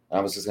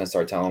 I was just going to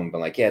start telling them,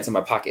 but like, yeah, it's in my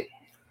pocket.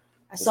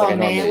 I saw a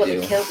man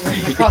with a kilt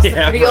running across the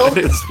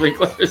field.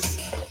 Sprinklers.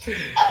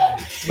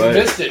 You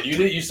missed it.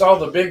 You saw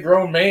the big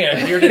grown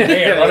man, bearded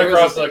man, run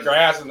across the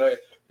grass and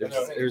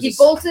he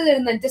bolted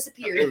and then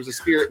disappeared. There was a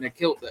spirit in a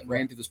kilt that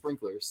ran through the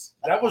sprinklers.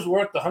 That was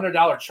worth the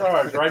 $100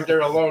 charge right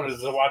there alone,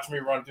 is to watch me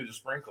run through the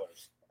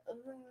sprinklers.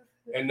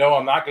 And no,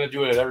 I'm not going to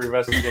do it at every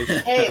investigation.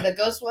 Hey, the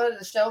ghost wanted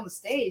to show on the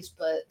stage,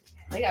 but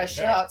they got to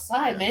show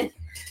outside, man.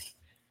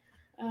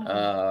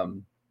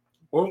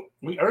 Well,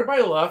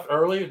 everybody left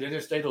early. They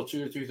didn't stay till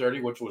 2 or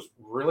 2:30, which was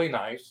really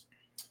nice.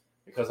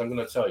 Because I'm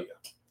going to tell you,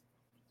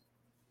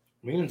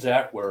 me and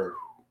Zach were.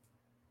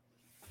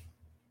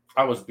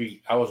 I was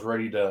beat. I was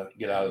ready to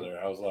get out of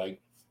there. I was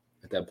like,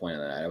 at that point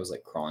in the night, I was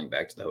like crawling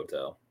back to the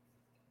hotel.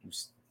 I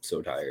was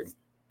so tired.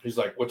 He's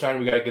like, "What time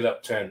we got to get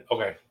up?" 10.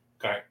 Okay.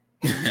 I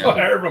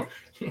heard him.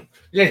 You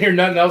didn't hear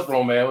nothing else from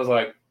him, man. I was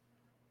like,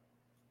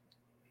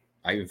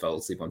 I even fell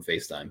asleep on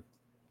FaceTime.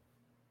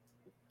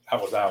 I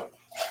was out.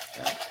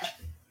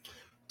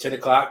 10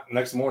 o'clock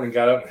next morning,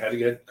 got up and had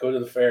to go to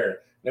the fair.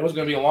 And it was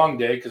going to be a long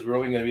day because we were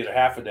only going to be there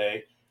half a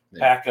day,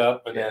 pack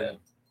up, and then.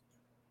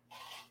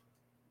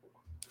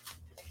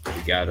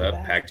 We got up,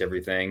 packed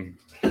everything.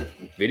 We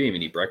didn't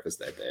even eat breakfast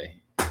that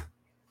day.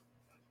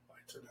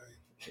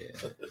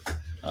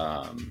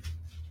 Yeah.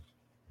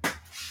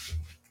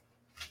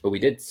 But we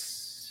did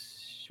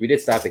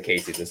stop at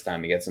Casey's this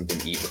time. We got something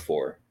to eat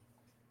before.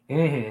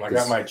 I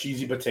got my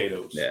cheesy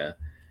potatoes. Yeah.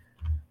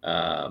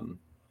 Yeah,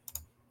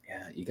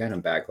 you got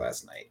them back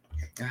last night.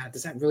 God,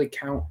 does that really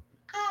count?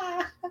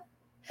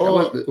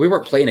 We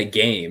weren't playing a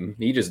game.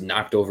 He just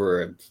knocked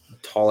over a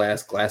tall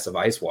ass glass of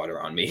ice water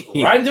on me.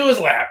 Right into his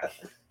lap.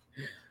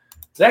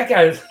 That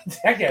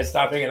guy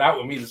stopped hanging out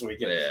with me this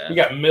weekend. Yeah. He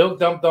got milk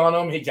dumped on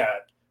him. He got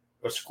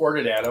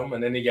squirted at him,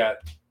 and then he got.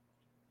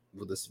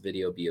 Will this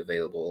video be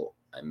available?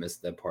 I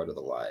missed that part of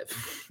the live.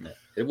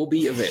 It will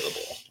be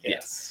available.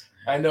 Yes.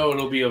 I know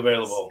it'll be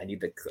available. I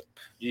need the clip.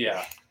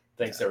 Yeah.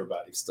 Thanks,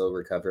 everybody. I'm still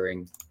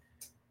recovering.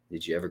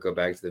 Did you ever go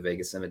back to the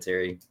Vegas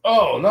cemetery?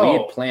 Oh, no. We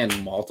had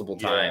planned multiple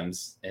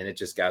times, and it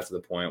just got to the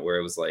point where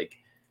it was like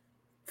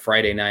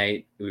Friday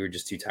night. We were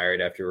just too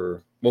tired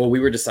after. Well, we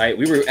were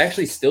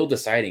actually still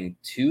deciding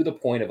to the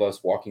point of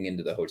us walking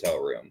into the hotel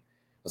room.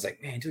 I was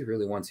like, man, do we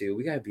really want to?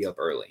 We got to be up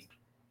early.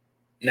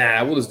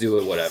 Nah, we'll just do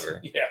it,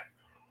 whatever. Yeah.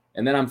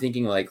 And then I'm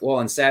thinking like, well,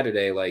 on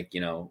Saturday, like,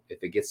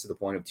 if it gets to the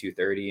point of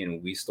 2:30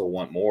 and we still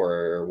want more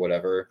or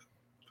whatever,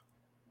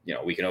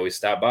 we can always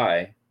stop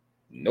by.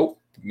 Nope.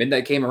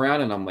 Midnight came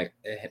around and I'm like,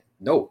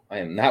 no, I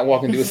am not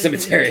walking to a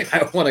cemetery.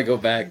 I want to go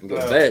back and go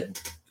to bed.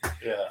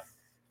 Yeah.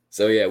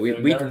 So yeah, we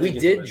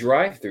did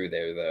drive through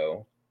there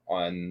though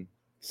on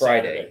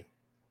Friday,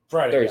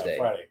 Thursday,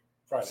 Friday,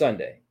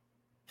 Sunday.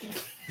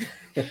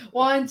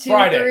 1, 2,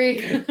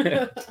 Friday.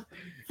 3.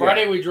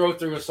 Friday we drove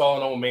through and saw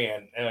an old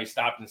man, and I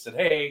stopped and said,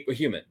 "Hey, a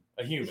human,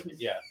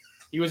 yeah."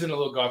 He was in a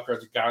little golf cart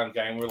with a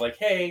guy, and we're like,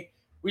 "Hey,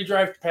 we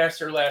drove past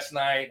her last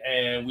night,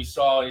 and we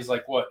saw." He's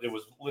like, "What? It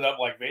was lit up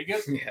like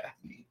Vegas?" Yeah.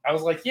 I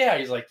was like, "Yeah."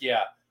 He's like,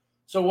 "Yeah."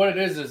 So what it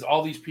is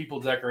all these people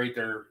decorate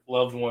their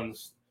loved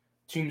ones'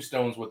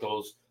 tombstones with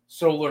those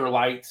solar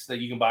lights that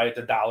you can buy at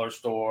the dollar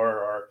store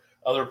or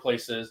other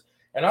places,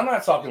 and I'm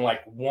not talking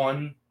like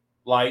one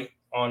light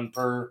on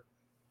per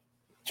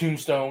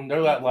tombstone.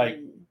 They're not like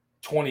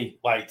 20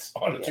 lights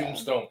on a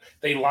tombstone.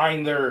 They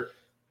line their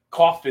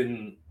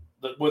coffin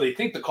where they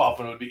think the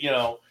coffin would be,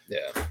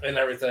 and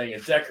everything,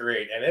 and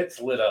decorate, and it's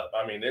lit up.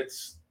 I mean,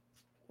 it's.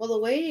 Well, the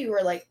way you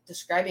were like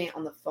describing it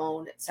on the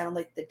phone, it sounded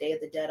like the Day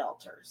of the Dead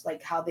altars,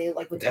 like how they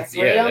like would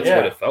decorate them. That's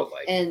what it felt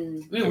like.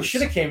 And we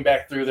should have came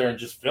back through there and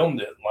just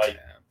filmed it,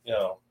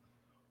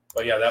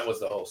 But yeah, that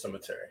was the whole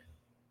cemetery.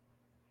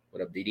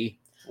 What up, DD?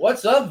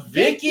 What's up,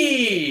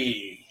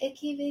 Vicky?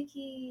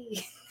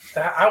 Vicky.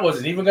 I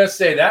wasn't even gonna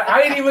say that.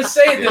 I didn't even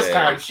say it this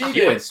time. She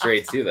went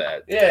straight to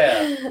that.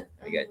 Yeah.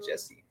 We got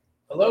Jesse.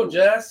 Hello,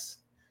 Jess.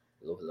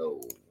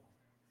 Hello.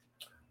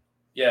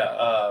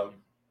 Yeah.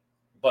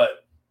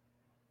 But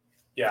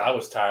yeah, I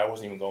was tired. I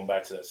wasn't even going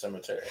back to that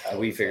cemetery.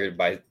 We figured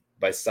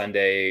by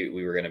Sunday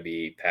we were gonna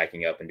be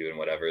packing up and doing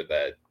whatever.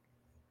 That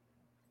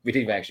we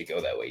didn't even actually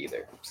go that way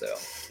either. So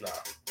no.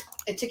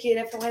 It took you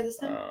a different way this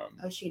time?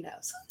 She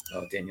knows.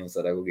 Oh, Danielle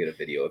said I will get a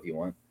video if you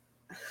want.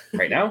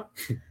 Right now?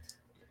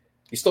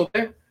 You still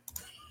there?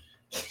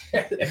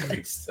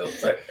 He's still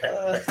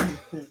there.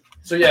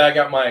 So yeah, I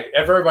got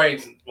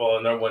everybody, well,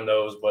 no one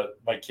knows, but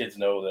my kids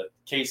know that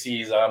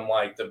KC's, I'm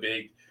like the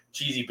big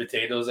cheesy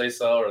potatoes they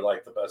sell are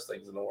like the best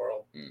things in the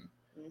world. And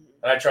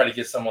I tried to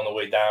get some on the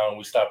way down.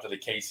 We stopped at the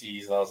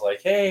KC's and I was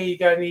like, hey, you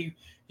got any?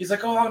 He's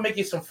like, oh, I'll make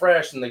you some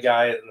fresh. And the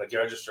guy in the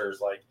register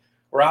is like,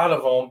 we're out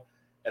of them.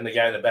 And the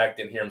guy in the back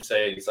didn't hear him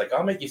say it. He's like,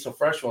 I'll make you some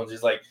fresh ones.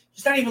 He's like,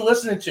 he's not even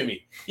listening to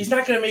me. He's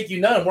not going to make you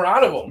none. We're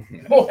out of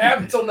them. We'll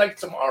have until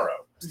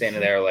tomorrow.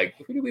 Standing there like,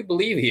 who do we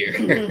believe here?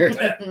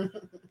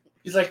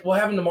 He's like, we'll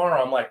have them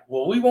tomorrow. I'm like,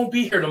 well, we won't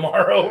be here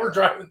tomorrow. We're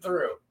driving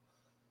through.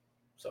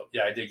 So,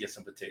 yeah, I did get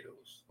some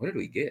potatoes. What did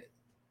we get?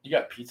 You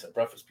got pizza,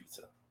 breakfast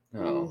pizza.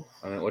 Oh,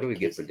 I mean, what did we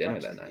get for dinner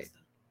that night?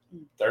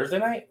 Thursday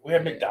night? We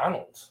had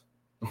McDonald's.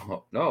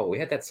 Oh, no, we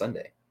had that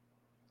Sunday.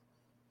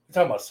 You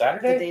talking about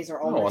Saturday? The days are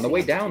no, on the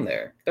way down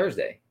there,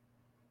 Thursday.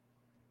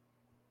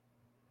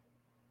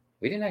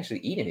 We didn't actually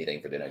eat anything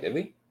for dinner, did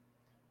we?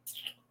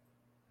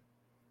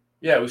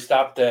 Yeah, we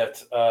stopped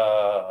at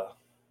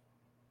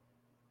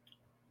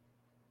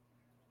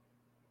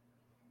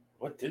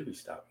what did we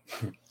stop?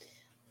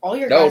 All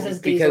your guys'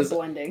 days are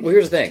blending. Well,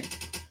 here's the thing.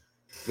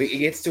 It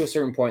gets to a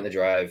certain point in the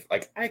drive.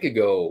 Like I could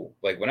go,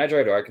 like when I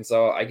drive to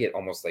Arkansas, I get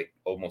almost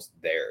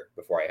there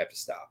before I have to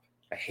stop.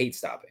 I hate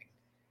stopping.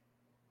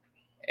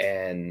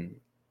 And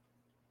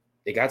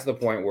it got to the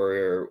point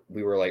where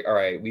we were like, all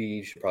right,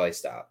 we should probably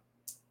stop.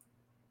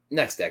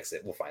 Next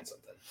exit, we'll find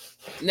something.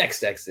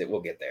 Next exit,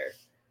 we'll get there.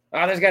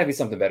 There's got to be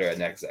something better at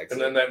next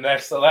exit. And then that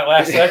last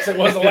exit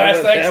was the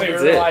last exit. We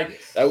were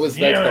like, that's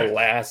the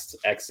last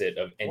exit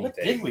of anything. What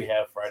did we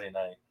have Friday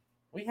night?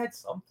 We had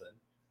something.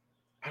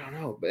 I don't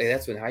know, but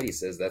that's when Heidi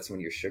says that's when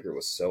your sugar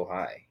was so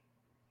high.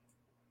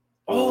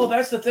 Oh,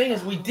 that's the thing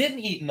is we didn't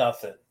eat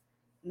nothing.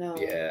 No.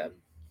 Yeah.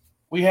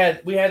 We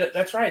had.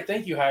 That's right.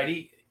 Thank you,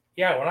 Heidi.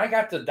 Yeah, when I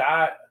got to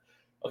die,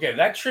 okay,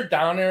 that trip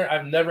down there,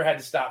 I've never had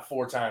to stop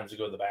 4 times to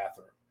go to the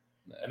bathroom,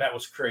 and that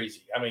was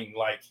crazy. I mean,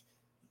 like,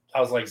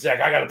 I was like, Zach,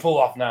 I got to pull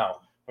off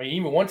now. I mean,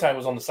 even one time it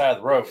was on the side of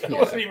the road. I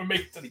wasn't even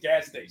making it to the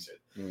gas station,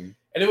 and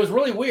it was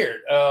really weird.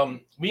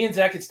 Me and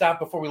Zach had stopped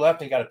before we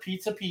left and got a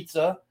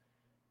pizza.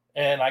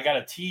 And I got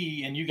a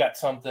tea, and you got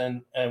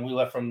something, and we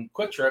left from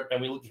Quick Trip,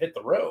 and we hit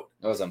the road.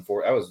 I was like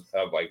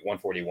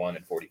 141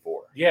 and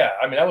 44. Yeah,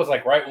 I mean, that was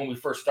like right when we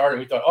first started.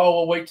 We thought, oh,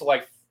 we'll wait till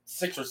like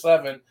 6 or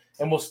 7,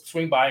 and we'll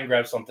swing by and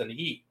grab something to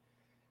eat.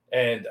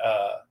 And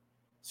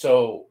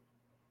so,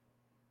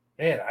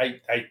 man,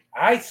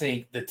 I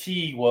think the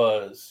tea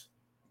was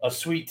a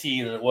sweet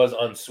tea that it was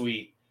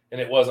unsweet, and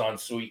it was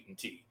unsweetened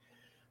tea.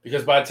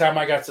 Because by the time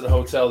I got to the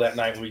hotel that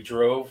night, we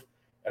drove,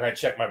 and I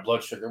checked my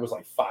blood sugar. It was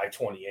like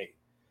 528.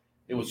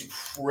 It was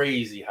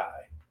crazy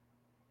high.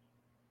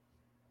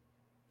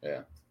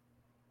 Yeah.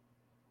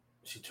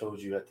 She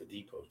told you at the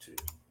depot too.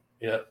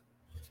 Yep.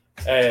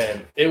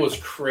 And it was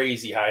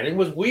crazy high. And it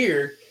was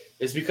weird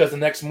is because the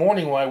next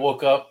morning when I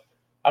woke up,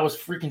 I was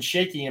freaking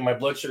shaky and my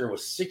blood sugar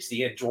was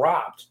 60. It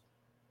dropped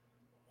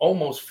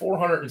almost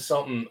 400 and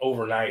something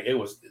overnight.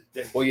 You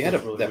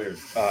had really weird.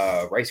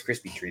 Rice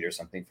Krispie treat or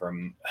something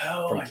from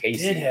KC. I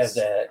did have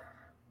that.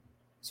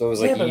 So it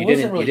was like you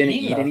didn't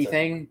eat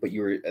anything, but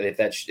you were if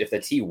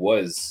that tea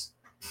was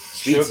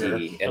sweet sugar.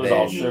 tea, and then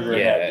all sugar,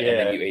 and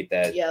then you ate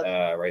that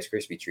Rice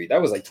Krispie treat.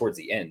 That was like towards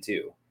the end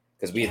too,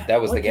 because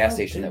that was the gas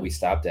station that we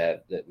stopped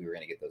at that we were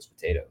going to get those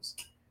potatoes.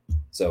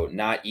 So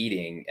not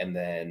eating and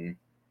then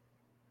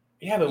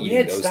but we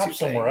had stopped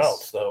somewhere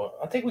else though.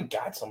 I think we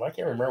got some. I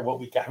can't remember what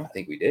we got. I don't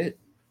think we did.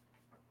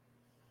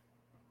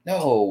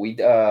 No, we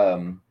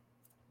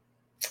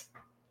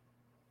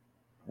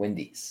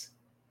Wendy's.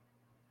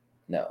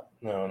 No,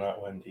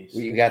 not Wendy's.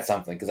 We got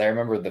something because I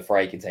remember the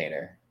fry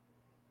container.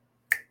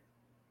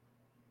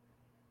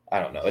 I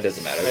don't know. It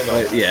doesn't matter.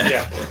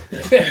 Yeah.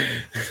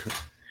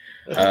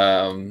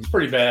 It's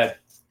pretty bad.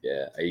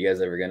 Yeah. Are you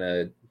guys ever going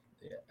to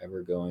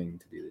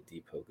do the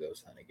Depot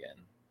Ghost Hunt again?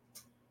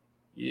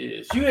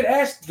 Yes. You had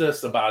asked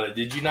us about it.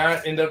 Did you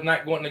not end up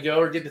not wanting to go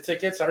or get the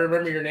tickets? I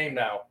remember your name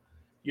now.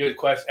 You had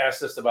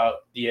asked us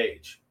about the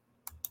age.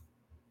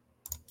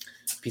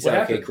 Peace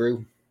out, okay,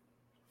 crew.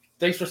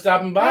 Thanks for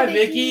stopping by,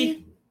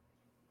 Vicky.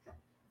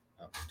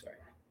 Oh, sorry.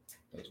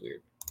 That was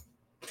weird.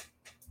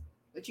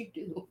 What'd you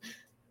do?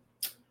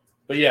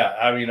 But yeah,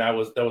 I mean, that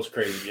was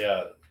crazy.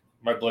 Yeah.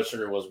 My blood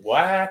sugar was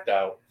whacked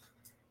out.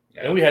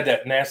 Yeah. And we had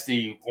that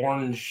nasty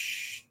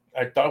orange,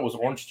 I thought it was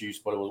orange juice,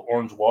 but it was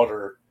orange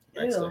water.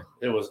 Ew.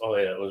 It was,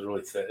 it was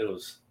really thin. That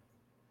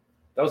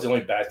was the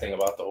only bad thing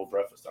about the whole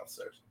breakfast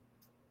downstairs.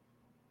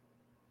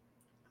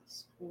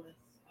 I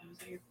was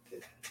at your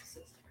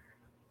sister.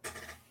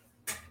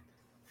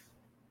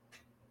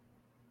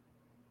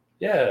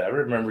 Yeah, I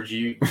remembered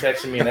you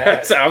texting me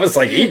that. I was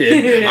like, he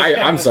did.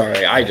 I'm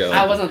sorry, I don't.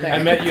 I wasn't there.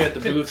 I met you at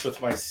the booth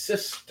with my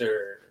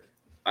sister.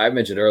 I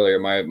mentioned earlier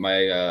my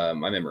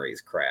memory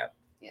is crap.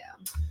 Yeah.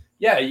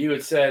 Yeah, you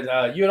had said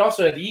you had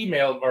also had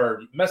emailed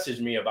or messaged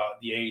me about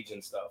the age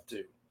and stuff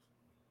too.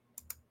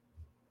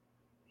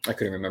 I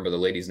couldn't remember the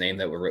lady's name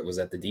that was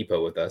at the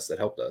depot with us that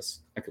helped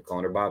us. I kept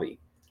calling her Bobby.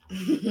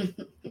 I'm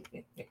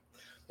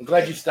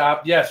glad you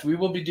stopped. Yes, we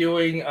will be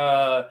doing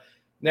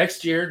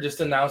next year. Just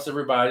announce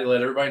everybody,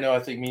 let everybody know. I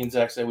think me and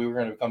Zach said we were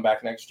going to come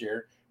back next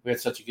year. We had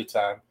such a good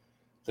time.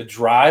 The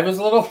drive was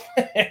a little,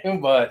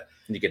 but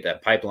you get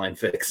that pipeline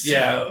fixed.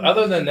 Yeah.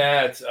 Other than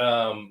that,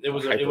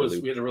 we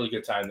had a really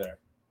good time there.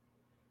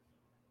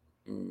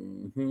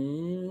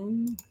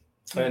 Mm-hmm.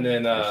 And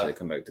then I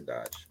come back to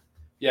Dodge.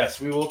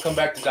 Yes, we will come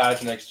back to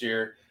Dodge next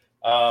year.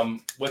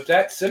 With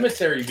that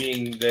cemetery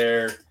being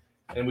there,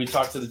 and we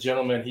talked to the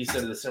gentleman, he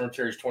said the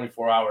cemetery is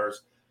 24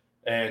 hours,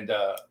 and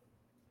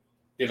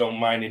they don't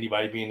mind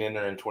anybody being in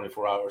there in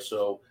 24 hours.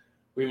 So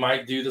we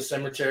might do the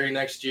cemetery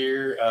next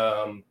year.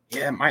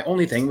 Yeah, my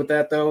only thing with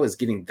that, though, is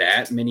getting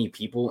that many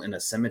people in a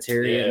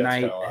cemetery at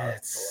night.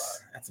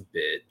 That's a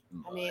bit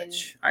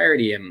much. I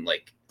already am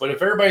like... But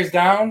if everybody's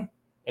down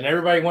and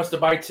everybody wants to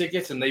buy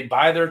tickets and they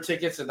buy their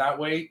tickets and not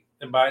wait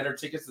and buy their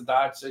tickets to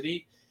Dodge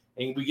City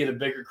and we get a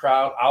bigger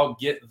crowd, I'll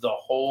get the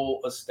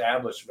whole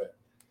establishment,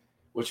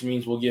 which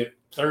means we'll get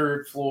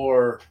third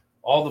floor,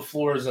 all the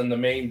floors in the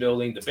main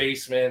building, the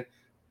basement,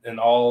 and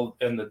all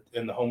in the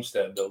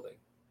homestead building.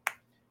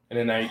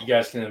 And then you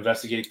guys can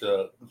investigate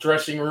the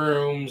dressing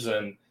rooms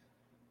and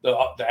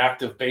the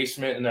active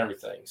basement and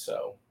everything.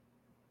 So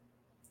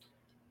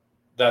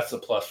that's a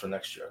plus for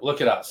next year.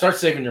 Look it out. Start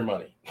saving your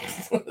money.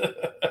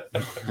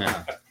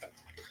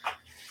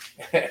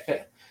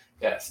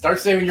 Yeah, start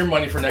saving your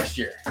money for next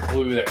year.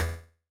 We'll be there.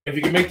 If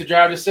you can make the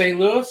drive to St.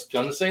 Louis,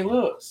 come to St.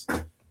 Louis.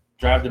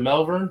 Drive to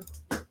Melbourne.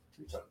 Turn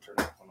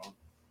that one on.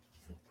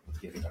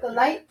 The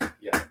light?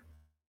 Yeah.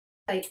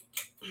 Light.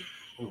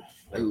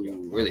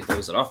 Ooh, really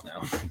throws it off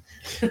now.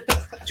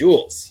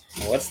 Jules,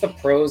 what's the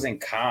pros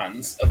and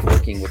cons of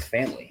working with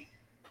family?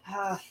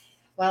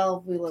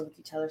 Well, we live with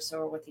each other, so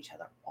we're with each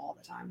other all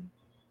the time.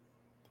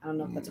 I don't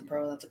know if that's a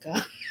pro or that's a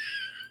con.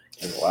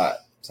 There's a lot.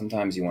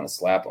 Sometimes you want to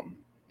slap them,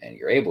 and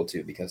you're able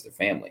to because they're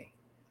family.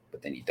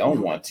 But then you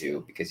don't want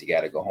to because you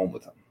got to go home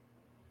with them.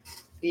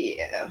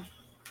 Yeah.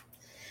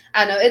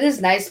 I know. It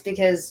is nice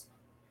because,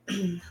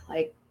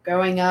 like,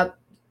 growing up,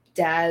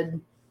 Dad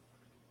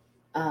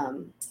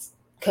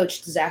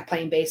coached Zach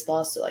playing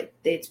baseball, so, like,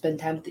 they'd spend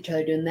time with each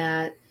other doing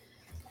that.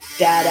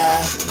 Dad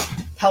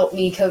helped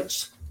me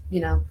coach,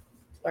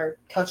 or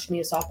coached me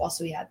a softball,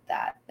 so we had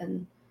that.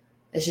 And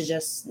this is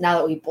just, now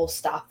that we both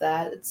stopped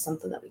that, it's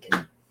something that we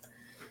can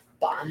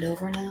bond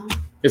over now.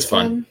 It's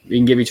fun. We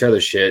can give each other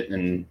shit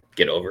and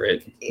get over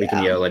it. Yeah. We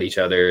can yell at each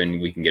other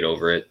and we can get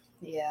over it.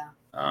 Yeah.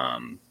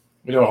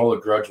 We don't hold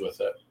a grudge with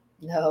it.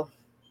 No.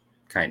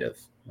 Kind of.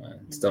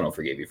 Still don't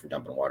forgive you for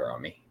dumping water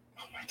on me.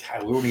 Oh my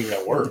God, we weren't even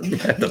at work.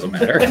 That doesn't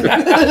matter.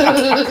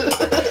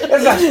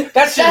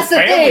 That's just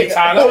family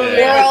time.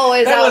 We're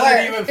always at work.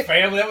 That wasn't even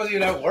family. That wasn't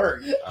even at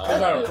work.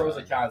 Those aren't pros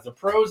and cons. The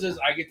pros is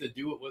I get to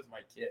do it with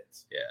my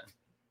kids. Yeah.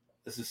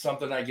 This is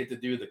something I get to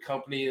do. The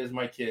company is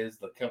my kids.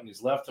 The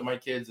company's left to my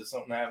kids if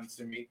something happens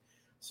to me.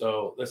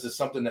 So this is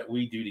something that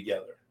we do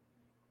together.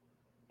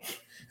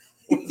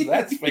 What's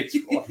that space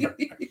for?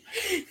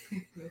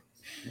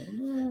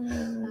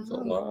 There's a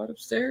lot of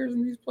stairs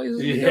in these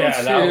places.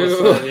 Yeah, that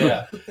was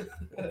yeah.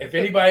 If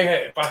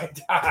I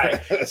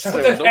die,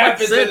 something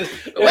happens.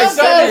 What's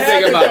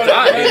something about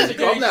dying?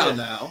 Calm down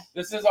now.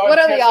 This is what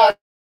are the odds?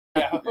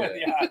 Yeah, what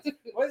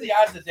are the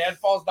odds that Dad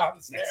falls down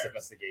the stairs?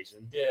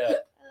 Investigation. Yeah.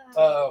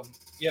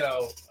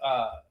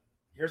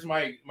 Here's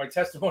my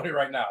testimony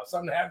right now. If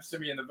something happens to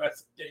me in the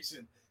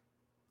investigation,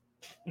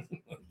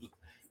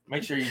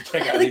 make sure you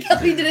check out. Like how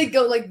he didn't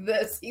go like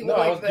this. He went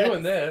I like was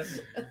doing this.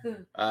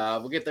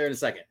 We'll get there in a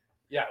second.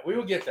 Yeah, we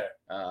will get there.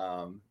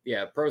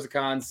 Pros and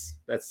cons.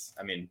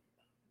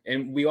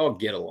 And we all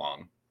get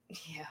along.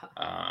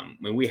 Yeah.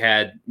 When we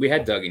had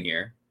Doug in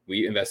here,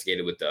 we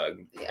investigated with Doug,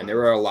 and there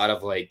were a lot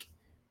of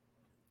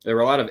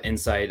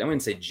inside, I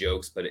wouldn't say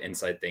jokes, but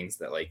inside things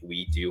that like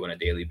we do on a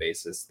daily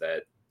basis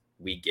that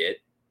we get,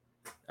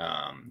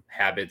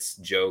 habits,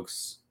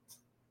 jokes,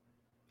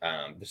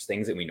 just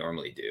things that we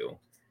normally do.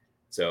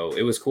 So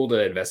it was cool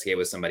to investigate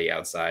with somebody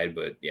outside,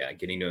 but yeah,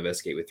 getting to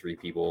investigate with three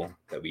people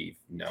that we've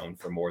known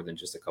for more than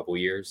just a couple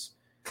years,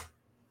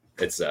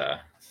 it's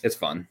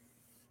fun.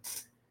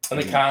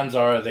 And the cons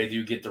are they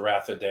do get the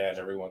wrath of Dad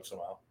every once in a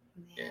while.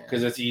 Yeah.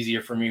 Because it's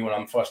easier for me when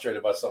I'm frustrated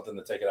about something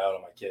to take it out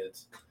on my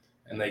kids,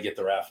 and they get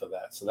the wrath of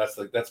that. So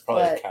that's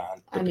probably a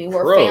con. I mean,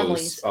 we're we're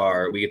families.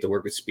 We get to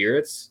work with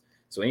spirits.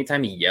 So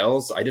anytime he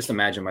yells, I just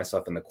imagine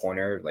myself in the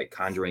corner, like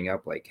conjuring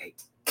up, like, hey,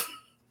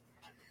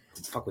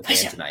 fuck with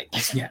Dan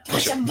tonight. Yeah,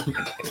 push him.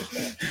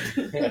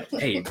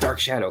 Hey, Dark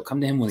Shadow, come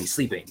to him when he's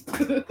sleeping.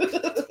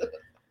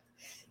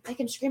 I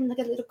can scream like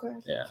a little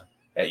girl. Yeah.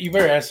 Hey, you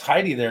better ask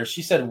Heidi there.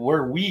 She said, where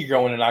are we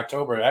going in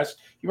October?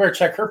 You better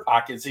check her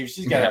pocket, see if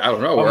she's got I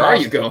don't know. Where are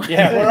you going?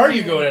 Yeah, where are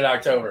you going in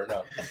October?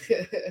 No.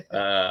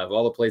 Of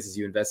all the places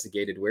you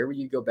investigated, where would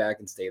you go back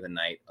and stay the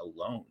night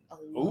alone?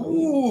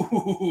 Ooh.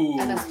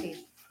 MSP.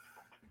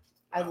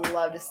 I'd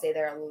love to stay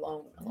there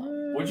alone.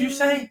 What'd you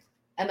say?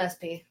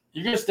 MSP.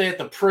 You're going to stay at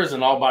the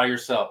prison all by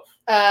yourself.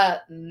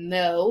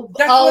 No.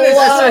 That's what it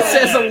It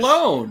says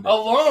alone.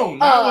 Alone,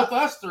 not with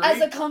us three. As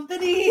a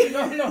company?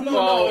 No.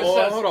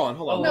 Hold on.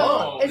 Alone.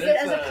 No. Is it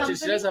as a company?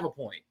 She does have a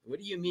point. What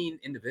do you mean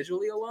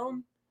individually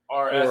alone?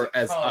 Or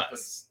as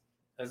us?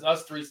 As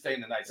us three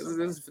staying the night.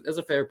 That's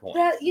a fair point.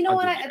 You know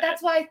what?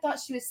 That's what I thought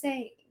she was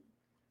saying.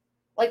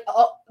 Like,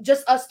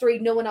 just us three,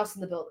 no one else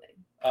in the building.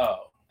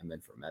 Oh. I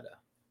meant for meta.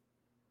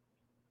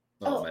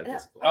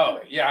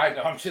 Metaphysical. Yeah, I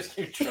know. I'm just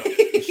keeping track.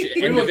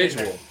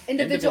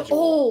 Individual.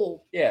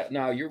 Oh. Yeah,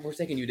 no, we're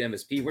taking you to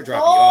MSP. We're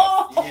dropping you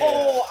off.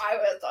 Oh, I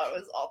thought it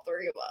was all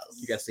three of us.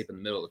 You got to sleep in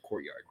the middle of the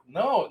courtyard.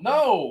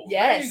 No.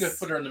 Yes. You could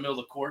put her in the middle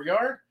of the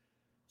courtyard.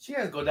 She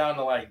has to go down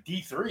to like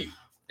D3.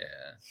 Yeah.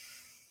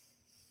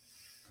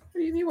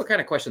 What do you mean? What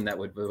kind of question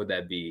would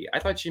that be? I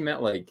thought she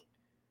meant like.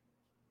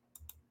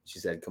 She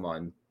said, "Come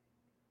on."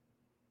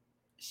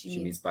 She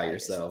means by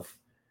yourself.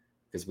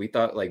 Because we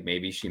thought like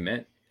maybe she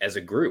meant as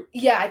a group.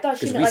 Yeah, I thought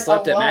she meant we like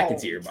slept alone. at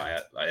McIntyre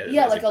by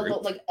yeah, as like a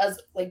group.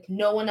 like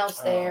no one else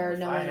there.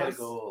 No if I one had else.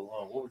 to go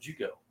alone, where would you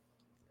go?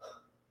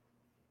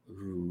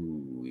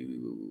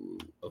 Ooh,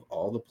 of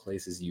all the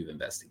places you've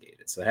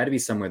investigated, so it had to be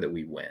somewhere that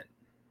we went.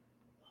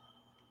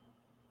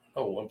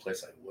 Oh, one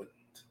place I wouldn't.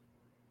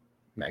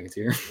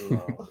 McIntyre.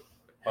 No.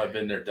 I've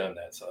been there, done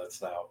that, so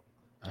that's now.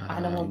 I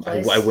know one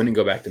place. I wouldn't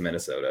go back to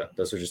Minnesota.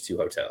 Those were just two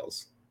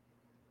hotels.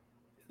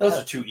 Those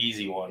are two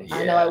easy ones.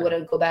 I know I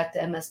wouldn't go back to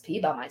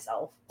MSP by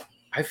myself.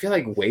 I feel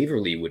like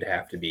Waverly would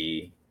have to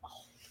be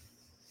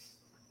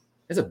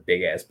It's a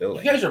big ass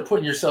building. You guys are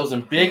putting yourselves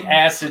in big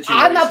ass situations.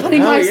 I'm not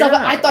putting myself.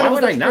 Yeah. I thought Why it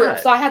was would a I group, not?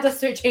 so I had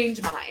to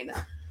change mine.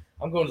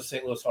 I'm going to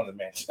St. Louis Haunted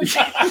Mansion.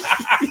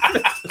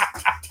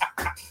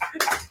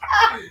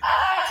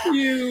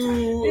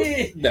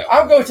 No.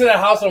 I'm going to that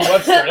house on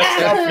Webster.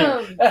 That's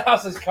comfy. That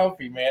house is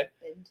comfy, man.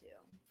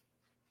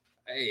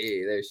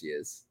 Hey, there she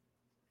is.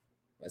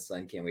 My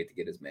son can't wait to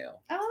get his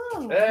mail.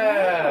 Oh.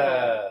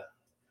 Yeah.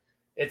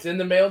 It's in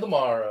the mail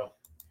tomorrow.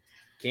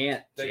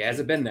 Can't. Thank She you.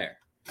 hasn't been there.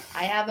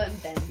 I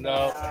haven't been.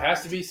 No, it there.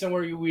 has to be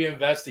somewhere we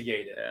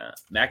investigated. Yeah.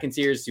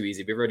 McIntyre is too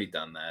easy. We've already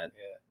done that.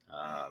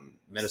 Yeah.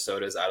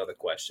 Minnesota's out of the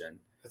question.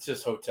 It's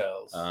just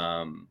hotels.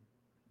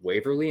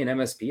 Waverly and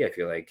MSP, I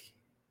feel like.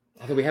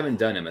 Although we haven't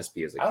done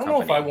MSP as a I don't company.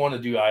 know if I want to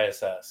do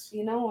ISS.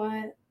 You know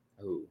what?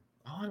 Oh,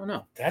 I don't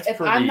know. That's If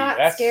pretty. I'm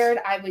not scared,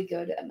 I would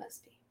go to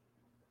MSP.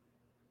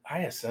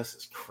 ISS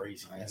is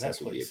crazy. Man. ISS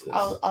That would be place a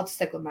cool- is- I'll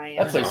stick with my.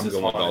 That place I'm is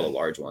going with all the haunted.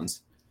 large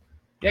ones.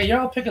 Yeah, you're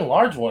all picking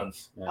large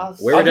ones. Yeah. I'll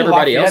Where would do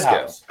everybody else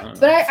Lafayette go? House. I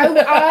don't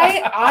know.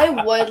 But I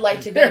would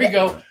like to go. There you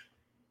go.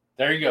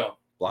 There you go.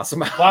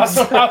 Blossom House.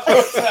 Blossom House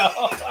Hotel.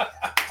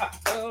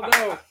 Oh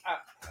no!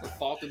 The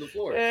fall to the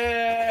floor.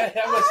 Yeah,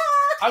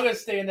 I'm gonna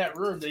stay in that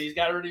room that he's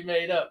got already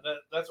made up.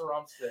 That's where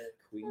I'm staying.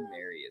 Queen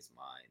Mary is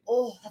mine.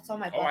 Oh, that's on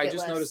my bucket I just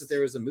list. noticed that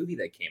there was a movie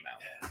that came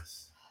out.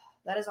 Yes.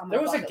 That is on my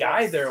There was a bucket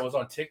guy list. there who was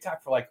on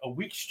TikTok for like a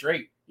week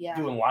straight Yeah.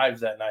 doing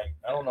lives that night.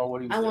 I don't know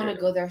what he was I want to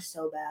doing. go there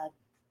so bad.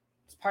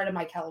 It's part of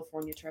my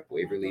California trip.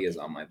 Waverly is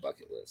on my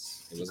bucket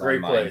list. It was Great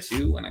on mine place.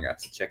 too, and I got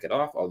to check it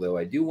off. Although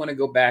I do want to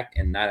go back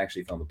and not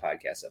actually film a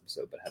podcast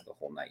episode, but have the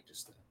whole night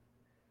just to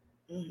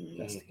Mhm.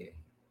 investigate.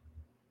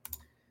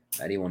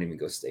 Maddie won't even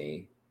go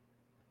stay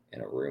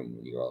in a room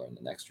when you all are in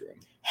the next room.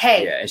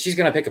 Hey. Yeah, and she's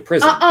gonna pick a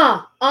prison.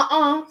 Yeah.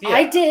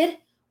 I did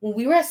when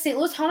we were at St.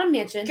 Louis Haunted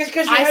Mansion.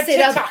 Because you I had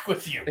stayed up. TikTok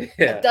with you.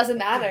 Yeah. It doesn't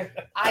matter.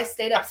 I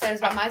stayed upstairs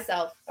by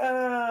myself.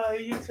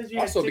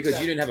 Also, because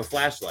you didn't have a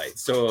flashlight,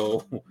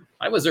 so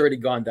I was already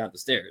gone down the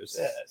stairs.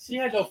 Yeah, she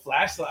had no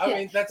flashlight. I Yeah.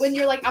 mean, that's When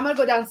you're like, I'm gonna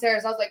go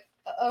downstairs, I was like,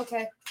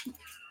 okay.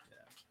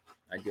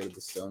 I'd go to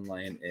the Stone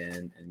Lion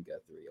Inn in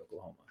Guthrie,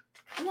 Oklahoma.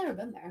 I've never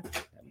been there.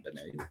 Haven't been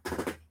there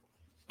either.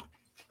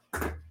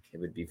 It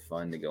would be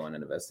fun to go on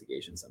an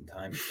investigation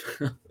sometime.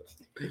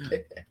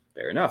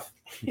 Fair enough.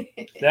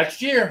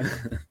 next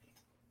year.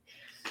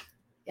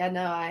 Yeah,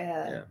 no,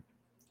 I.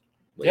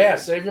 Yeah,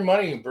 save your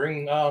money and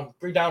bring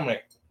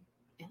Dominic.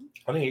 Yeah.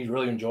 I think he'd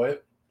really enjoy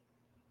it.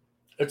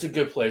 It's a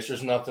good place.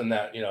 There's nothing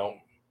that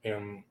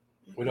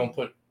we don't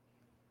put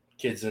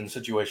kids in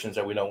situations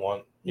that we don't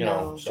want. You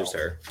know, No. so. Just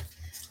her.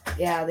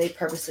 Yeah, they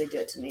purposely do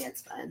it to me.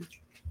 It's fine.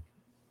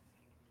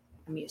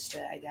 I'm used to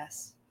it, I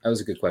guess. That was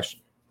a good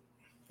question.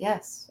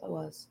 Yes, it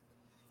was.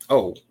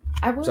 Oh,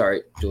 I would.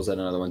 sorry. Jules had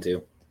another one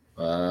too.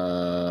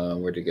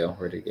 Where'd it go?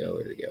 Right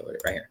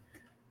here.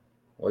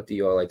 What do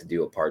you all like to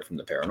do apart from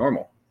the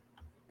paranormal?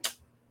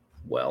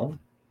 Well,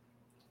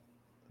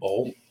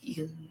 Oh,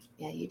 You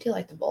do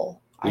like to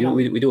bowl.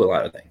 we do a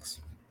lot of things.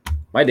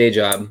 My day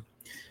job,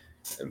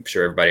 I'm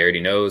sure everybody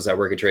already knows, I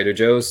work at Trader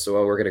Joe's,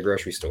 so I work at a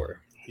grocery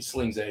store. he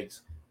slings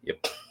eggs.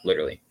 Yep,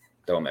 literally.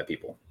 Throw them at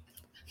people.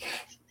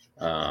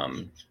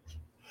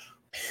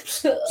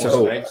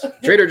 So Eggs.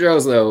 Trader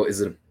Joe's, though,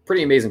 is a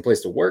pretty amazing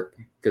place to work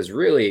because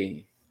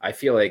really, I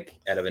feel like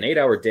out of an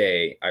 8-hour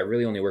day, I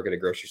really only work at a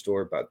grocery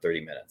store about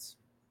 30 minutes.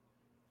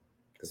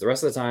 Because the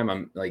rest of the time,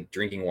 I'm like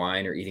drinking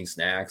wine or eating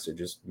snacks or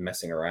just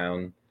messing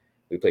around.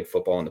 We played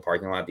football in the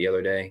parking lot the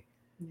other day.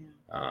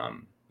 Yeah.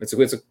 It's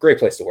a great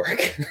place to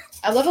work.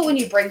 I love it when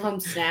you bring home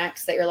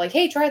snacks that you're like,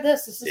 hey, try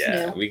this. This is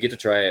new. We get to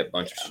try a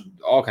bunch of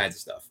all kinds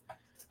of stuff.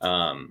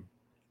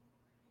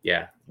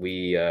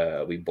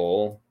 We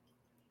bowl.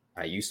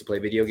 I used to play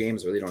video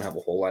games. Really don't have a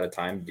whole lot of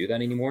time to do that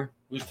anymore.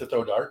 We used to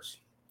throw darts.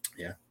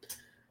 Yeah.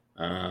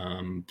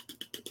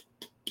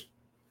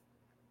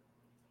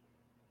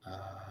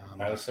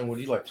 Madison, what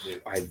do you like to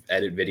do? I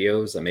edit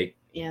videos. I make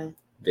Yeah.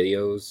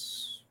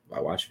 videos. I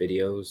watch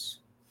videos.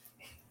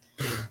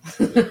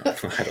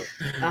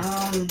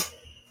 I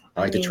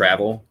like to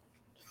travel.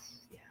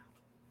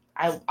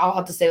 I'll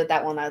have to say with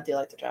that one, I do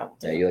like to travel.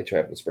 Too. Yeah, you like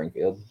travel to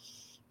Springfield?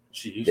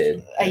 She used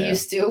Did. to. I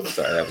used to.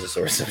 Sorry, that was a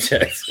sore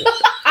subject.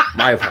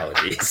 My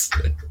apologies.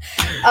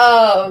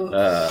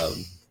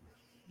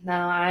 No,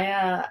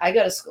 I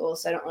go to school,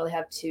 so I don't really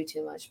have too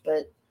much.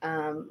 But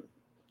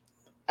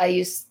I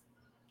used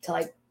to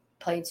like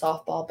playing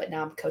softball, but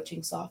now I'm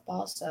coaching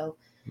softball. So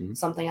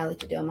something I like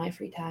to do in my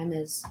free time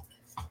is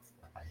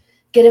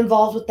get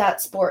involved with that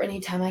sport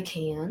anytime I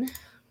can.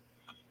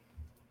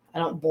 I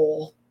don't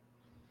bowl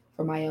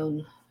for my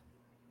own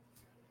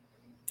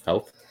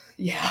Health.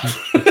 Yeah.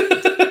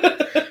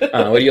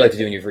 What do you like to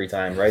do in your free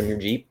time? Riding your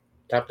Jeep,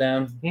 top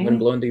down, wind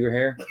blowing through your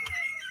hair?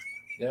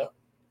 Yep.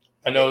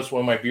 I noticed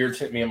when my beards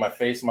hit me in my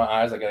face, my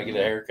eyes, I gotta get a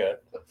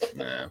haircut.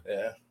 No.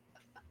 Yeah.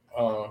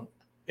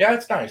 Yeah,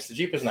 it's nice. The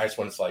Jeep is nice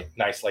when it's like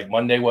nice, like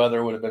Monday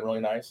weather would have been really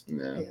nice.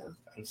 No. Yeah.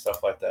 And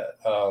stuff like that.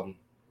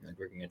 Like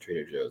working at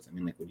Trader Joe's. I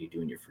mean, like, what do you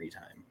do in your free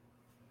time?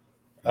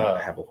 Uh,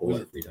 I have a whole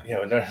lot of free time.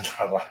 Yeah, not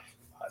a lot.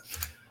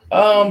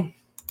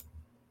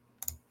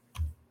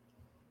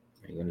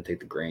 Are You're going to take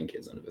the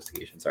grandkids on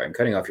investigation. Sorry, I'm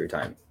cutting off your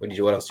time. What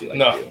else do you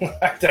like to do? No,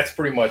 that's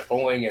pretty much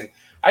bowling. And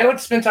I like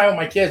to spend time with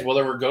my kids,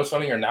 whether we're ghost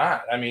hunting or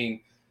not. I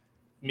mean,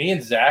 me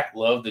and Zach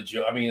love the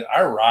joke. I mean,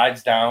 our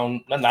rides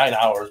down the 9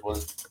 hours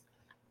was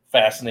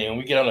fascinating.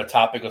 We get on a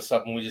topic of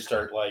something, we just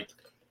start like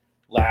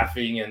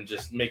laughing and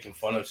just making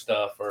fun of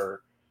stuff.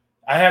 Or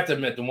I have to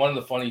admit, one of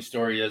the funny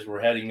stories is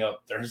we're heading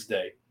up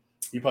Thursday.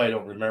 You probably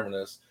don't remember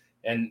this.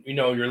 And,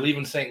 you're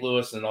leaving St.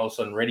 Louis and all of a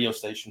sudden radio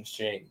stations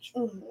change.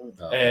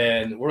 Mm-hmm.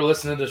 And we're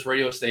listening to this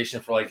radio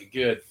station for like a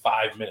good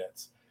 5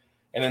 minutes.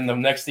 And then the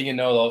next thing you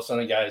know, all of a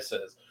sudden the guy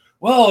says,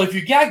 well, if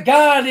you got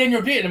God in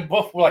your being, and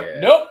both were like,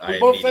 nope. We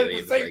both said it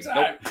at the same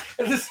time. Nope.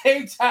 At the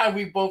same time,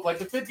 we both, like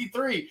the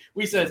 53,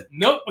 we said,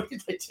 nope, we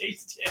changed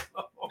the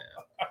channel.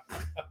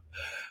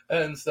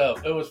 And so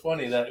it was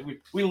funny that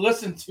we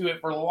listened to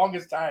it for the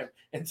longest time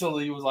until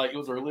he was like, it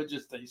was a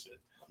religious station.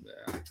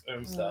 Yeah.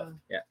 And stuff.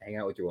 Yeah, hang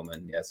out with your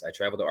woman. Yes, I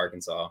traveled to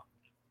Arkansas.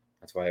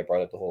 That's why I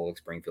brought up the whole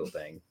Springfield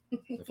thing.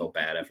 I felt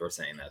bad after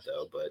saying that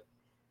though, but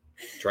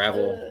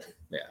travel,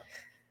 yeah.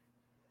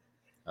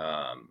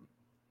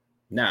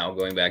 Now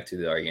going back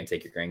to are you gonna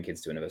take your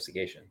grandkids to an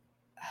investigation?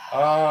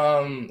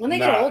 When they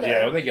get older.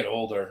 Yeah, when they get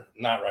older.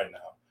 Not right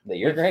now.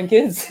 Your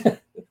grandkids?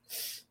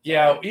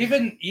 Yeah,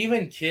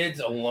 even kids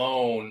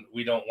alone,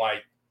 we don't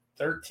like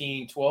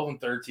 12 and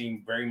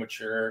 13, very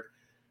mature.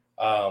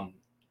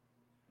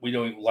 We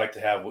don't like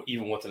to have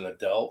even with an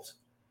adult.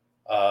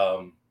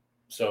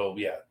 So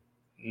yeah,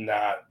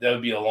 that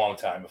would be a long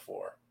time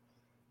before.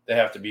 They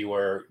have to be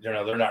where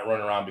they're not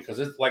running around, because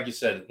it's like you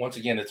said, once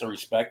again, it's a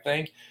respect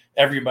thing.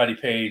 Everybody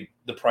paid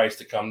the price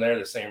to come there,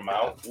 the same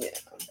amount. Yeah.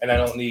 And I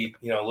don't need,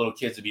 little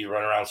kids to be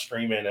running around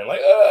screaming and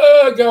like,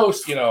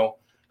 ghost,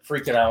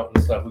 freaking out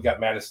and stuff. We got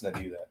Madison to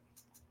do that.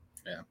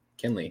 Yeah.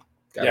 Kinley.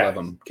 Gotta love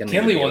him.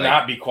 Kinley will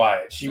not be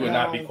quiet. She would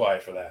not be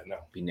quiet for that. No.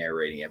 Be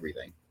narrating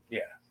everything.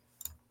 Yeah.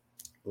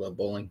 Love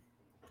bowling.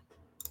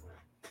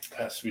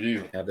 Yes, we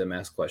do. Have them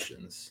ask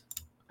questions.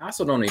 I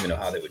also don't even know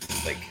how they would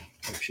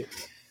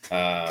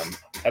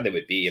how they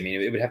would be. I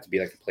mean, it would have to be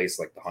like a place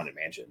like the Haunted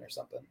Mansion or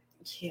something.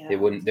 Yeah.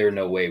 There's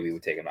no way we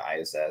would take them to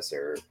ISS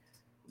or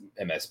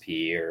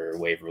MSP or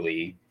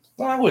Waverly.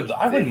 Well, I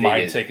wouldn't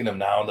mind taking them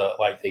now to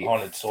like the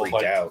Haunted Soul,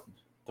 like out.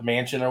 The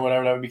Mansion or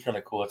whatever. That would be kind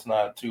of cool. It's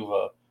not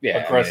too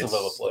aggressive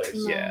of a place.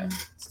 No. Yeah,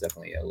 it's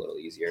definitely a little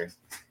easier.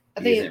 I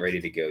He think isn't ready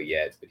to go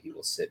yet, but he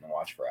will sit and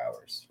watch for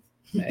hours.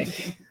 Hey.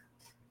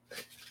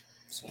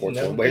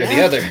 Supports one way or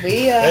the other.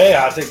 Hey,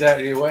 I'll take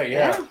that either way.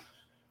 Yeah.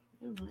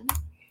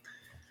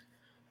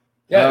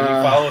 Yeah, you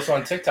can follow us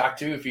on TikTok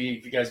too. If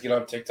you guys get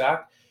on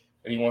TikTok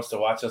and he wants to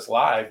watch us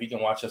live, he can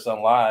watch us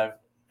on live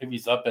if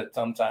he's up at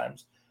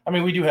sometimes. I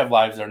mean, we do have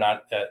lives that are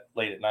not at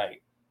late at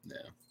night. Yeah.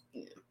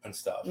 And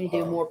stuff. We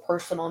do more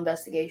personal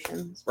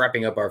investigations.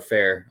 Wrapping up our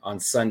fair on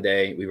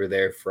Sunday, we were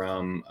there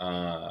from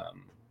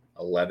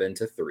 11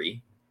 to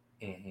 3.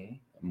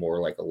 Mm-hmm.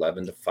 More like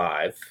 11 to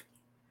 5.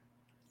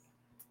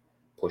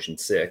 Pushing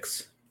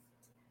 6.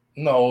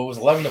 No, it was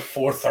 11 to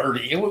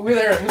 4:30. We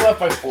left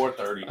by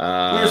 4:30.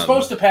 We were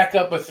supposed to pack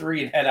up at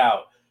 3 and head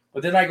out,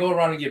 but then I go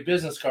around and get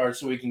business cards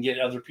so we can get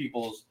other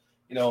people's.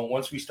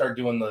 Once we start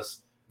doing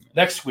this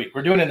next week,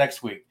 we're doing it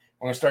next week.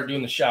 We're gonna start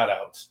doing the shout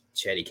outs.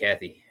 Chatty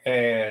Cathy.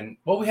 And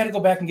we had to go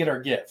back and get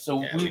our gifts.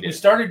 So yeah, we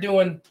started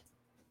doing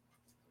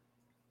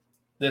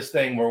this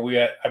thing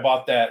where I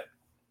bought that.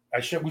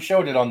 We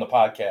showed it on the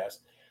podcast,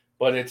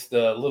 but it's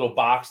the little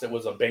box that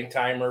was a bank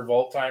timer,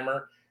 vault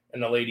timer,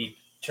 and the lady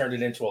turned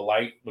it into a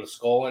light with a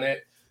skull in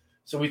it.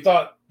 So we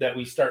thought that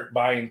we start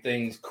buying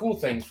cool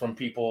things from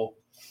people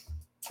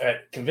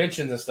at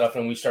conventions and stuff,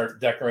 and we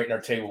start decorating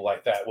our table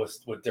like that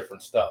with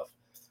different stuff.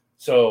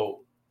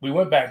 So we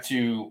went back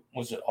to,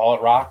 was it All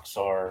It Rocks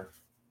or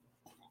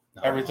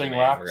Everything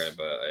Rocks?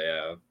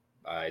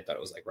 I thought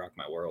it was like Rock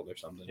My World or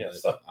something. Yeah,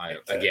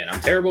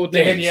 I'm terrible with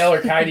names. names. Danielle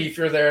or Heidi, if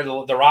you're there,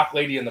 the rock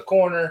lady in the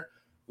corner,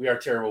 we are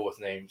terrible with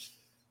names.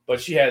 But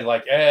she had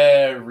like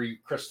every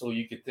crystal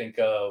you could think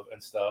of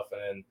and stuff.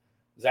 And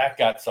Zach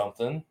got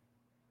something.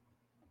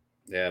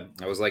 Yeah,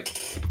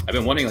 I've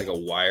been wanting like a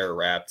wire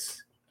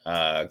wrapped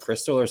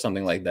crystal or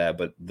something like that.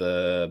 But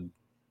the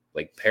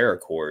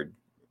paracord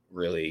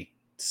really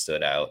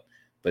stood out.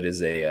 But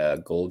is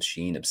a gold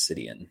sheen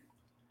obsidian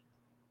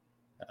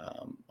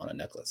on a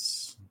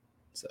necklace.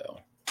 So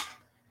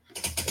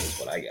that's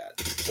what I got.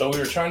 So we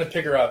were trying to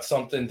figure out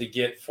something to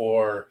get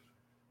for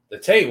the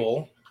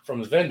table from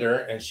the vendor,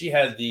 and she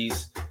had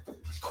these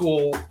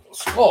cool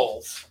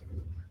skulls.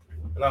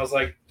 And I was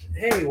like,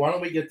 hey, why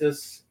don't we get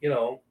this,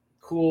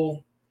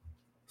 cool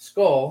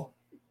skull?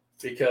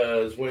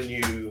 Because when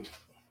you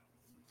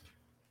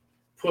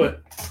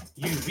put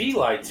UV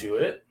light to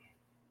it,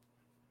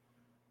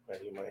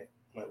 you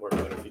might work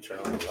better if you turn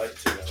on the light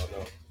too, I don't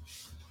know.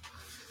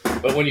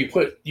 But when you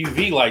put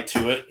UV light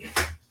to it,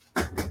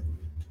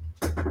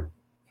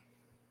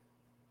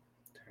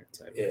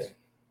 yeah,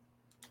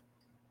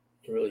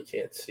 you really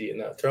can't see it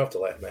now. Turn off the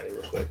light, Maddie,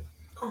 real quick.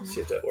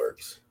 See if that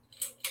works.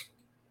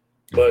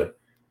 But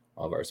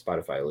all of our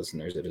Spotify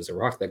listeners, it is a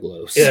rock that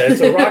glows. Yeah,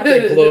 it's a rock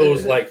that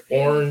glows like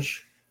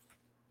orange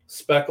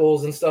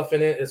speckles and stuff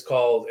in it. It's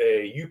called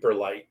a Uper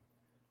light.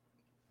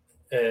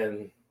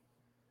 And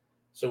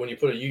so when you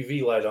put a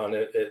UV light on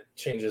it, it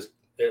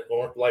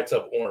lights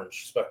up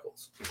orange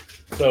speckles.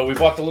 So we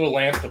bought the little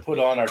lamp to put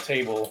on our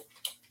table,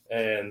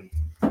 and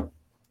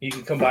you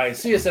can come by and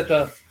see us at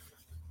the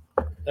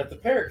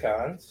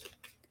Paracons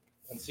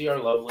and see our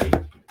lovely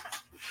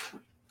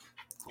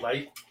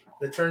light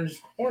that turns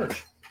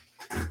orange.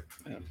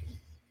 Yeah.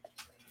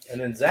 And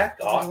then Zach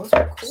got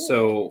cool.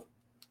 So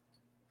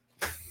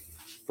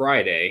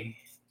Friday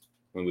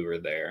when we were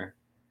there,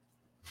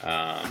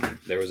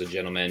 there was a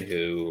gentleman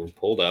who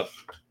pulled up,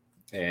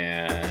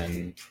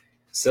 and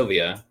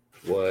Sylvia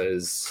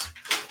was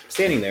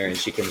standing there, and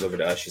she comes over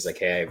to us. She's like,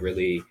 "Hey, I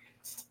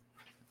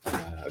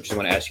just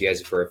want to ask you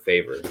guys for a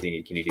favor. Can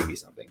you do me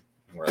something?"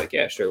 And we're like,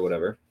 "Yeah, sure,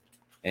 whatever."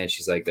 And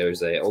she's like,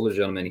 "There's an older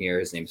gentleman here.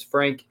 His name's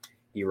Frank.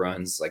 He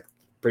runs like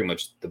pretty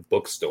much the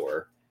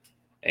bookstore,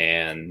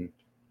 and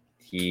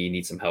he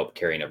needs some help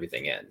carrying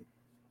everything in."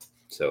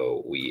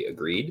 So we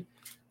agreed.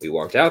 We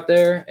walked out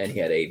there, and he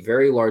had a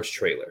very large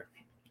trailer.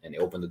 And he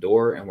opened the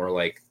door, and we're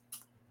like,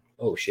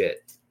 "Oh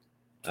shit!"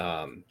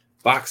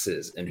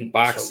 Boxes and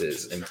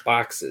boxes and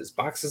boxes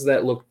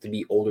that looked to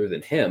be older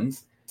than him,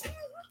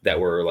 that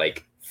were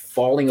like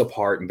falling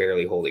apart and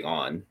barely holding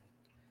on.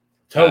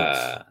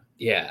 Totes.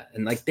 Yeah,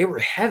 and like they were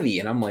heavy,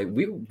 and I'm like,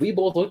 we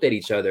both looked at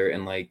each other,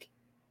 and like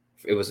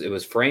it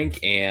was Frank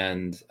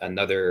and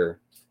another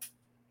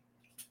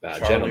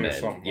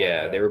gentleman.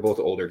 Yeah, they were both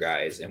older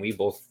guys, and we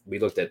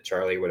looked at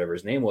Charlie, whatever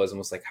his name was, and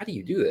was like, "How do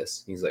you do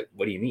this?" He's like,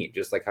 "What do you mean?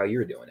 Just like how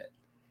you're doing it."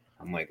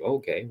 I'm like,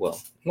 "Okay,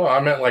 well." No, I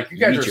meant like you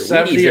guys are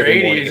 70 or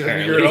 80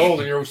 years old,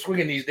 and you're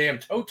swinging these damn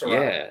totes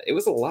around. Yeah, it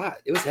was a lot.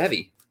 It was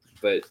heavy,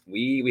 but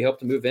we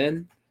helped him move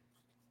in.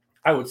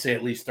 I would say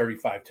at least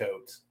 35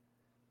 totes.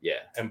 Yeah,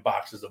 and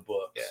boxes of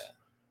books. Yeah,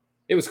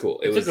 it was cool.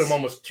 It took him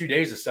almost 2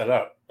 days to set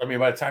up. I mean,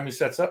 by the time he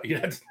sets up, you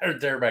had to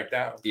tear back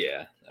down.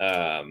 Yeah.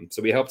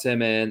 So we helped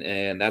him in,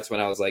 and that's when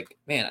I was like,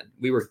 man,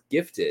 we were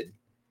gifted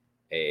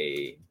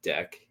a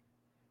deck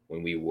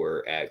when we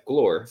were at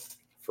Glore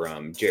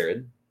from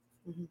Jared.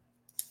 Mm-hmm.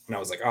 And I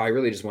was like, oh, I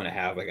really just want to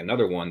have like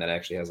another one that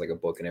actually has like a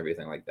book and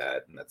everything like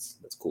that. And that's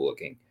cool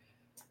looking.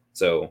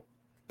 So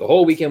the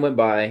whole weekend went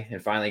by,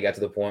 and finally got to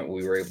the point where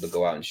we were able to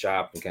go out and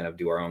shop and kind of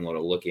do our own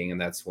little looking.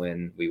 And that's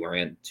when we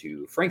went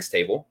to Frank's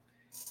table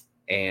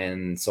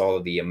and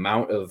saw the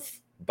amount of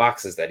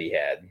boxes that he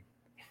had.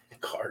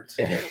 Cards.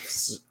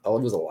 It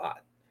was a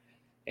lot.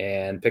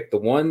 And picked the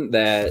one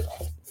that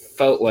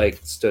felt like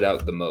stood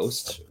out the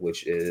most,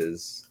 which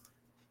is,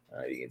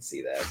 you can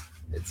see that.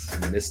 It's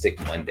Mystic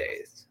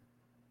Mondays.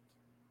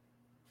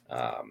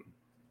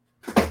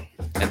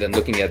 And then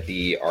looking at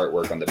the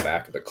artwork on the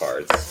back of the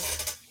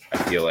cards, I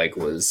feel like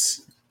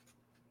the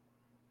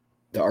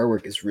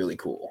artwork is really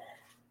cool.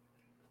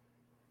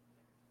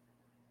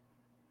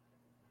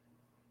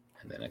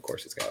 And then, of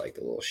course, it's got like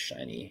the little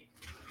shiny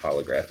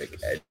holographic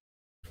edge.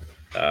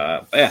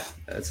 Yeah,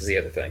 that's the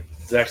other thing.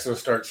 Zach's gonna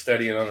start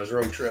studying on his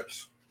road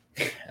trips.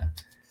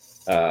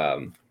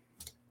 So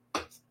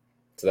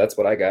that's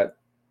what I got.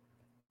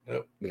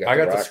 Yep. I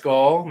got the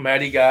skull.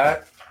 Maddie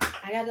got.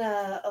 I got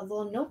a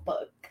little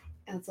notebook.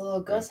 And it's a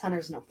little ghost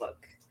hunter's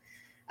notebook.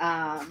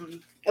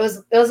 It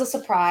was a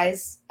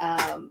surprise.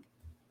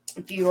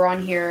 If you were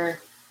on here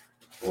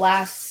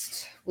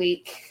last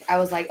week, I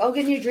was like, "Oh,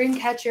 give me a dream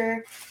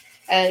catcher."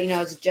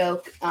 It's a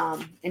joke.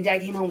 And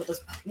Dad came home with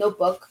this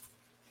notebook.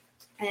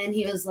 And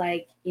he was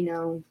like,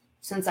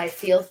 since I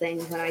feel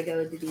things when I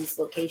go to these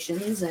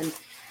locations, and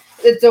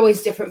it's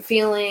always different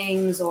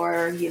feelings,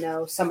 or,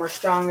 some are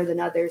stronger than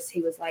others. He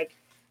was like,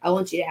 I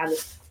want you to have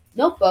this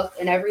notebook,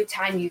 and every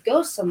time you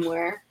go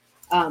somewhere,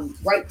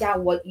 write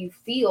down what you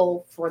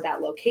feel for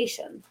that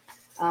location.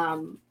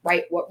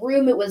 Write what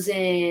room it was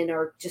in,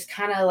 or just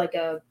kind of like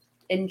a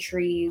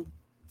entry,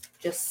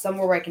 just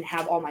somewhere where I can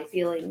have all my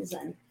feelings.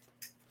 And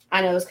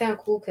I know it's kind of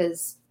cool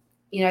because,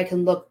 I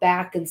can look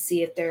back and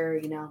see if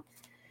they're,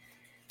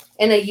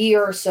 in a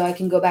year or so, I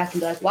can go back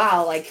and be like,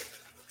 wow, like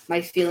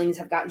my feelings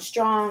have gotten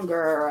stronger.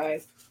 Or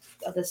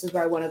this is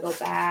where I want to go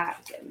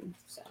back. And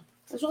so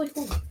it was really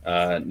cool.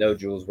 No,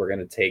 Jules, we're going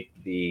to take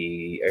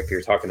if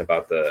you're talking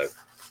about the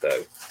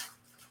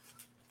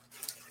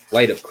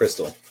light up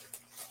crystal,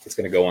 it's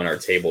going to go on our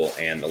table,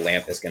 and the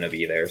lamp is going to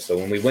be there. So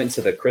when we went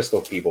to the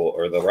crystal people,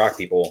 or the rock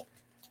people,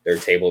 their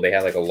table, they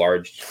had like a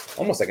large,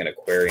 almost like an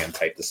aquarium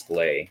type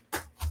display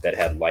that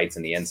had lights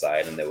in the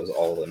inside, and there was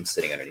all of them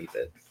sitting underneath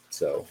it.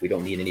 So we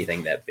don't need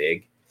anything that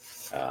big.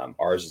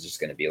 Ours is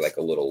just going to be like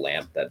a little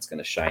lamp that's going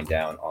to shine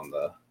down on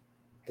the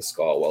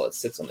skull while it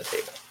sits on the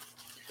table.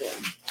 Yeah.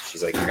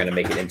 She's like, "You're going to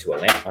make it into a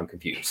lamp?" I'm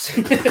confused.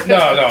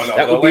 No.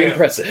 That would be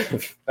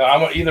impressive. No, I'm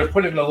going to either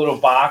put it in a little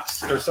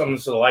box or something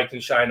so the light can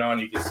shine on.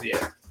 You can see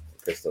it.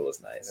 The crystal is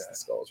nice. Yeah. The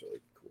skull is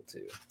really cool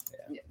too.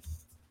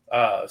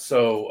 Yeah.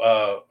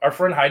 So our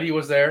friend Heidi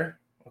was there,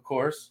 of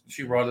course.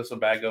 She brought us a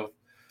bag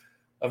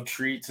of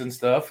treats and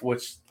stuff,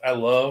 which I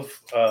love.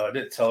 I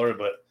didn't tell her,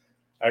 but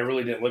I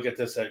really didn't look at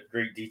this at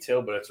great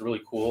detail, but it's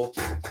really cool.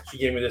 She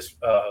gave me this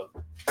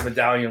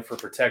medallion for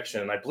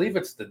protection. I believe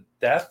it's the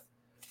death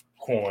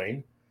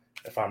coin,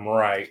 if I'm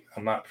right.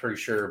 I'm not pretty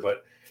sure,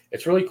 but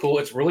it's really cool.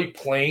 It's really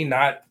plain,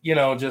 not,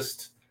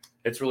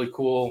 it's really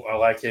cool. I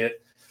like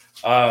it.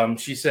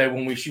 She said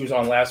when she was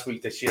on last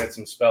week that she had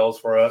some spells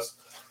for us,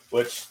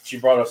 which she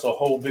brought us a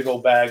whole big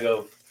old bag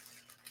of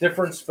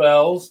different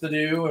spells to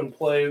do and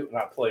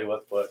not play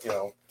with, but,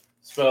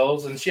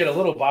 spells. And she had a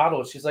little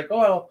bottle. She's like,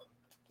 oh,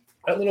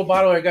 that little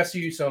bottle, I got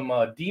you some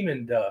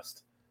demon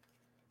dust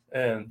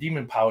and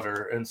demon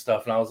powder and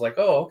stuff. And I was like,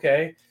 oh,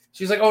 okay.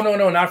 She's like, oh,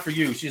 no, not for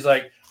you. She's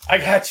like, I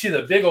got you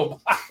the big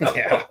old bottle.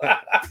 Yeah.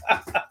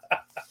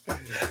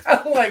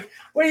 I'm like,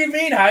 what do you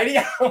mean, Heidi?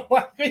 I'm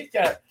like,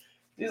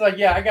 she's like,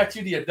 yeah, I got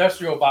you the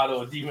industrial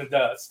bottle of demon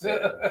dust.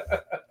 Demon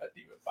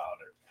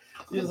powder.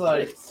 She's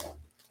like,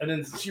 and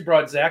then she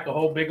brought Zach a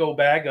whole big old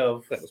bag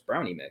of. That was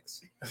brownie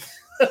mix.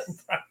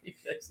 Brownie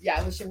mix.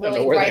 Yeah, we should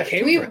really write.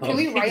 Can we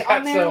write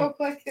on there real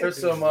quick? There's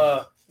some.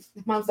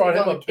 Mom's gonna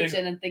go in the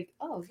kitchen and think,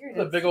 oh, here it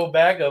is. A big old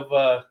bag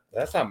of.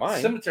 That's not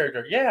mine. Cemetery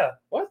dirt. Yeah.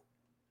 What?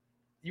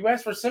 You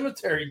asked for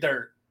cemetery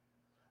dirt.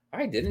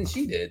 I didn't.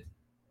 She did.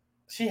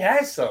 She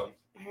has some.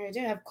 I do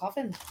have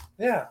coffin.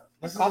 Yeah.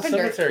 This coffin is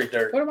cemetery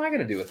dirt. What am I going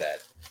to do with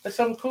that? That's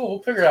something cool.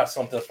 We'll figure out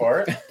something for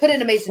it. Put it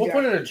in a mason jar.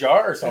 We'll put it in a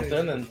jar or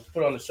something and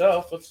put it on the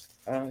shelf.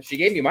 She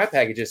gave me my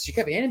packages. She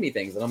kept handing me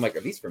things. And I'm like,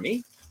 are these for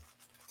me?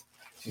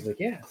 She's like,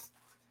 yeah.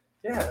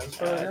 Yeah.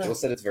 Jill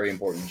said it's very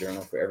important to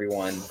journal for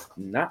everyone,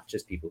 not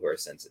just people who are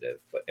sensitive,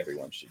 but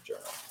everyone should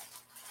journal.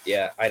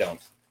 Yeah, I don't.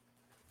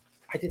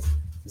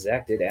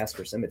 Zach did ask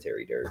for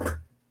cemetery dirt.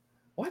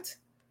 What?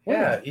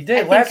 Yeah, you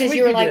did. Last week because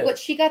you were like, "What?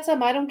 She got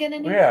some. I don't get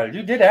any." Yeah,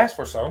 you did ask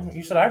for some.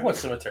 You said I want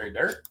cemetery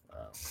dirt.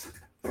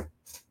 But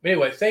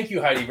anyway, thank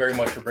you, Heidi, very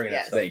much for bringing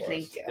that stuff.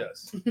 Thank you.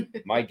 Yes.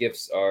 My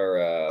gifts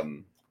are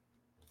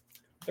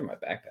they're my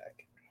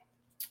backpack.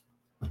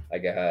 I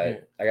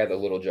got the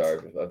little jar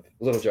of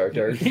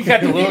dirt. You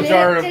got the little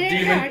jar of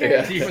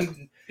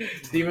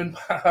demon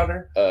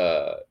powder.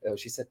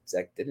 She said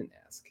Zach didn't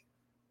ask.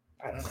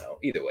 I don't know.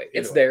 Either way,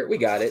 it's there. We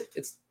got it.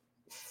 It's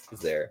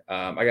there.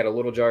 I got a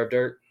little jar of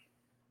dirt.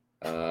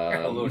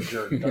 A little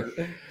jar of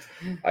dirt.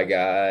 I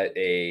got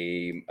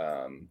a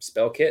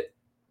spell kit.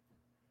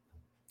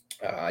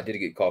 I did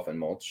get coffin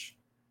mulch,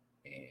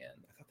 and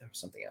I thought there was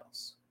something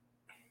else.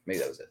 Maybe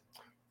that was it.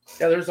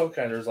 Yeah, there's all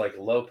kind. There's like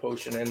love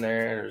potion in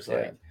there. There's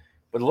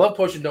but the love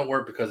potion don't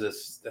work because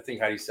it's. I think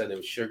Heidi said it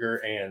was sugar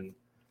and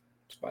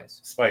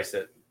spice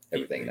that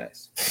everything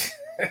nice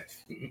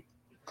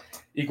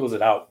equals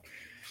it out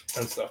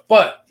and stuff.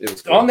 But it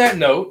was on that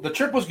note, the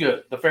trip was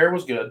good. The fair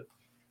was good.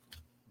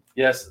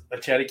 Yes, a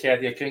chatty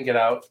Cathy. I couldn't get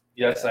out.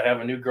 Yes, I have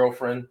a new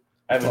girlfriend.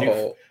 I have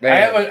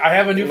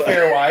a new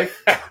fair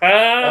wife.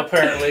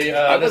 Apparently,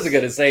 I wasn't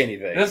going to say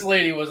anything. This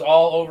lady was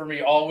all over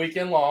me all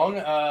weekend long,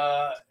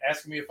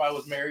 asking me if I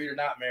was married or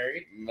not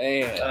married.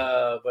 Man,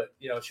 but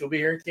she'll be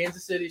here in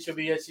Kansas City. She's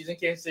in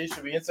Kansas City.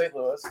 She'll be in St.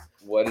 Louis.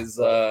 What is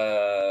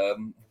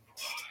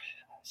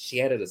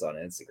She added us on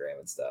Instagram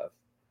and stuff.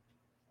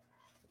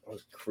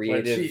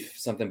 Creative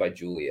something by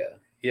Julia.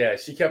 Yeah,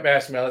 she kept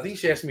asking me. I think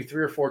she asked me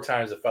 3 or 4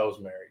 times if I was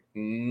married.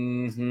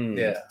 Mm-hmm.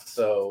 Yeah,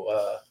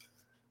 so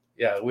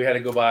we had to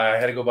go by. I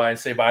had to go by and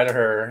say bye to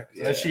her.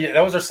 Yeah. And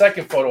that was her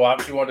second photo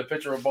op. She wanted a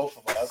picture of both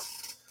of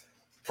us.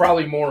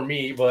 Probably more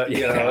me, but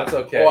that's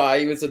okay. Well, I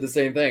even said the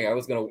same thing. I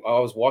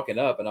was walking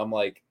up and I'm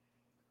like,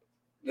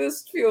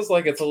 this feels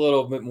like it's a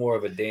little bit more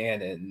of a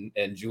Dan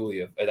and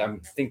Julia, and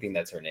I'm thinking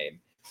that's her name,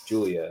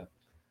 Julia,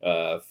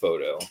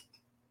 photo.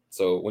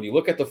 So when you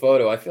look at the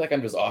photo, I feel like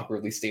I'm just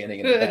awkwardly standing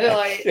in the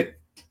back.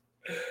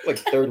 Like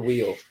third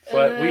wheel.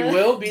 But we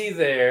will be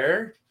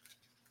there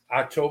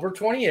October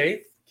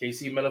 28th.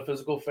 KC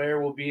Metaphysical Fair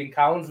will be in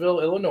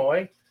Collinsville,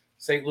 Illinois,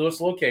 St. Louis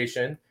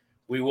location.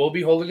 We will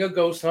be holding a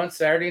ghost hunt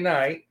Saturday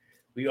night.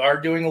 We are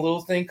doing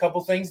a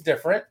couple things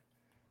different.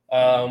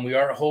 We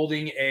are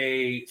holding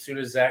as soon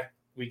as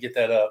we get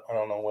that up, I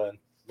don't know when,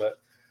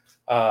 but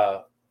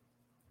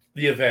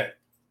the event,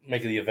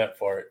 making the event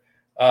for it.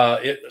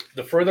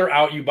 The further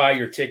out you buy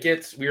your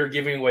tickets, we are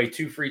giving away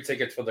 2 free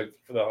tickets for the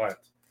hunt.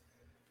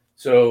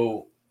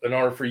 So in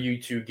order for you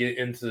to get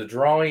into the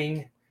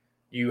drawing,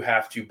 you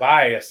have to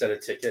buy a set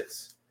of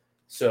tickets.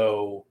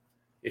 So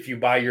if you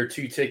buy your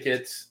 2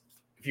 tickets,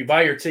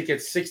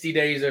 60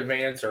 days in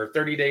advance or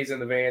 30 days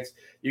in advance,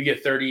 you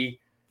get 30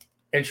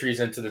 entries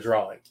into the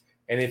drawing.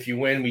 And if you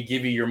win, we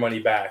give you your money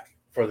back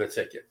for the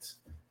tickets.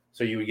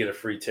 So you would get a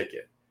free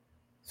ticket.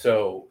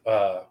 So,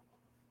 so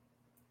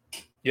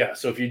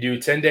if you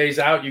do 10 days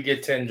out, you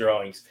get 10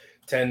 drawings,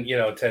 10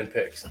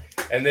 picks.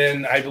 And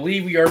then I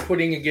believe we are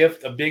putting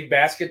a big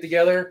basket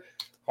together.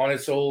 Haunted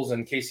Soulz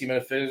and KC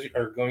Metaphysical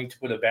are going to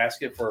put a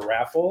basket for a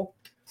raffle.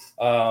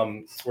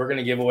 We're going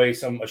to give away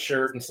a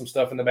shirt and some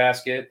stuff in the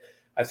basket.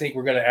 I think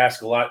we're going to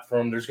ask a lot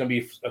there's going to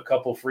be a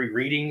couple free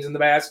readings in the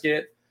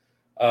basket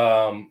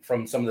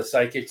from some of the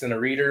psychics and the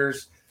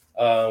readers.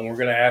 We're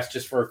going to ask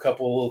just for a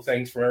couple little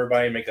things from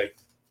everybody and make a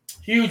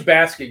huge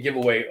basket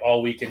giveaway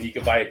all weekend. You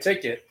can buy a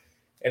ticket,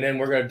 and then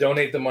we're going to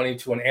donate the money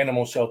to an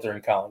animal shelter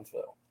in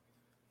Collinsville.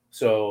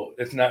 So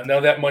it's not, none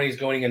of that money is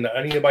going into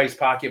anybody's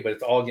pocket, but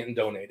it's all getting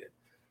donated.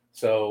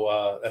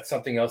 So that's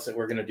something else that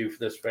we're going to do for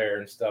this fair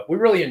and stuff. We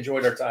really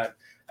enjoyed our time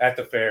at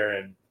the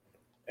fair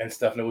and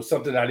stuff. And it was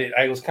something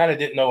I was kind of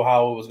didn't know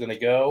how it was going to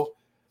go,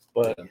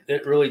 but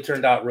it really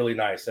turned out really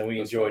nice, and we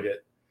enjoyed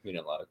it. We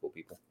met a lot of cool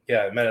people.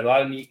 Yeah, I met a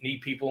lot of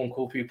neat people and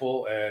cool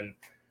people, and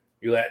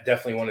you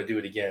definitely want to do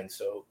it again.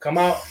 So come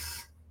out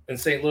in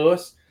St.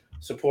 Louis,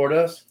 support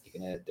us. You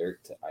can add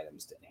dirt to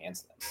items to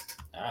enhance them.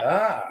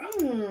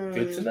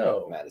 Good to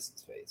know.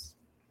 Madison's face.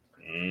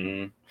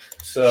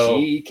 So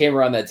she came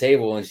around that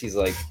table and she's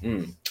like,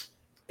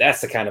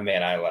 that's the kind of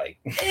man I like.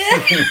 yeah,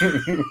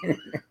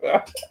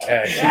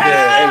 she did.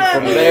 And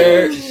from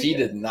there, she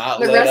did not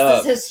the let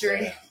up. rest is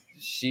history.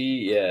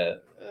 She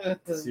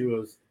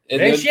was.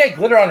 She had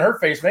glitter on her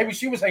face. Maybe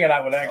she was hanging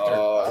out with Hector.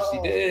 Oh,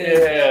 she did.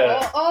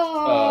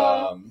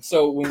 Yeah.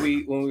 So when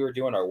we were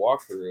doing our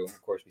walkthrough,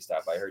 of course, we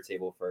stopped by her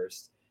table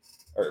first,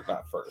 or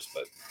not first,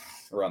 but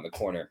around the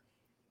corner.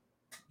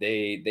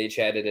 They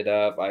chatted it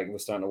up. I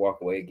was starting to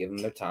walk away, give them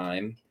their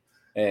time.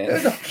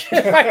 And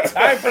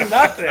time for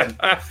nothing.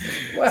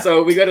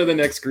 So we go to the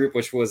next group,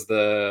 which was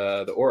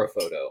the aura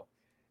photo.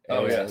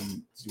 Oh, yeah.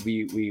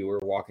 We were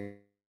walking.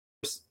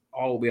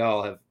 We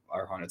all have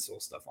our Haunted Soul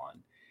stuff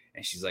on.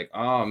 And she's like,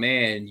 oh,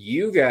 man,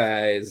 you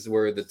guys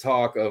were the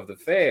talk of the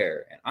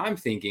fair. And I'm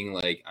thinking,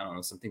 like, I don't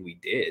know, something we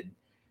did.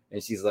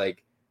 And she's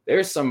like,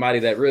 there's somebody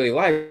that really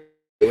liked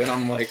you. And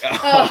I'm like,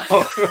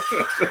 oh.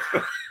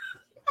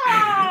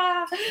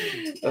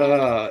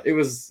 It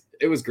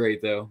was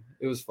great, though.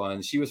 It was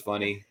fun. She was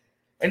funny.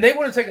 And they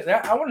want to take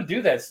that. I want to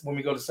do that when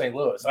we go to St.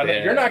 Louis. I know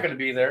you're not going to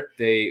be there.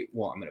 I'm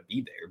going to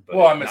be there.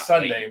 But I'm at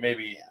Sunday,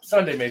 maybe.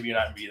 Sunday, maybe you're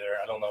not going to be there.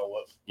 I don't know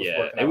what.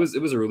 It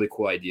was a really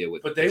cool idea.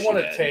 But they want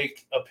to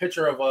take a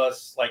picture of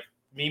us, like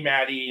me,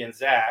 Maddie, and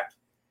Zach,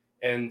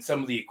 and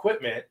some of the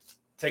equipment.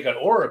 Take an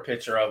aura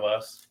picture of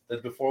us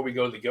before we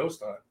go to the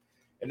ghost hunt,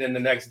 and then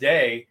the next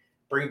day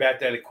bring back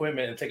that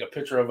equipment and take a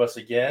picture of us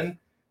again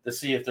to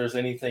see if there's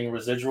anything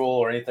residual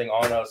or anything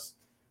on us.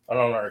 On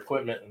our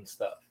equipment and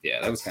stuff.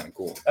 Yeah, that was kind of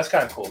cool. That's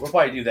kind of cool. We'll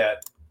probably do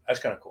that. That's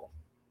kind of cool.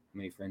 How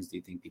many friends do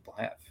you think people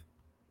have?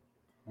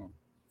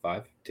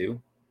 5, 2,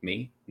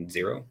 me,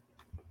 0.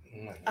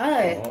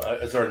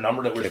 Is there a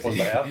number that we're supposed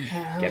to have?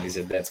 Gabby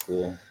said that's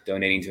cool.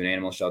 Donating to an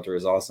animal shelter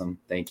is awesome.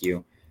 Thank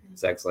you.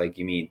 Zach's like,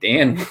 you mean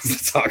Dan was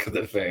the talk of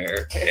the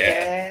fair?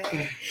 Yeah.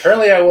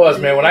 Apparently I was,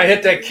 man. When I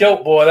hit that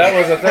kilt, boy, that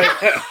was a thing.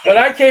 When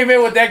I came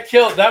in with that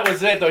kilt, that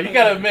was it, though. You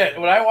got to admit,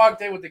 when I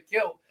walked in with the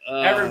kilt,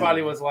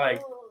 everybody was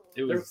like,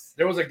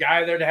 there was a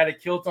guy there that had a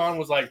kilt on,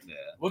 was like,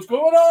 what's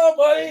going on,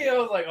 buddy? I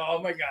was like, oh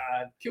my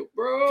God. Kilt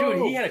bro.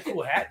 Dude, he had a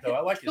cool hat, though.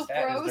 I like his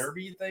hat, his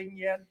derby thing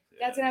he had.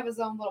 That's going to have his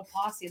own little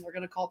posse, and they're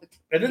going to call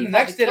And then the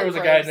next day, there was a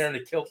guy in there in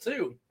the kilt,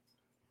 too.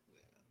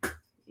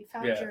 You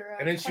found your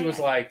and then she was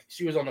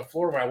on the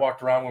floor when I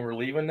walked around when we were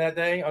leaving that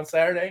day on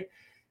Saturday.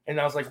 And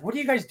I was like, what are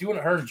you guys doing?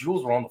 Her and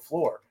Jules were on the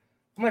floor.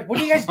 I'm like, what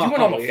are you guys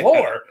doing on the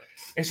floor?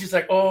 And she's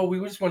like, oh, we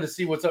just wanted to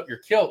see what's up your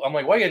kilt. I'm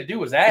like, all you got to do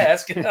was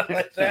ask.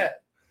 Like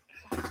that.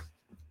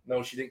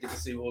 No, she didn't get to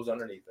see what was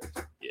underneath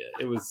it. Yeah,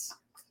 it was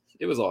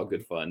all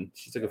good fun.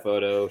 She took a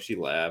photo. She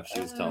laughed. She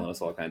was telling us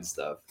all kinds of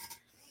stuff.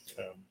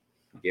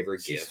 We gave her a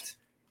gift.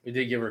 We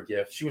did give her a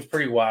gift. She was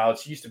pretty wild.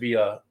 She used to be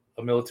a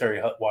military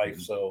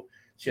wife, so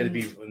she had to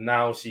be.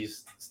 Now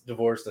she's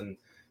divorced, and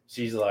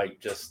she's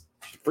like just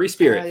free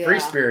spirit, free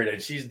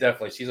spirited. She's a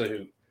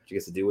hoot. She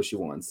gets to do what she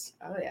wants.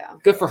 Oh yeah,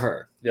 good for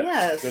her. Yeah,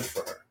 yes. Good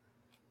for her.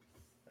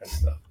 And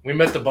stuff. We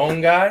met the Bone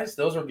guys.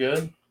 Those were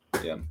good.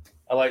 Yeah,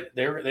 I like.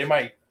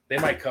 They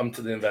might come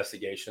to the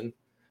investigation.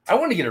 I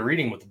want to get a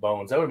reading with the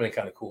Bones. That would have been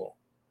kind of cool.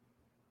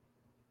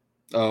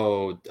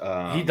 Oh,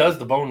 he does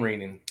the bone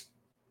reading.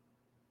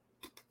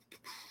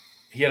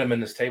 He had him in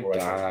this table.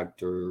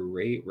 Dr.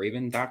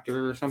 Raven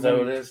Doctor or something. Is that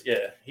what it is?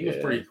 Yeah, he was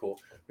pretty cool.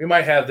 We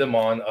might have them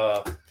on.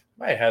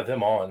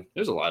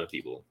 There's a lot of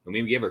people. I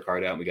mean, we gave our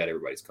card out and we got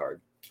everybody's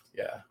card.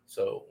 Yeah,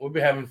 so we'll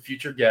be having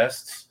future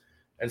guests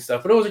and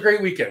stuff. But it was a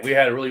great weekend. We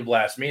had a really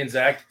blast. Me and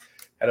Zach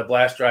had a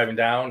blast driving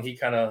down. He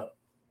kind of,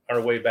 our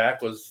way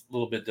back was a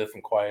little bit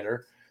different,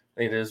 quieter.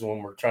 I think it is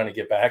when we're trying to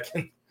get back.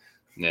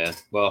 Yeah,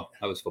 well,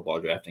 I was football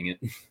drafting it.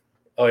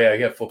 Oh, yeah, you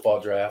got football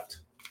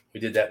draft.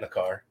 We did that in the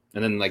car.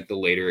 And then, like, the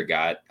later it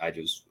got, I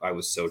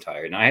was so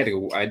tired. And I had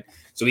to go.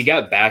 So we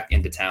got back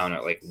into town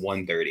at, like,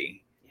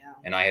 1:30. Yeah.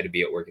 And I had to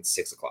be at work at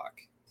 6 o'clock.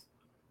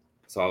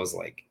 So I was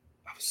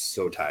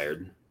so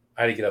tired.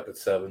 I had to get up at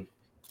 7.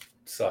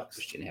 Sucks.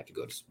 You didn't have to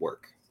go to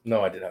work.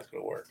 No, I didn't have to go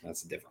to work.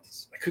 That's the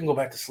difference. I couldn't go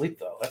back to sleep,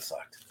 though. That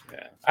sucked.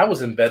 Yeah. I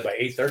was in bed by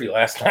 8:30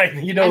 last night.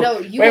 I know,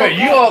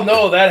 you all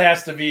know that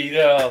has to be.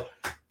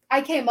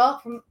 I came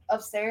up from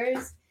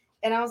upstairs,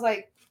 and I was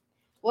like,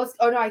 "What's?"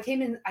 Oh no, I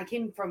came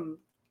from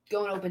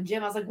going to open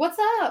gym. I was like, "What's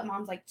up?"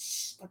 Mom's like,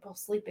 "Shh, they're both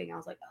sleeping." I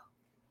was like, "Oh."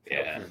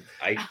 Yeah.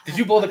 Did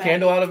you blow the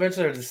candle out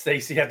eventually, or did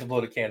Stacy have to blow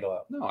the candle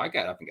out? No, I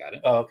got up and got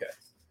it. Oh, okay.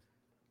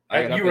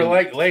 You were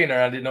laying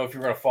there. I didn't know if you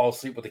were going to fall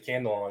asleep with the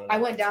candle on. I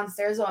went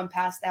downstairs and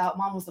passed out.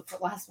 Mom was the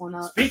last one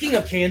up. Speaking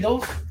of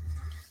candles,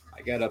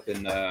 I got up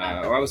and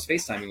I was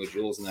FaceTiming with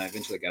Jules, and I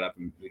eventually got up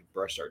and we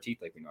brushed our teeth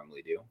like we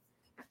normally do,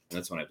 and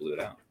that's when I blew it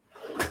out.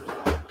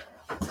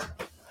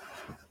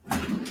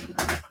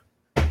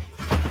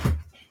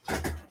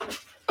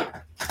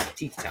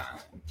 Teeth time.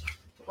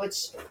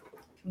 Which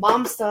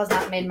Mom still has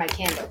not made my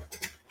candle.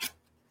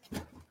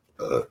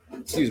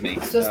 Excuse me.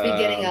 Supposed to be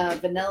getting a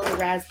vanilla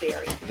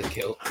raspberry. The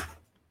kilt.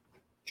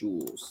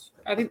 Jewels.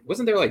 I think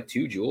wasn't there like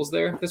 2 jewels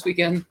there this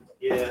weekend?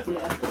 Yeah.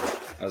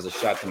 That was a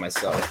shot to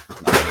myself,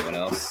 not anyone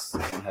else.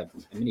 I don't have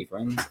many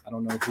friends. I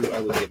don't know who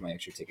I would give my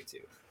extra ticket to.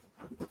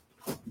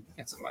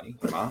 Got somebody.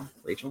 Mom,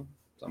 Rachel,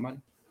 somebody.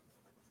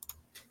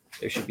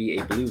 There should be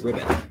a blue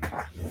ribbon.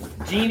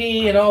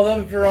 Jeannie and all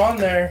them, if you're on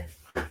there.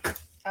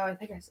 Oh, I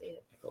think I see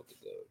it. I felt the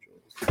glow,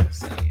 Jules.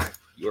 Saying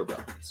your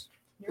bones.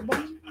 Your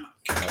bones?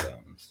 My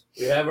bones.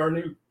 We have our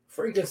new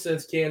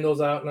frankincense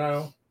candles out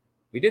now.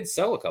 We did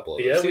sell a couple of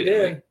them. Yeah, too, we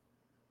didn't did.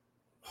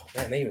 Oh,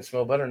 man, they even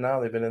smell better now.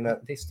 They've been in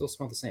that They still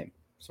smell the same.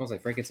 Smells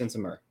like frankincense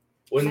and myrrh.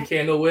 wooden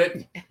candle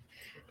wick.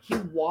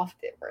 You waft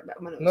it right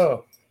back.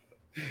 No.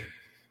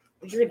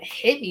 You're gonna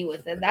hit me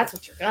with it. That's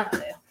what you're gonna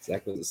do.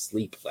 Zach was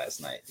asleep last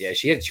night. Yeah,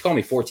 she called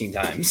me 14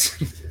 times.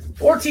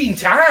 14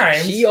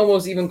 times? She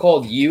almost even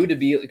called you to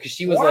be because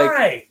she was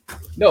Why?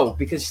 no,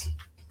 because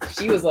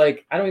she was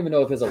like, I don't even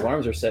know if his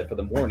alarms are set for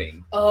the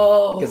morning.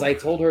 Oh. Because I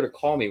told her to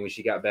call me when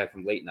she got back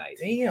from late night.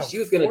 Damn. She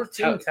was gonna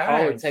 14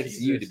 call or times. text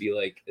you to Jesus. be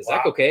like, "Is Wow.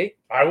 Zach okay?"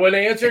 I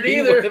wouldn't answer it He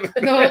either. would've-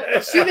 No,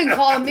 she been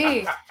calling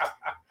me.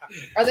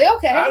 Are they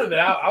okay? I'd have been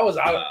out. I was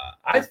out.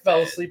 I was fell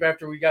bad. asleep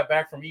after we got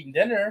back from eating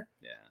dinner.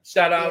 Yeah.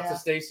 Shout out Yeah. to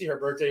Stacy. Her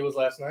birthday was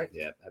last night.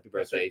 Yeah. Happy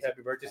birthday.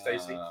 Happy birthday,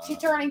 Stacy. She's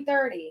turning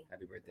 30.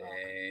 Happy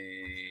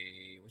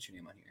birthday. What's your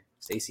name on here?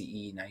 Stacy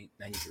E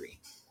 93.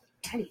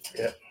 93.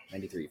 Yeah.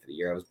 93 for the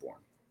year I was born.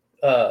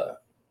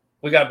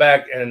 We got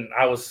back and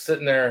I was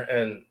sitting there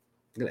and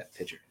Look at that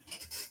picture.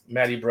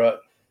 Maddie brought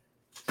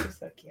She's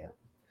so cute.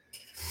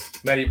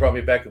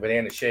 me back a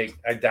banana shake.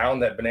 I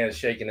downed that banana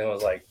shake and it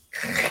was like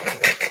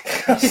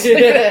I was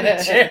sitting in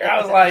the chair.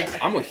 I was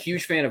like, I'm a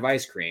huge fan of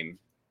ice cream.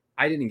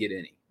 I didn't get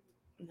any.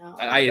 No.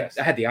 I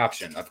had the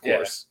option, of Yeah.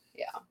 course.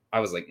 Yeah. I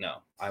was like, no,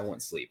 I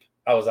want sleep.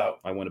 I was out.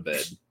 I want a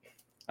bed.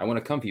 I want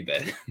a comfy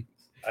bed.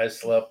 I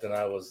slept and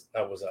I was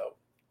out.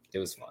 It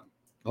was fun.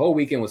 The whole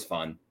weekend was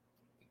fun.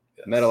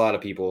 Yes. Met a lot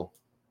of people.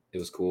 It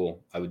was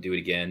cool. I would do it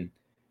again.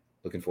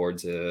 Looking forward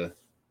to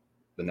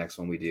the next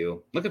one we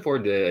do. Looking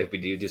forward to if we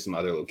do some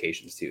other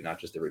locations too, not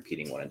just the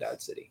repeating one in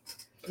Dodge City.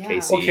 Yeah.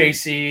 KC. Well,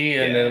 KC,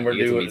 and Yeah, then we're you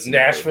get to doing meet some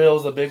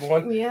Nashville's the big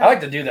one. Yeah. I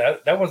like to do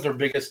that. That one's their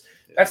biggest.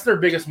 That's their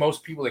biggest.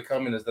 Most people that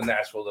come in is the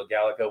Nashville, the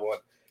Gallica one.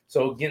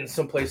 So getting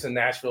someplace in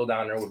Nashville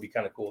down there would be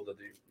kind of cool to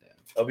do. Yeah.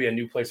 It'll be a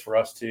new place for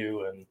us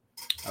too, and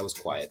I was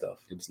quiet stuff.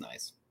 It was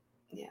nice.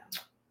 Yeah.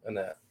 and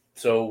that.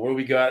 So what do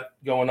we got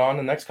going on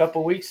the next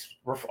couple of weeks?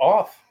 We're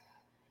off.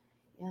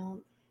 Yeah.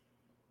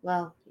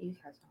 Well, you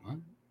guys know.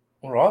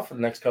 We're off for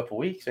the next couple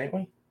of weeks, ain't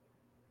we?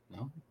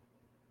 No.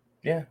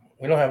 Yeah,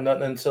 we don't have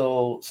nothing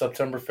until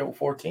September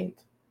 14th.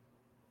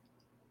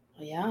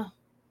 Yeah.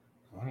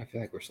 Oh, I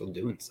feel like we're still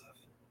doing stuff.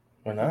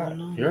 We're not.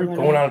 No, You're we're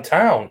going not. out of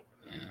town.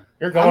 Yeah.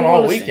 You're going I'm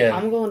all to- weekend.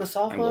 I'm going to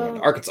I'm going to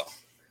softball. Arkansas.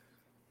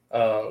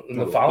 In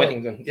the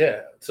following,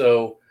 yeah.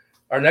 So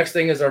our next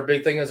thing is our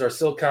big thing is our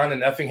Silicon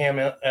in Effingham,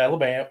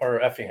 Alabama,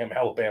 Effingham,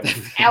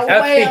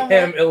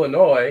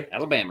 Illinois.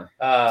 Alabama.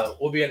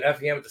 We'll be in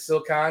Effingham at the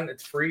Silicon.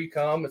 It's free.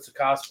 Come. It's a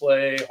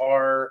cosplay,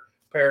 horror,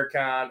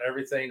 Paracon,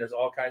 everything. There's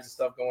all kinds of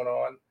stuff going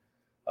on.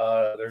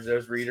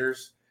 There's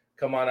readers.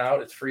 Come on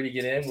out. It's free to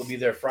get in. We'll be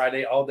there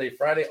Friday, all day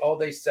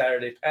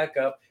Saturday. Pack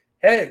up.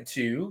 Head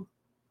to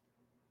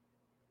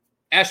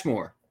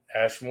Ashmore.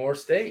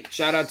 State.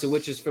 Shout out to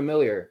Which is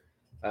Familiar.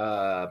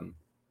 I'll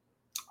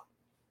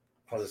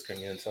just bring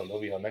you in something. They'll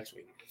be on next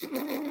week.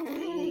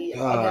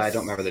 I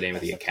don't remember the name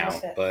of the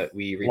account, but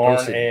we Lauren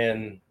reposted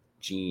and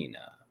Jenna,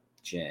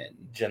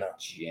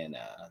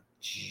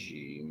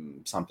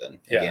 something.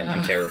 Yeah. Again,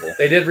 I'm terrible.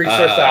 they did reach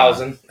their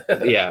 1,000.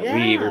 Yeah, we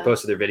Yeah.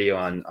 reposted their video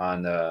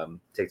on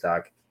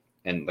TikTok,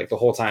 and like the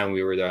whole time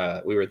we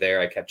were there,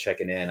 I kept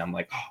checking in. I'm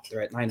like, oh,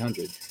 they're at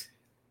 900.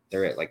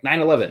 They're at like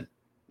 911,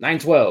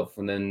 912,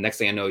 and then next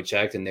thing I know, we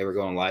checked, and they were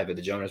going live at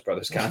the Jonas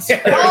Brothers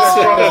concert. They're at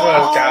the Jonas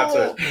Brothers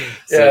concert.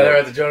 So Yeah, they're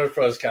at the Jonas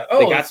Brothers concert. they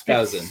Oh, got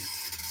 1,000.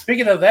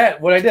 speaking of that,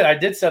 what I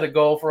did set a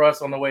goal for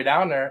us on the way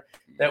down there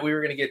that we were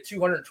going to get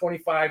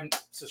 225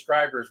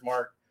 subscribers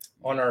marked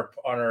on our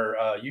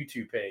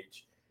YouTube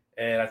page,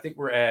 and I think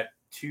we're at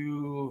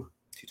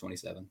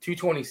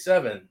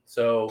 227.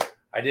 So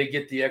I did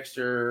get the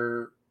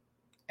extra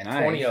And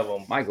 20 of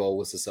them, my goal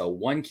was to sell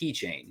one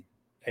keychain,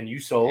 and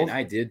you sold. and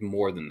I did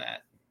more than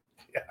that.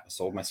 Yeah. I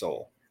sold my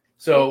soul.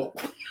 So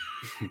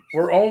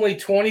we're only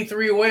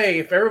 23 away.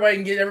 If everybody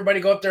can get everybody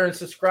go up there and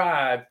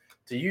subscribe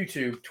to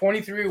YouTube,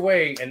 23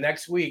 away, and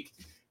next week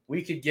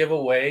we could give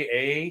away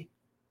a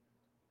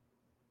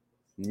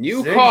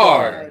New Zen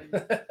car.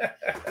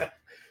 Garden.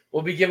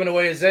 We'll be giving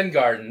away a Zen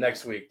Garden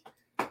next week.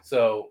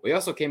 So We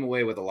also came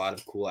away with a lot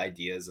of cool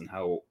ideas on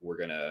how we're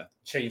gonna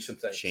change some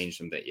things. change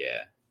some things.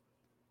 Yeah.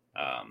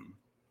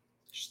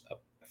 Just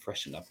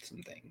freshen up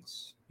some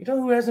things. You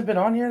know who hasn't been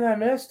on here that I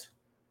missed?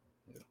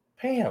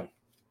 Pam.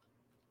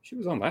 She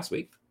was on last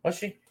week. Was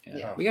she? Yeah.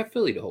 Yeah. We got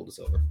Philly to hold us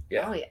over.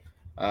 Yeah. Oh yeah.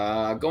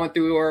 Going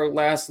through our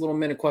last little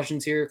minute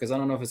questions here because I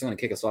don't know if it's going to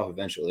kick us off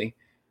eventually.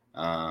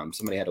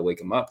 Somebody had to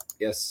wake him up.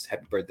 Yes,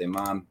 happy birthday,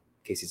 Mom.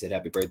 Casey said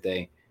happy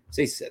birthday.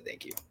 Stacey said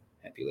thank you.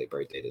 Happy late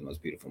birthday to the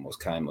most beautiful, most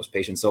kind, most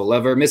patient soul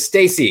ever, Miss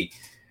Stacy.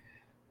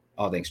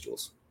 Oh, thanks,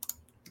 Jules.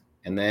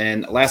 And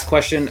then last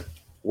question.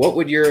 What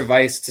would your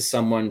advice to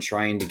someone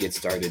trying to get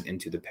started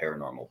into the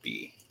paranormal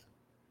be?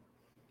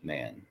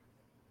 Man.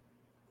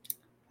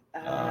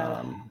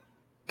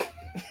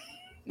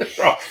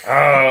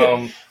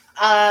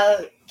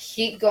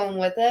 Keep going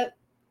with it.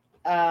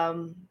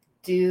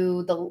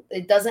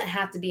 It doesn't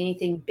have to be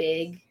anything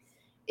big.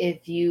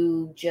 If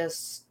you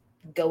just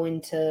go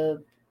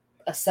into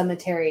a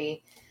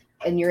cemetery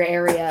in your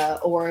area,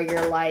 or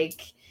you're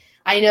like,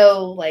 I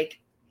know, like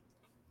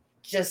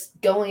just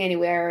going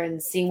anywhere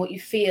and seeing what you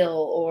feel,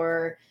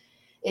 or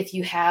if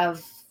you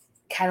have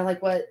kind of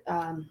like what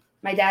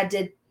my dad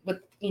did with,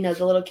 the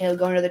little kid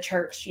going to the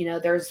church,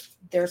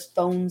 there's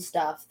phone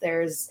stuff,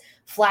 there's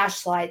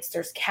flashlights,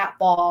 there's cat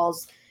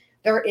balls.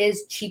 There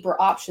is cheaper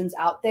options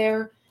out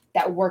there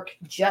that work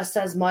just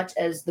as much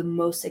as the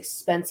most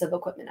expensive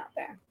equipment out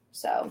there.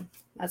 So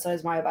that's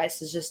always my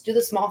advice, is just do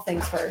the small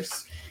things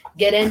first,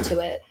 get into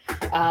it.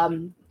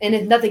 And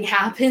if nothing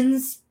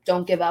happens,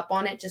 don't give up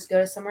on it. Just go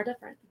to somewhere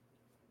different.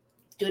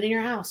 Do it in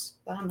your house.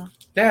 I don't know.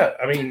 Yeah,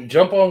 I mean,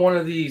 jump on one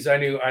of these. I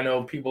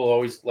know people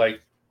always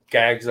like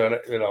gags on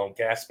it,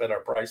 gasp at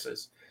our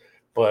prices,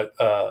 but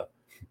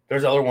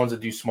there's other ones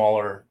that do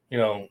smaller,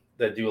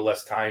 that do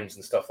less times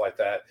and stuff like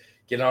that.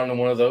 Get on to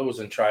one of those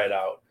and try it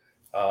out.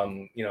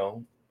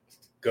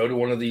 Go to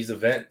one of these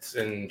events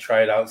and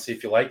try it out and see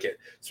if you like it,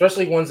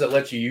 especially ones that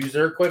let you use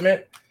their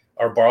equipment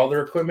or borrow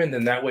their equipment.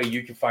 And that way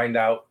you can find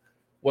out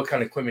what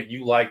kind of equipment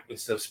you like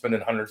instead of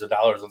spending hundreds of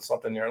dollars on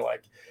something. You're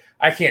like,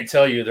 I can't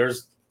tell you,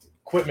 there's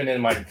equipment in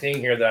my thing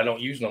here that I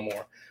don't use no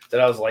more, that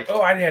I was like,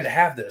 oh, I had to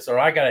have this, or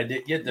I got to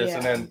get this. Yeah.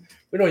 And then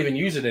we don't even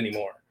use it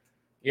anymore,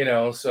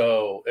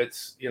 so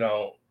it's,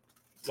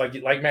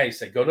 like Maddie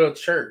said, go to a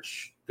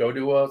church, go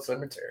to a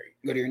cemetery,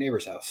 go to your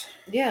neighbor's house.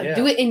 Yeah.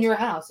 Do it in your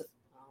house.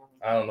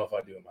 I don't know if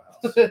I do in my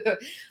house.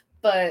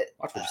 But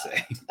watch what you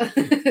say.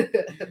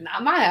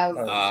 Not my house.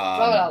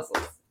 Someone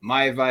else's.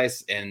 My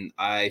advice, and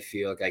I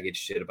feel like I get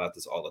shit about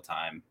this all the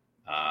time.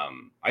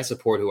 I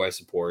support who I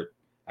support.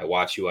 I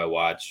watch who I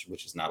watch,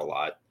 which is not a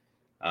lot.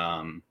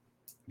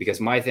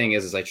 Because my thing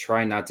is I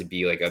try not to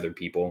be like other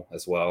people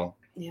as well.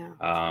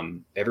 Yeah.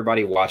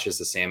 Everybody watches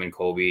the Sam and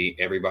Colby.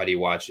 Everybody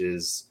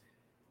watches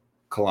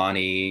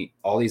Kalani,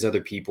 all these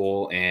other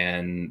people.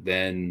 And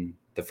then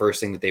the first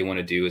thing that they want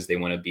to do is they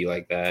want to be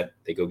like that.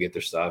 They go get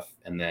their stuff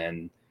and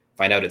then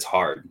find out it's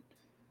hard.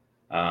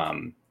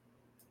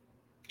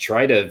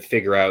 Try to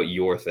figure out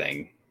your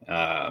thing.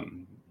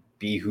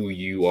 Be who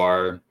you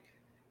are.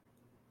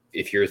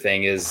 If your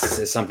thing is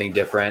something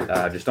different,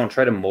 just don't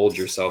try to mold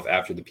yourself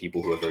after the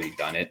people who have already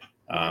done it.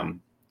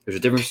 There's a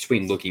difference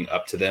between looking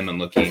up to them and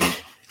looking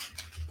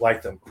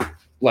like them.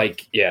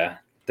 Like, yeah,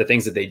 the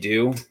things that they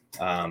do.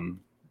 A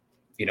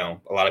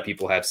lot of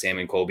people have Sam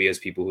and Colby as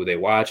people who they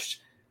watched.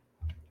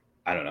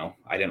 I don't know.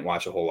 I didn't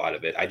watch a whole lot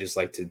of it. I just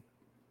like to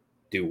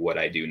do what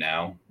I do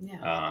now.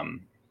 Yeah.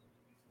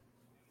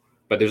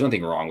 But there's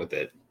nothing wrong with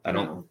it. I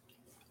don't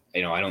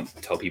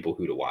tell people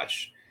who to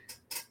watch.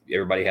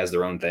 Everybody has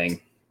their own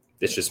thing.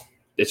 It's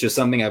just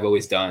something I've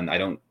always done.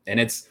 And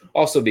it's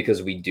also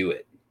because we do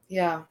it.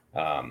 Yeah.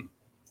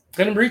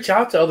 Then reach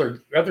out to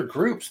other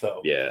groups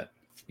though. Yeah.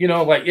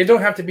 Like it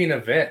don't have to be an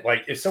event.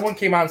 Like if someone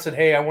came out and said,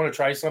 hey, I want to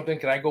try something,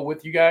 can I go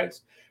with you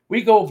guys?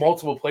 We go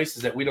multiple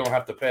places that we don't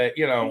have to pay,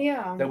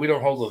 that we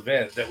don't hold an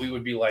event, that we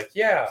would be like,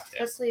 yeah.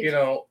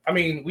 I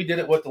mean, we did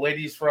it with the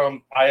ladies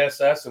from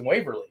ISS and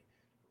Waverly.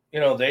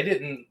 They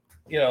didn't,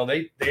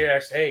 they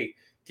asked, hey,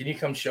 can you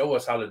come show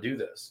us how to do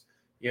this?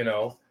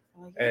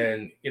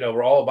 And,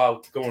 we're all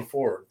about going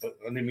forward, but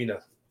I didn't mean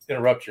to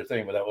interrupt your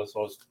thing, but that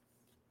was.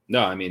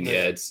 No, I mean,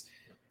 yeah, it's,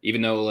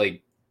 even though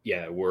like,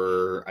 yeah, I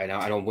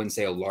wouldn't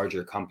say a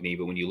larger company,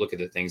 but when you look at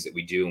the things that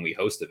we do and we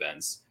host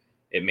events,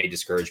 it may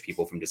discourage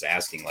people from just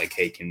asking like,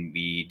 hey, can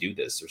we do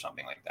this or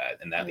something like that?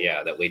 And that,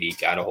 that lady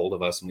got a hold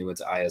of us when we went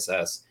to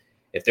ISS.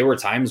 If there were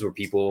times where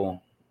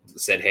people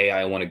said, hey,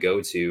 I want to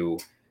go to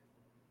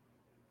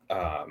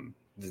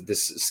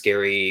this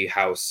scary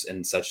house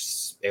in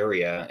such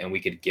area and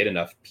we could get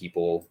enough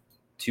people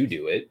to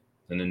do it,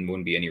 then there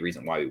wouldn't be any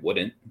reason why we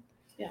wouldn't.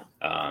 Yeah.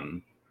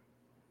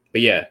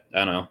 But yeah,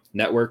 I don't know.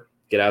 Network,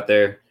 get out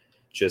there.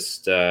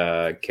 Just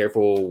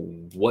careful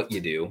what you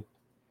do.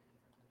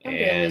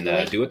 And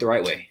do it the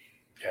right way.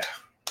 Yeah,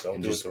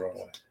 don't do it the wrong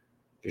way.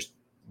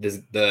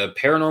 The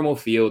paranormal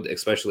field,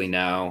 especially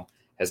now,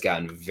 has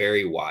gotten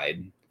very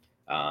wide.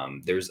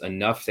 There's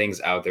enough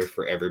things out there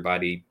for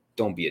everybody.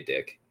 Don't be a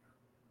dick.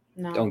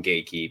 No. Don't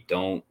gatekeep.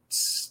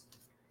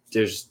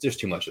 There's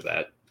too much of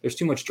that. There's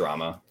too much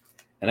drama.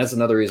 And that's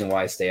another reason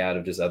why I stay out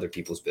of just other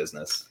people's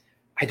business.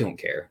 I don't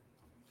care.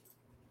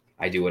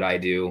 I do what I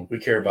do. We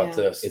care about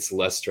this. It's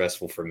less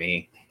stressful for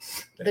me.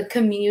 The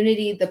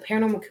community, the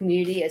paranormal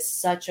community is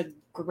such a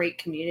great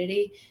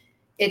community.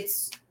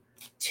 It's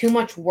too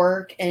much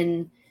work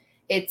and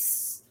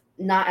it's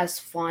not as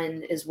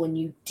fun as when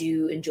you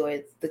do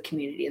enjoy the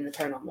community and the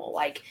paranormal.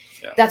 Like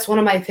that's one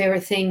of my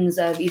favorite things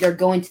of either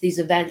going to these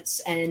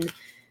events and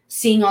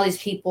seeing all these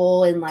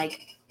people, and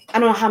like I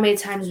don't know how many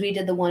times we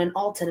did the one in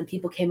Alton and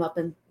people came up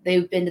and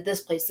they've been to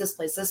this place,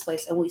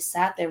 and we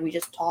sat there, we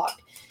just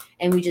talked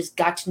and we just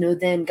got to know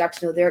them, got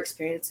to know their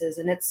experiences,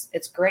 and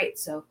it's great.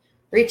 So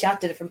reach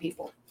out to different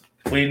people.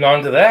 Leading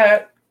on to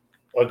that,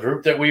 a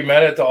group that we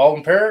met at the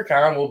Alton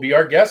Paracon will be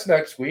our guest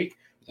next week,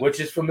 which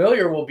is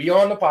familiar, will be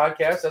on the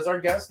podcast as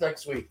our guest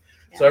next week.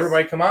 Yes. So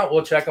everybody come out.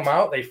 We'll check them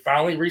out. They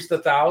finally reached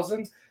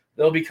 1,000.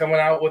 They'll be coming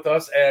out with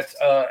us at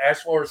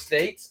Ashmore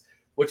Estates,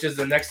 which is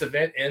the next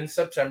event in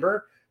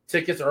September.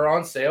 Tickets are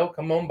on sale.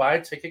 Come on by.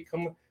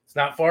 It's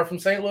not far from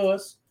St.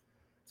 Louis.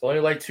 It's only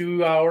like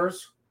 2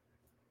 hours.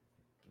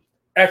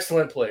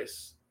 Excellent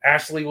place.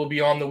 Ashley will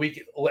be on the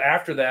week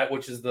after that,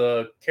 which is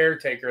the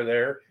caretaker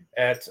there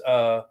at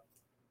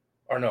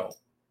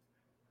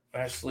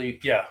Ashley.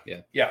 Yeah.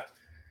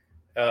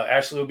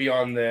 Ashley will be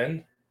on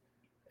then.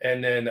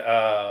 And then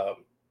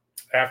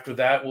after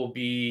that will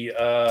be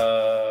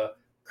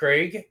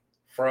Craig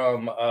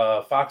from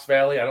Fox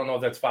Valley. I don't know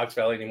if that's Fox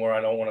Valley anymore. I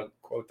don't want to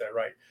quote that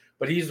right.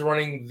 But he's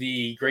running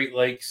the Great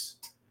Lakes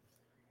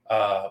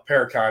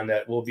Paracon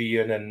that will be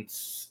in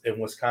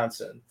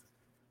Wisconsin,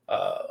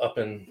 up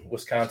in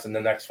Wisconsin the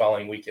next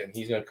following weekend.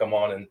 He's going to come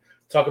on and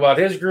talk about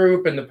his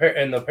group and the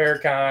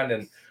Paracon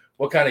and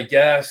what kind of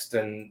guests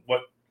and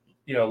what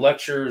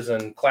lectures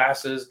and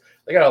classes.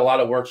 They got a lot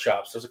of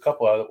workshops. There's a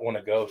couple I want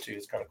to go to.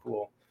 It's kind of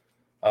cool.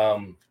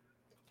 So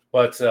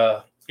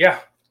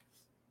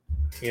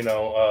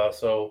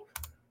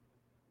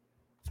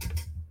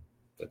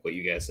like what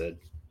you guys said.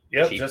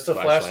 Yep, just a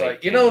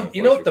flashlight. You know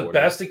what the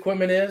best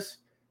equipment is?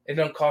 It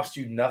don't cost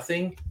you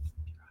nothing.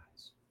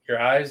 Your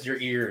eyes, your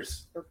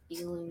ears,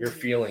 your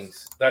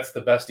feelings. That's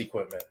the best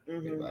equipment.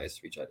 Good advice.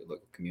 Reach out to the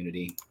local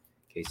community.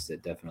 Casey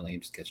said definitely.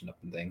 I'm just catching up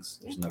on things.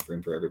 There's enough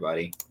room for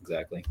everybody.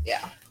 Exactly.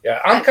 Yeah.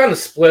 I'm kind of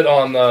split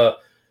on the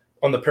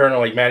paranormal.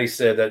 Like Maddie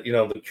said, that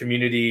the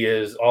community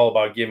is all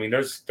about giving.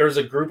 There's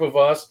a group of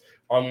us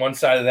on one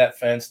side of that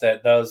fence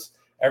that does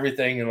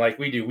everything, and like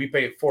we do, we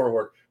pay it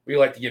forward. We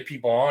like to get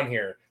people on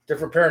here.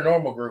 Different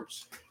paranormal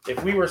groups.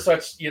 If we were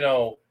such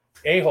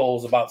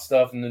a-holes about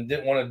stuff and then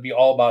didn't want it to be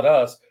all about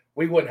us,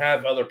 we wouldn't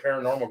have other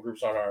paranormal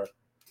groups on our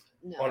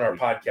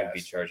podcast. We'd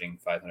be charging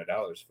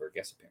 $500 for a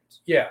guest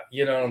appearance. Yeah,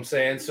 you know what I'm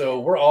saying? So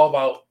we're all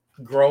about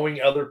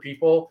growing other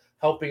people,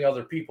 helping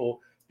other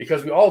people,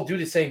 because we all do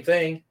the same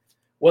thing.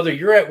 Whether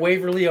you're at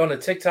Waverly on a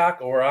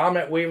TikTok or I'm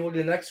at Waverly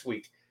the next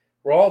week,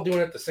 we're all doing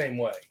it the same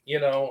way. We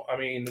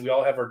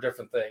all have our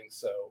different things.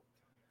 So,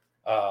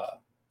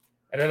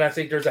 and then I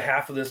think there's a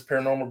half of this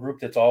paranormal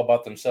group that's all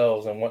about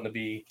themselves and wanting to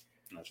be,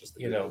 not just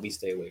the we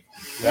stay away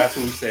from. That's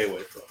what we stay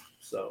away from.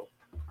 So,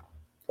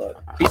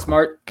 but be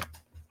smart.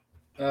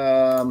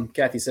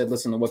 Kathy said,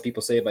 listen to what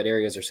people say about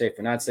areas are safe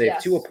or not safe.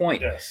 Yes. To a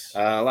point. Yes.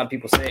 A lot of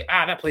people say,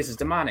 that place is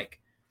demonic.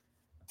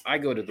 I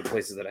go to the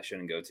places that I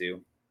shouldn't go to.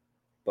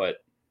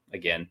 But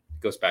again,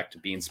 it goes back to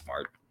being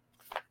smart.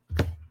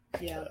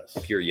 Yeah.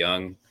 If you're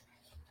young,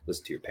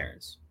 listen to your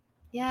parents.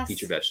 Yes.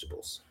 Eat your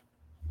vegetables.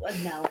 Well,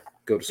 no.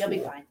 Go to school.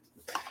 You'll be fine.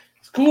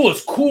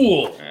 It's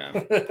cool.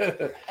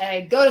 Yeah.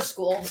 Hey, go to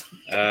school.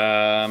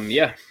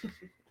 Yeah.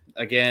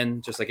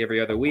 Again, just like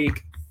every other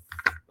week.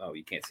 Oh,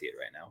 you can't see it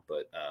right now,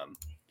 but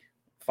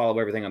follow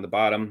everything on the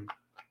bottom.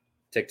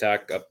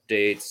 TikTok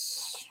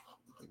updates.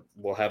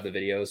 We'll have the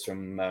videos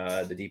from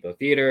the Depot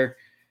Theater.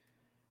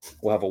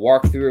 We'll have a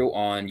walkthrough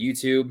on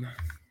YouTube.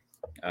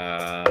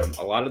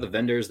 A lot of the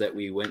vendors that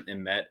we went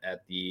and met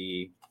at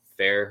the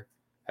fair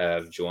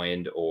have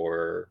joined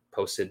or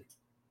posted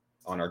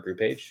on our group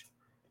page.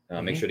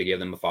 Make sure to give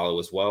them a follow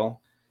as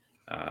well.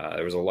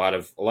 There was a lot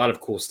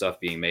of cool stuff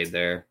being made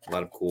there. A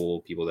lot of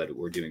cool people that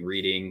were doing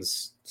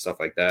readings, stuff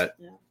like that.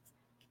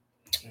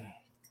 Yeah.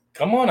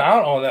 Come on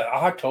out on that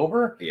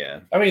October. Yeah.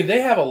 I mean,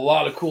 they have a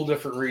lot of cool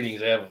different readings.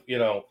 They have,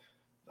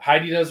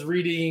 Heidi does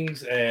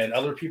readings and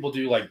other people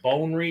do like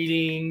bone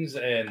readings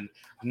and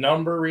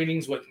number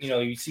readings. What,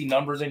 you see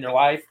numbers in your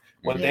life,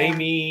 what they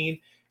mean.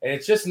 And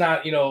it's just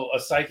not, a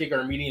psychic or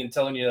a medium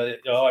telling you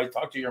that, I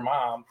talked to your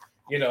mom,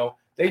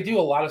 They do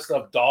a lot of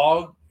stuff,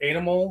 dog,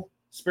 animal,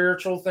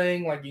 spiritual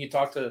thing. Like you can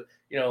talk to,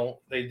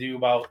 they do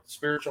about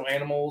spiritual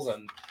animals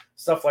and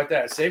stuff like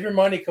that. Save your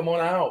money. Come on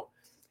out.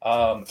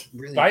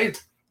 Really? Buy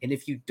it. And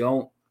if you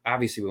don't,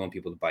 obviously we want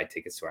people to buy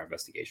tickets to our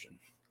investigation.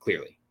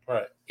 Clearly.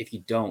 Right. If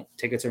you don't,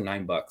 tickets are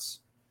 $9.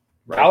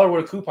 Right? $1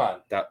 with a coupon.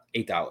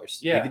 $8.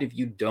 Yeah. Even if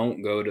you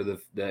don't go to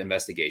the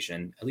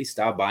investigation, at least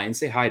stop by and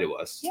say hi to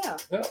us. Yeah.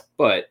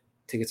 But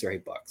tickets are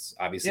 $8.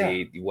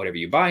 Obviously, whatever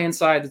you buy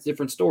inside, it's a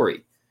different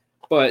story.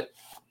 But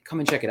come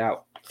and check it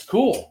out. It's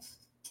cool.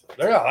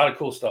 There are a lot of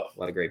cool stuff. A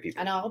lot of great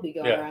people. I know I'll be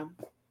going around.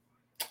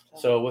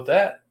 So with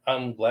that,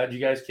 I'm glad you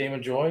guys came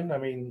and joined. I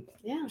mean,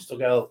 we still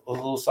got a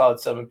little solid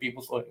 7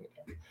 people. So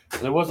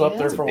it was up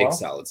there for a while. Big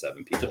solid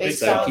 7 people. Big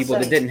 7 people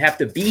that didn't have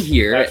to be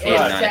here at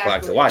 9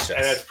 o'clock to watch us.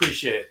 And I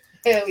appreciate it.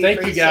 Yeah,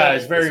 Thank you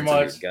guys very Listen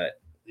much. to your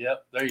gut.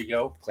 Yep, there you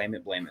go. Claim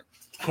it, blame it.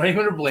 Claim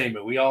it or blame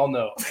it. We all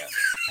know. Yeah.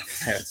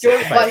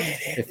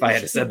 If I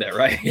had said that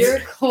right. You're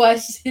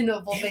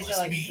questionable. Did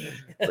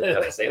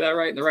I say that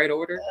right in the right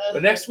order?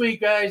 But next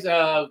week, guys,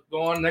 go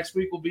on. Next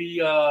week will be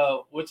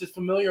which is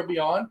familiar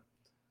beyond.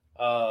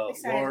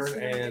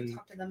 Lauren and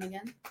talk to them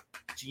again.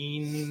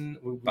 Gene,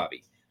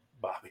 Bobby.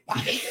 We'll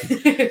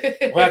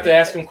have to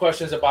ask them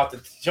questions about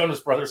the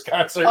Jonas Brothers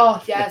concert.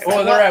 Oh yes.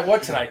 Oh, they're at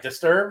what tonight?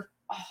 Disturbed?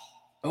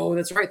 Oh,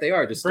 that's right. They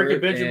are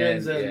Disturbed.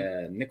 Benjamins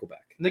and Nickelback.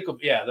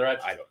 Yeah, they're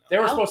at. I don't know. They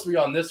were supposed to be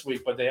on this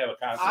week, but they have a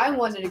concert. I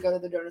wanted to go to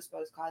the Jonas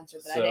Brothers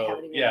concert, but I didn't have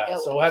any.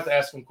 So we'll have to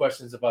ask them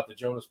questions about the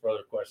Jonas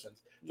Brothers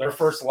questions. Their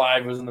first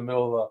live was in the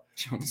middle of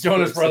a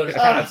Jonas Brothers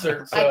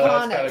concert. So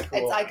iconic. That's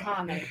cool.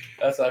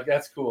 It's iconic.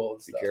 That's cool.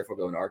 Be careful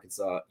going to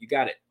Arkansas. You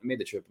got it. I made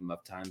the trip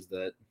enough times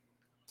that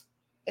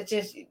it's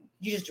just you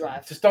just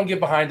drive. Just don't get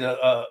behind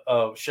a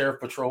sheriff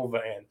patrol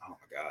van. Oh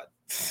my God.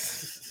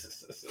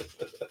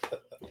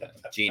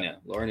 Gina,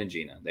 Lauren and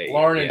Gina.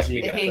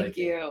 Gina. Thank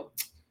you.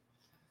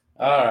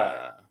 All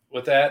right.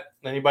 With that,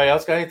 anybody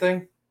else got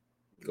anything?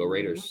 Go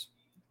Raiders.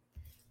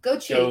 Go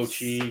Chiefs. Go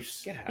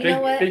Chiefs. You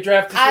know what? Big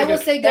draft this I weekend.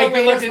 will say go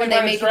Raiders when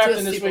they make it to a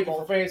this Super weekend Bowl.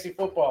 for fantasy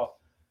football.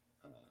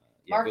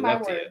 Mark my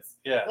words.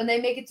 Yeah. When they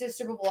make it to the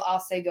Super Bowl, I'll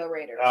say go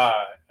Raiders. All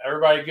right.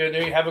 Everybody good.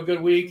 Have a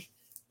good week.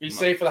 Be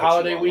safe for the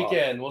holiday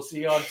weekend. We'll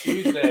see you on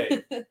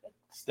Tuesday.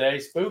 Stay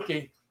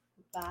spooky.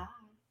 Bye.